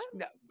 Talent?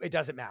 No, it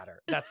doesn't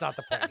matter. That's not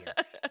the point here.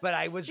 But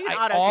I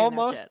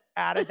almost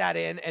added that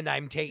in, and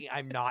I'm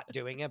not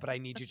doing it, but I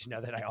need you to know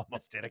that I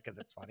almost did it because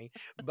it's funny.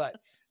 But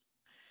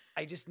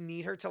I just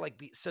need her to like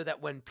be so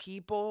that when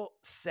people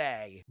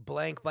say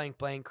blank, blank,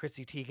 blank,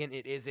 Chrissy Teigen,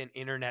 it is an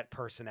internet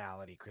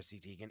personality,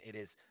 Chrissy Teigen. It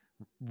is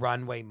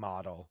runway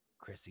model,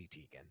 Chrissy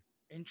Teigen.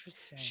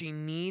 Interesting. She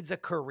needs a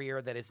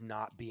career that is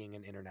not being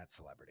an internet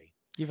celebrity.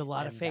 You have a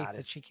lot of faith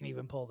that she can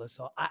even pull this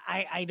off.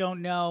 I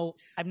don't know.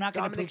 I'm not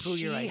going to poo-poo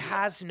your idea. She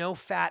has no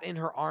fat in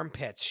her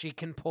armpits. She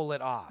can pull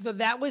it off.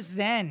 That was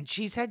then.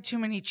 She's had too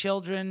many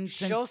children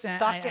since She'll then.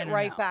 suck it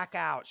right back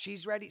out.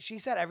 She's ready. She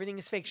said everything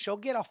is fake. She'll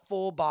get a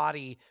full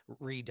body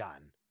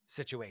redone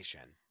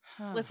situation.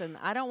 Listen,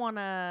 I don't want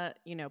to,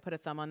 put a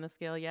thumb on the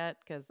scale yet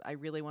because I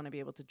really want to be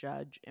able to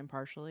judge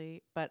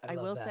impartially. But I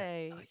will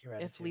say,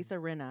 if Lisa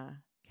Rinna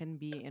can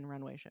be in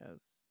runway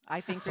shows, I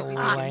think Chrissy Teigen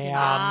can. You know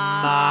what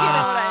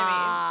I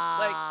mean?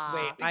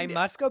 Like, wait, I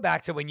must go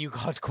back to when you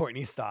called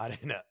Courtney Stott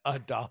in a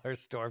dollar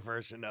store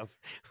version of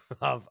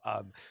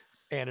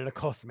Anna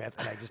Nicole Smith,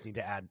 and I just need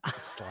to add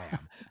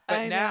slam.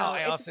 But now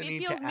I also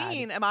need to add. It feels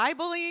mean. Am I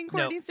bullying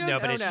Courtney Stott? No,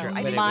 but it's true.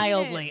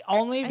 Mildly.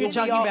 Only if you're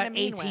talking about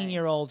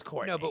 18-year-old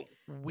Courtney. No, but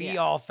we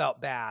all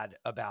felt bad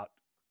about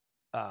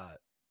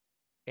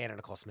Anna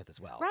Nicole Smith as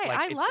well. Right.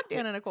 Like, I loved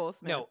Anna Nicole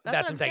Smith. No,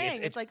 that's what I'm saying.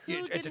 It's like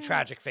it's a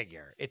tragic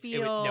figure.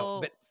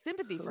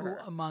 Sympathy for her.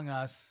 Who among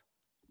us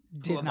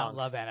did not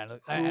love Anna?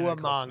 Who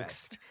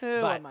amongst? Who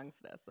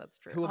amongst us? That's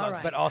true. Who amongst?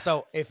 Right. But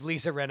also, if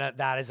Lisa Rinna,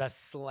 that is a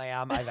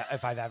slam.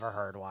 If I've ever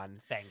heard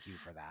one. Thank you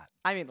for that.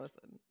 I mean,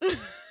 listen,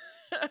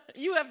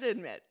 you have to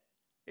admit,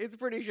 it's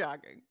pretty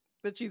shocking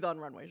that she's on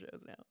runway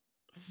shows now.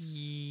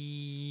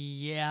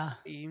 Yeah.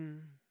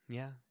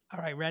 Yeah.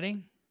 All right,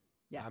 ready?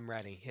 Yeah, I'm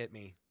ready. Hit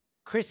me.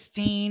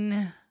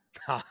 Christine,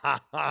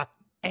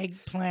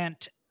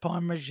 eggplant,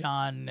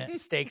 Parmesan,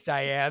 steak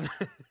Diane,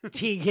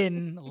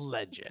 Teigen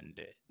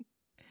legend.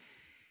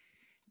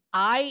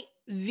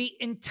 The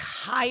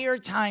entire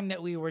time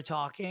that we were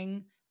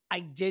talking, I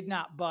did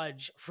not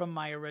budge from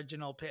my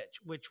original pitch,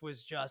 which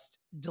was just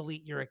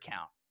delete your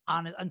account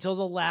until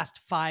the last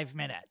 5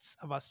 minutes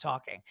of us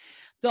talking.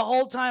 The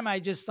whole time I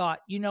just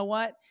thought, you know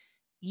what?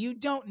 You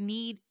don't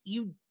need,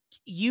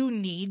 you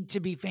need to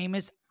be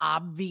famous,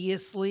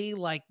 obviously,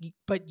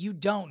 but you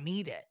don't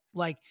need it.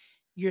 Like,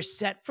 you're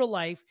set for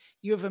life.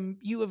 You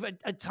have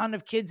a ton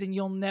of kids, and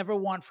you'll never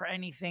want for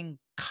anything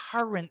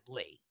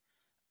currently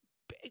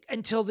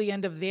until the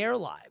end of their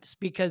lives,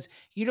 because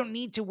you don't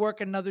need to work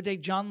another day.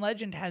 John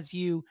Legend has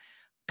you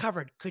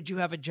covered. Could you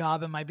have a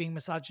job? Am I being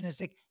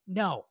misogynistic?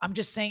 No, I'm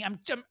just saying,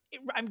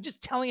 I'm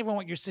just telling everyone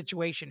what your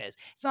situation is.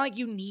 It's not like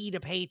you need a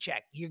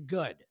paycheck. You're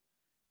good.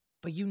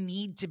 But you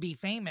need to be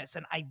famous,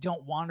 and I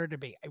don't want her to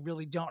be. I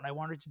really don't. I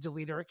want her to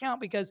delete her account,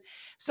 because if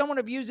someone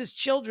abuses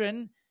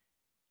children,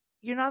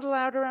 you're not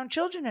allowed around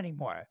children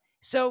anymore.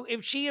 So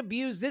if she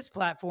abused this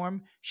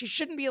platform, she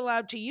shouldn't be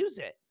allowed to use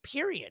it,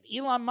 period.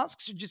 Elon Musk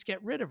should just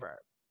get rid of her.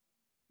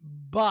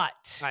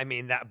 But I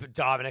mean,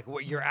 Dominic,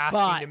 what you're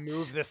asking to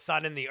move the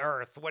sun and the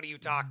earth. What are you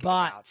talking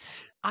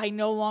about? I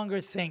no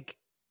longer think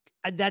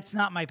That's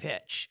not my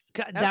pitch.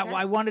 That Okay.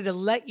 I wanted to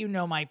let you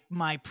know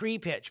my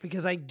pre-pitch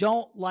because I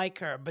don't like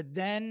her, but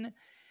then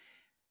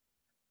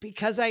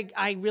because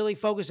I really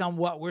focus on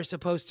what we're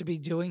supposed to be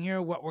doing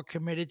here, what we're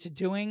committed to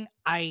doing,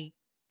 I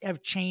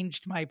have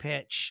changed my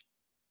pitch.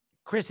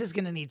 Chris is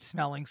going to need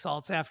smelling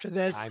salts after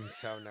this. I'm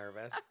so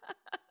nervous.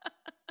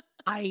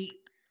 I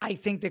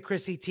think that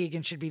Chrissy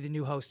Teigen should be the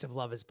new host of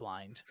Love is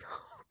Blind.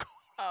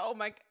 Oh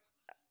my!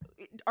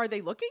 Are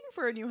they looking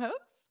for a new host?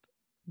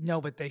 No,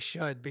 but they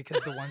should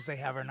because the ones they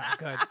have are not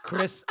good.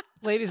 Chris,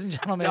 ladies and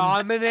gentlemen,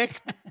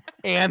 Dominic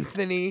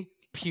Anthony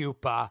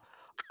Pupa.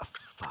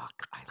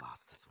 Fuck, I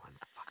lost this one.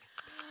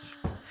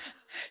 Fucking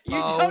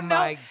bitch. You don't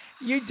know.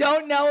 You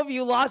don't know if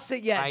you lost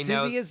it yet. I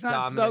know, Susie has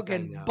not Dominic,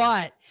 spoken,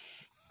 but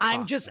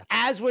I'm just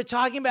as we're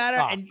talking about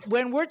her, and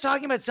when we're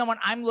talking about someone,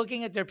 I'm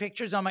looking at their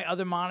pictures on my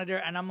other monitor,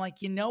 and I'm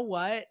like, you know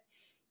what?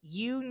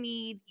 You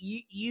need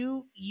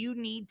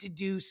to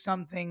do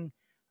something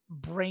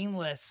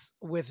brainless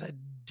with a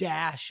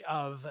dash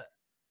of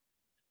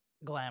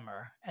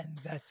glamour, and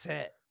that's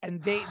it.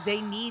 And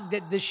they need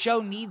that. The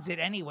show needs it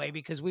anyway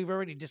because we've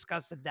already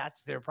discussed that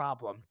that's their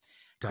problem.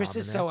 Chris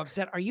is so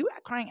upset. Are you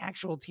crying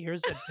actual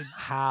tears at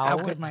how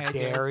good my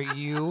idea dare is?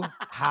 you?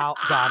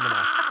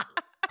 Dominic?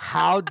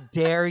 How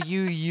dare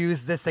you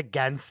use this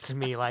against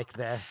me like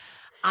this?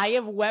 I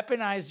have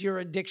weaponized your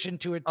addiction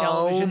to a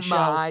television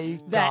show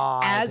that,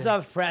 as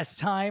of press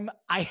time,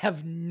 I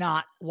have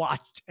not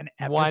watched an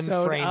episode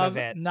one frame of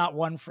it. Not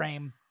one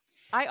frame.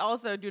 I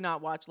also do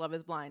not watch Love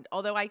is Blind,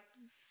 although I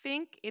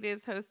think it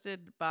is hosted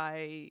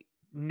by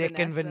Nick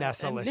and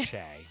Vanessa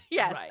Lachey.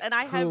 Yes, Right. and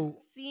I have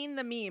seen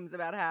the memes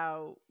about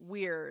how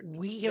weird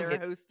their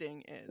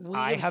hosting is. We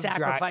have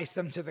sacrificed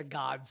them to the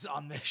gods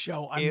on this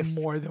show on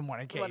more than one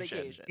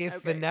occasion.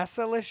 If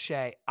Vanessa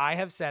Lachey, I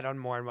have said on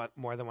more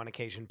than one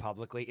occasion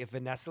publicly, if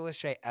Vanessa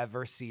Lachey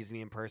ever sees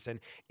me in person,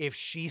 if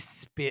she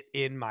spit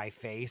in my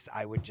face,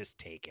 I would just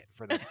take it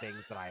for the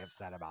things that I have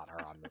said about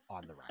her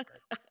on the record.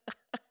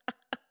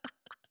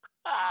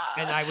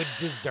 And I would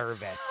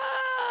deserve it.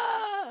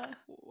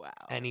 Wow.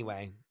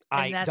 Anyway,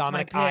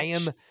 Dominic, I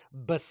am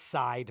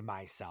beside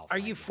myself. Are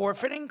you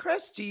forfeiting,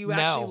 Chris? Do you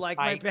actually like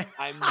my pitch?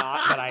 I'm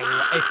not, but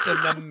it's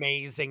an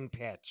amazing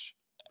pitch.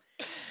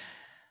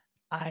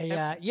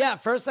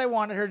 First I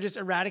wanted her just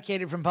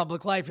eradicated from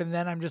public life, and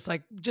then I'm just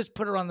like, just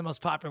put her on the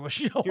most popular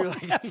show on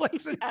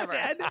Netflix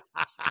instead.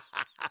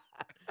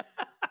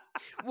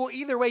 Well,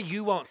 either way,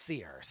 you won't see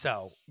her,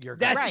 so you're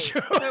good. That's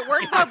true. So it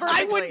worked out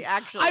perfectly,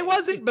 actually. I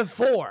wasn't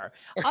before.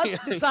 Us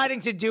deciding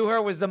to do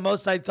her was the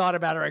most I'd thought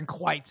about her in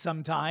quite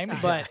some time.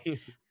 But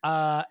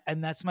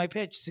and that's my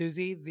pitch,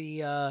 Susie.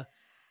 The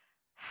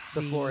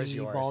floor is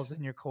yours. Balls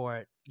in your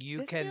court.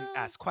 You can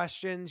ask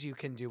questions. You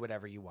can do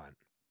whatever you want.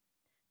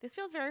 This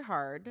feels very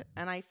hard,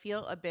 and I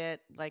feel a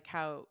bit like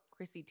how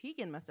Chrissy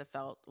Teigen must have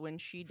felt when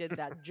she did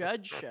that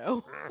judge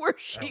show where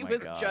she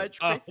was Judge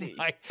Chrissy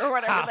or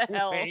whatever the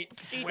hell she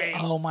did.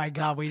 Oh my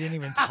God, we didn't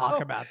even talk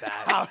about that.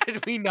 How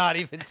did we not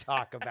even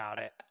talk about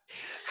it?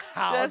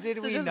 How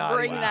did we not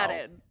bring that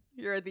in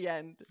here at the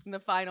end, in the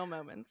final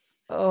moments?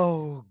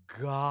 Oh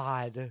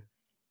God.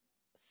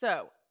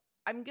 So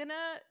I'm going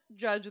to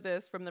judge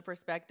this from the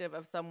perspective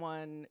of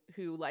someone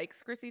who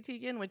likes Chrissy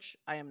Teigen, which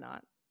I am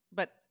not.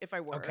 But if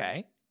I were,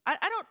 okay, I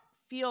don't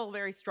feel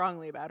very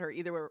strongly about her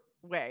either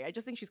way. I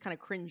just think she's kind of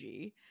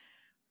cringy.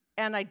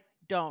 And I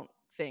don't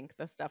think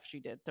the stuff she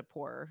did to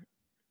poor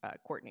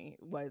Courtney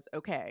was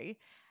okay.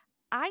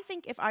 I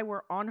think if I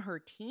were on her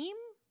team,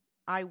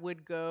 I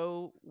would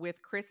go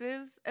with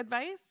Chris's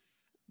advice.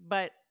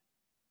 But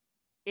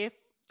if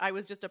I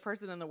was just a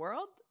person in the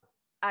world,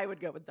 I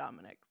would go with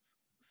Dominic's.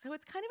 So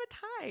it's kind of a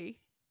tie.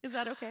 Is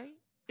that okay?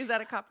 Is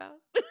that a cop-out?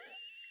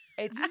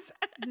 It's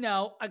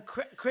no.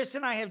 Chris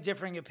and I have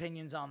differing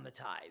opinions on the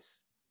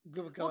ties.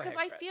 Go ahead, because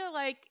I Chris. feel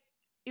like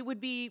it would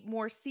be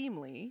more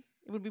seemly,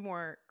 it would be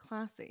more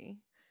classy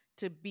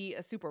to be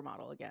a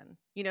supermodel again.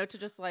 You know, to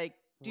just like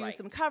do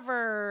some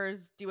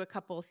covers, do a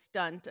couple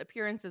stunt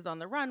appearances on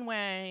the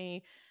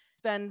runway,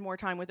 spend more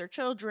time with her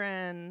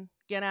children,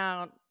 get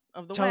out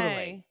of the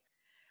way.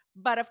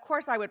 But of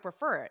course, I would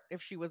prefer it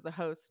if she was the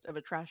host of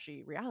a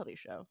trashy reality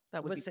show.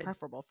 That would be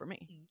preferable for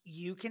me.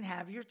 You can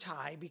have your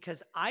tie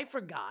because I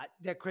forgot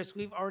that, Chris,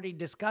 we've already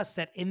discussed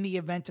that in the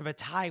event of a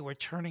tie, we're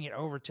turning it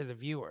over to the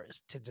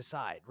viewers to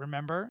decide.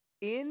 Remember?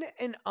 In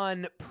an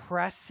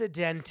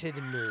unprecedented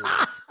move.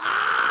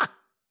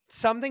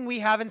 Something we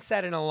haven't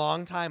said in a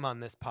long time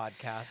on this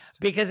podcast.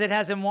 Because it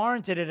hasn't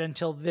warranted it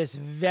until this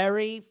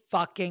very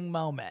fucking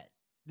moment.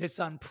 This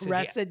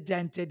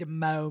unprecedented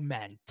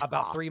moment.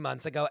 About 3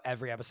 months ago,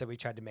 every episode we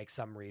tried to make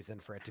some reason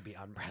for it to be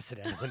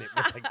unprecedented when it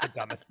was like the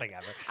dumbest thing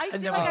ever. I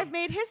feel like I've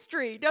made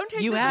history. Don't take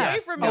this away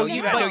from me. Oh,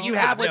 you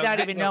have without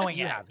even knowing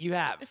it. You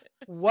have.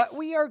 What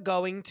we are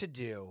going to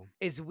do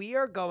is we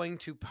are going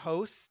to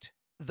post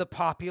the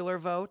popular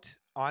vote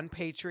on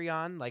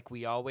Patreon like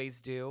we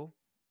always do.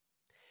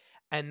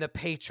 And the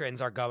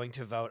patrons are going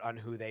to vote on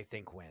who they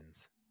think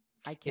wins.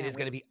 It is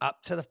going to be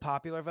up to the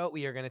popular vote.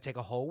 We are going to take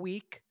a whole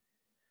week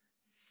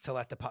to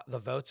let the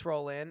votes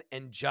roll in,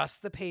 and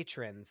just the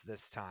patrons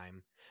this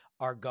time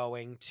are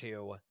going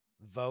to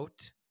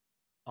vote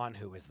on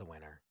who is the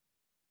winner.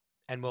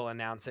 And we'll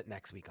announce it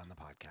next week on the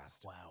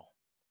podcast. Wow.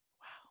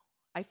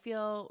 I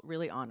feel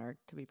really honored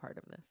to be part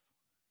of this.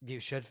 You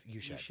should. You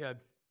should.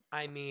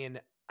 I mean,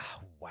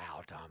 oh,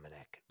 wow,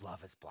 Dominic.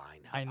 Love is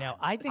blind. I know.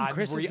 I think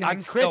Chris is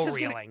going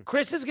to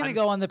Chris is going to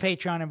go on the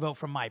Patreon and vote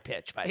for my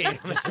pitch, by the way,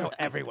 just so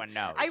everyone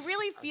knows. I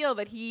really feel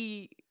that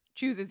he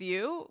chooses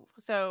you.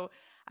 So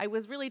I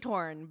was really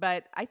torn.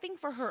 But I think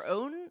for her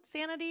own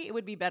sanity, it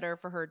would be better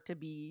for her to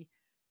be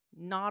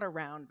not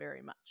around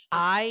very much.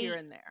 Here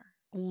and there.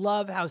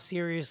 Love how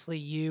seriously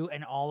you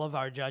and all of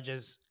our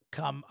judges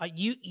come.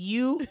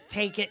 You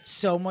take it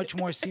so much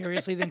more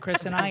seriously than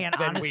Chris and I, and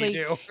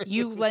honestly,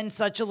 you lend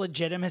such a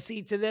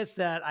legitimacy to this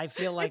that I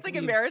feel like it's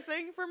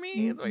embarrassing for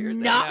me. Is what you're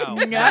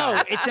saying?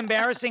 No, it's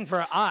embarrassing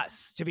for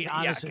us, to be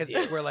honest with you.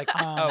 Because we're like,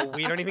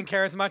 we don't even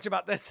care as much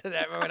about this as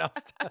everyone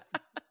else does.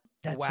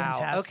 That's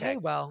fantastic. Okay,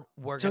 well,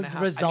 we're gonna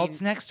have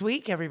results next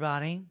week,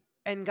 everybody.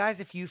 And guys,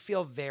 if you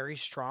feel very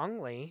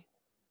strongly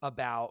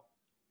about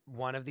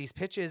one of these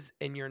pitches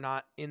and you're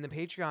not in the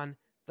Patreon,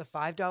 the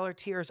 $5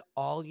 tier is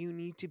all you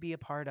need to be a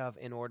part of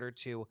in order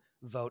to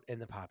vote in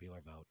the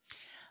popular vote.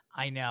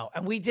 I know.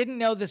 And we didn't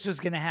know this was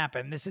going to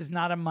happen. This is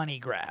not a money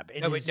grab. We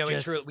truly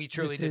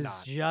did not. This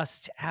is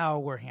just how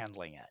we're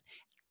handling it.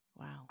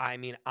 Wow. I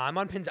mean, I'm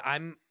on pins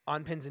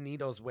and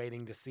needles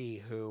waiting to see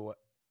who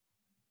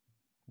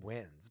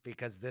wins,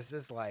 because this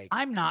is like...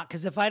 I'm not,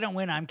 because if I don't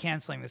win, I'm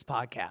canceling this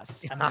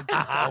podcast. I mean,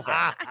 it's over.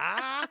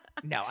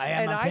 No, I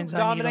am on pins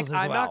and needles as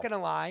well. I'm not going to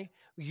lie.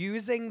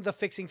 Using the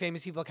Fixing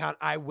Famous People account,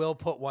 I will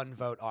put one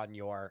vote on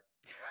your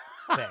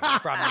thing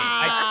from me.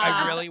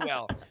 I really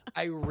will.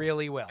 I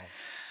really will.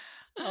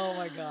 Oh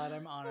my God,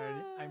 I'm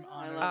honored. I'm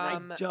honored. I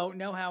don't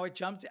know how it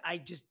jumped. I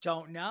just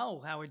don't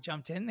know how it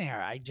jumped in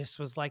there. I just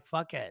was like,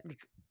 fuck it.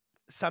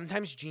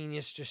 Sometimes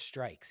genius just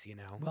strikes, you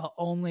know? Well,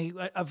 only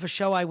of a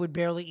show I would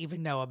barely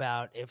even know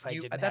about if I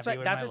didn't have you in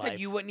my life. That's what I said.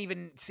 You wouldn't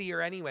even see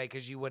her anyway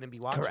because you wouldn't be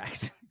watching.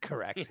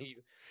 Correct.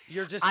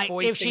 You're just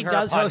foisting if she her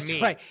does upon host,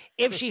 me. Right.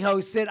 If she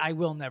hosts it, I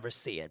will never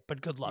see it.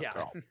 But good luck,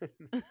 girl.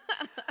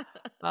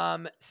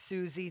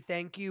 Susie,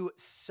 thank you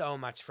so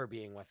much for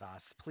being with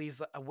us.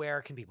 Please,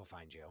 where can people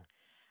find you?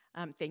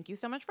 Thank you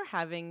so much for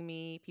having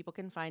me. People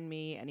can find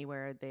me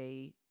anywhere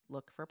they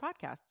look for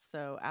podcasts.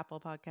 So Apple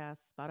Podcasts,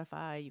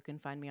 Spotify. You can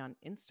find me on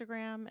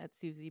Instagram at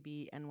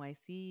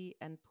SusieBNYC.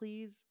 And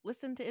please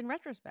listen to In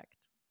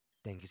Retrospect.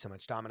 Thank you so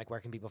much. Dominic, where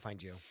can people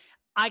find you?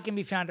 I can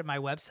be found at my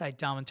website,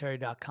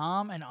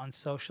 domentary.com, and on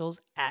socials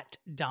at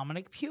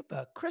Dominic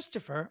Pupa.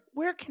 Christopher,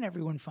 where can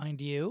everyone find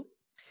you?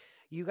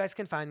 You guys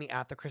can find me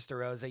at the Krista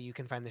Rosa. You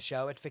can find the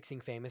show at Fixing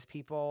Famous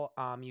People.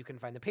 You can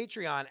find the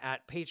Patreon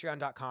at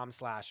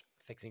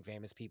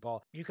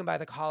patreon.com/fixingfamouspeople. You can buy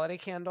the holiday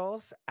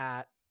candles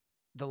at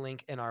the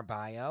link in our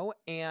bio.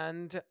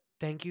 And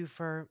thank you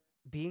for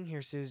being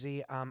here,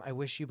 Susie. I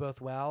wish you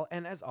both well.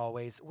 And as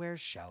always, where's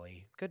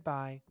Shelley?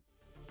 Goodbye.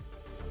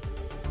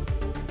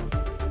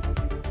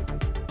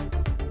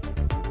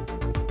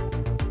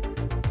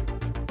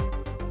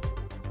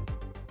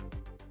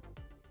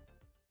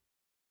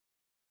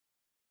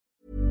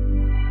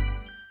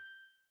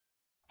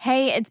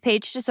 Hey, it's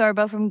Paige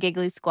DeSorbo from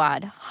Giggly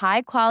Squad.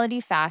 High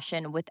quality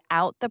fashion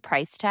without the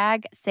price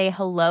tag. Say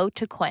hello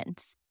to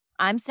Quince.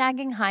 I'm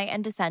snagging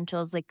high-end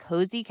essentials like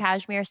cozy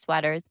cashmere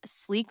sweaters,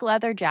 sleek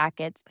leather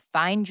jackets,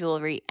 fine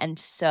jewelry, and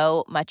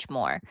so much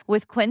more.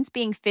 With Quince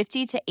being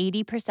 50 to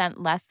 80%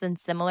 less than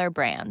similar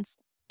brands.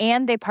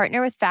 And they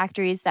partner with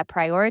factories that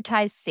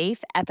prioritize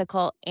safe,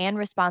 ethical, and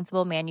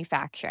responsible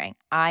manufacturing.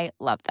 I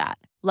love that.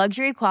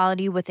 Luxury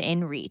quality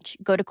within reach.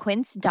 Go to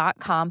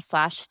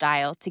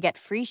quince.com/style to get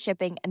free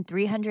shipping and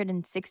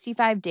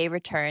 365-day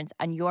returns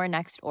on your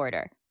next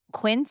order.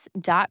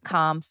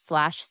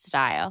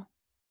 Quince.com/style.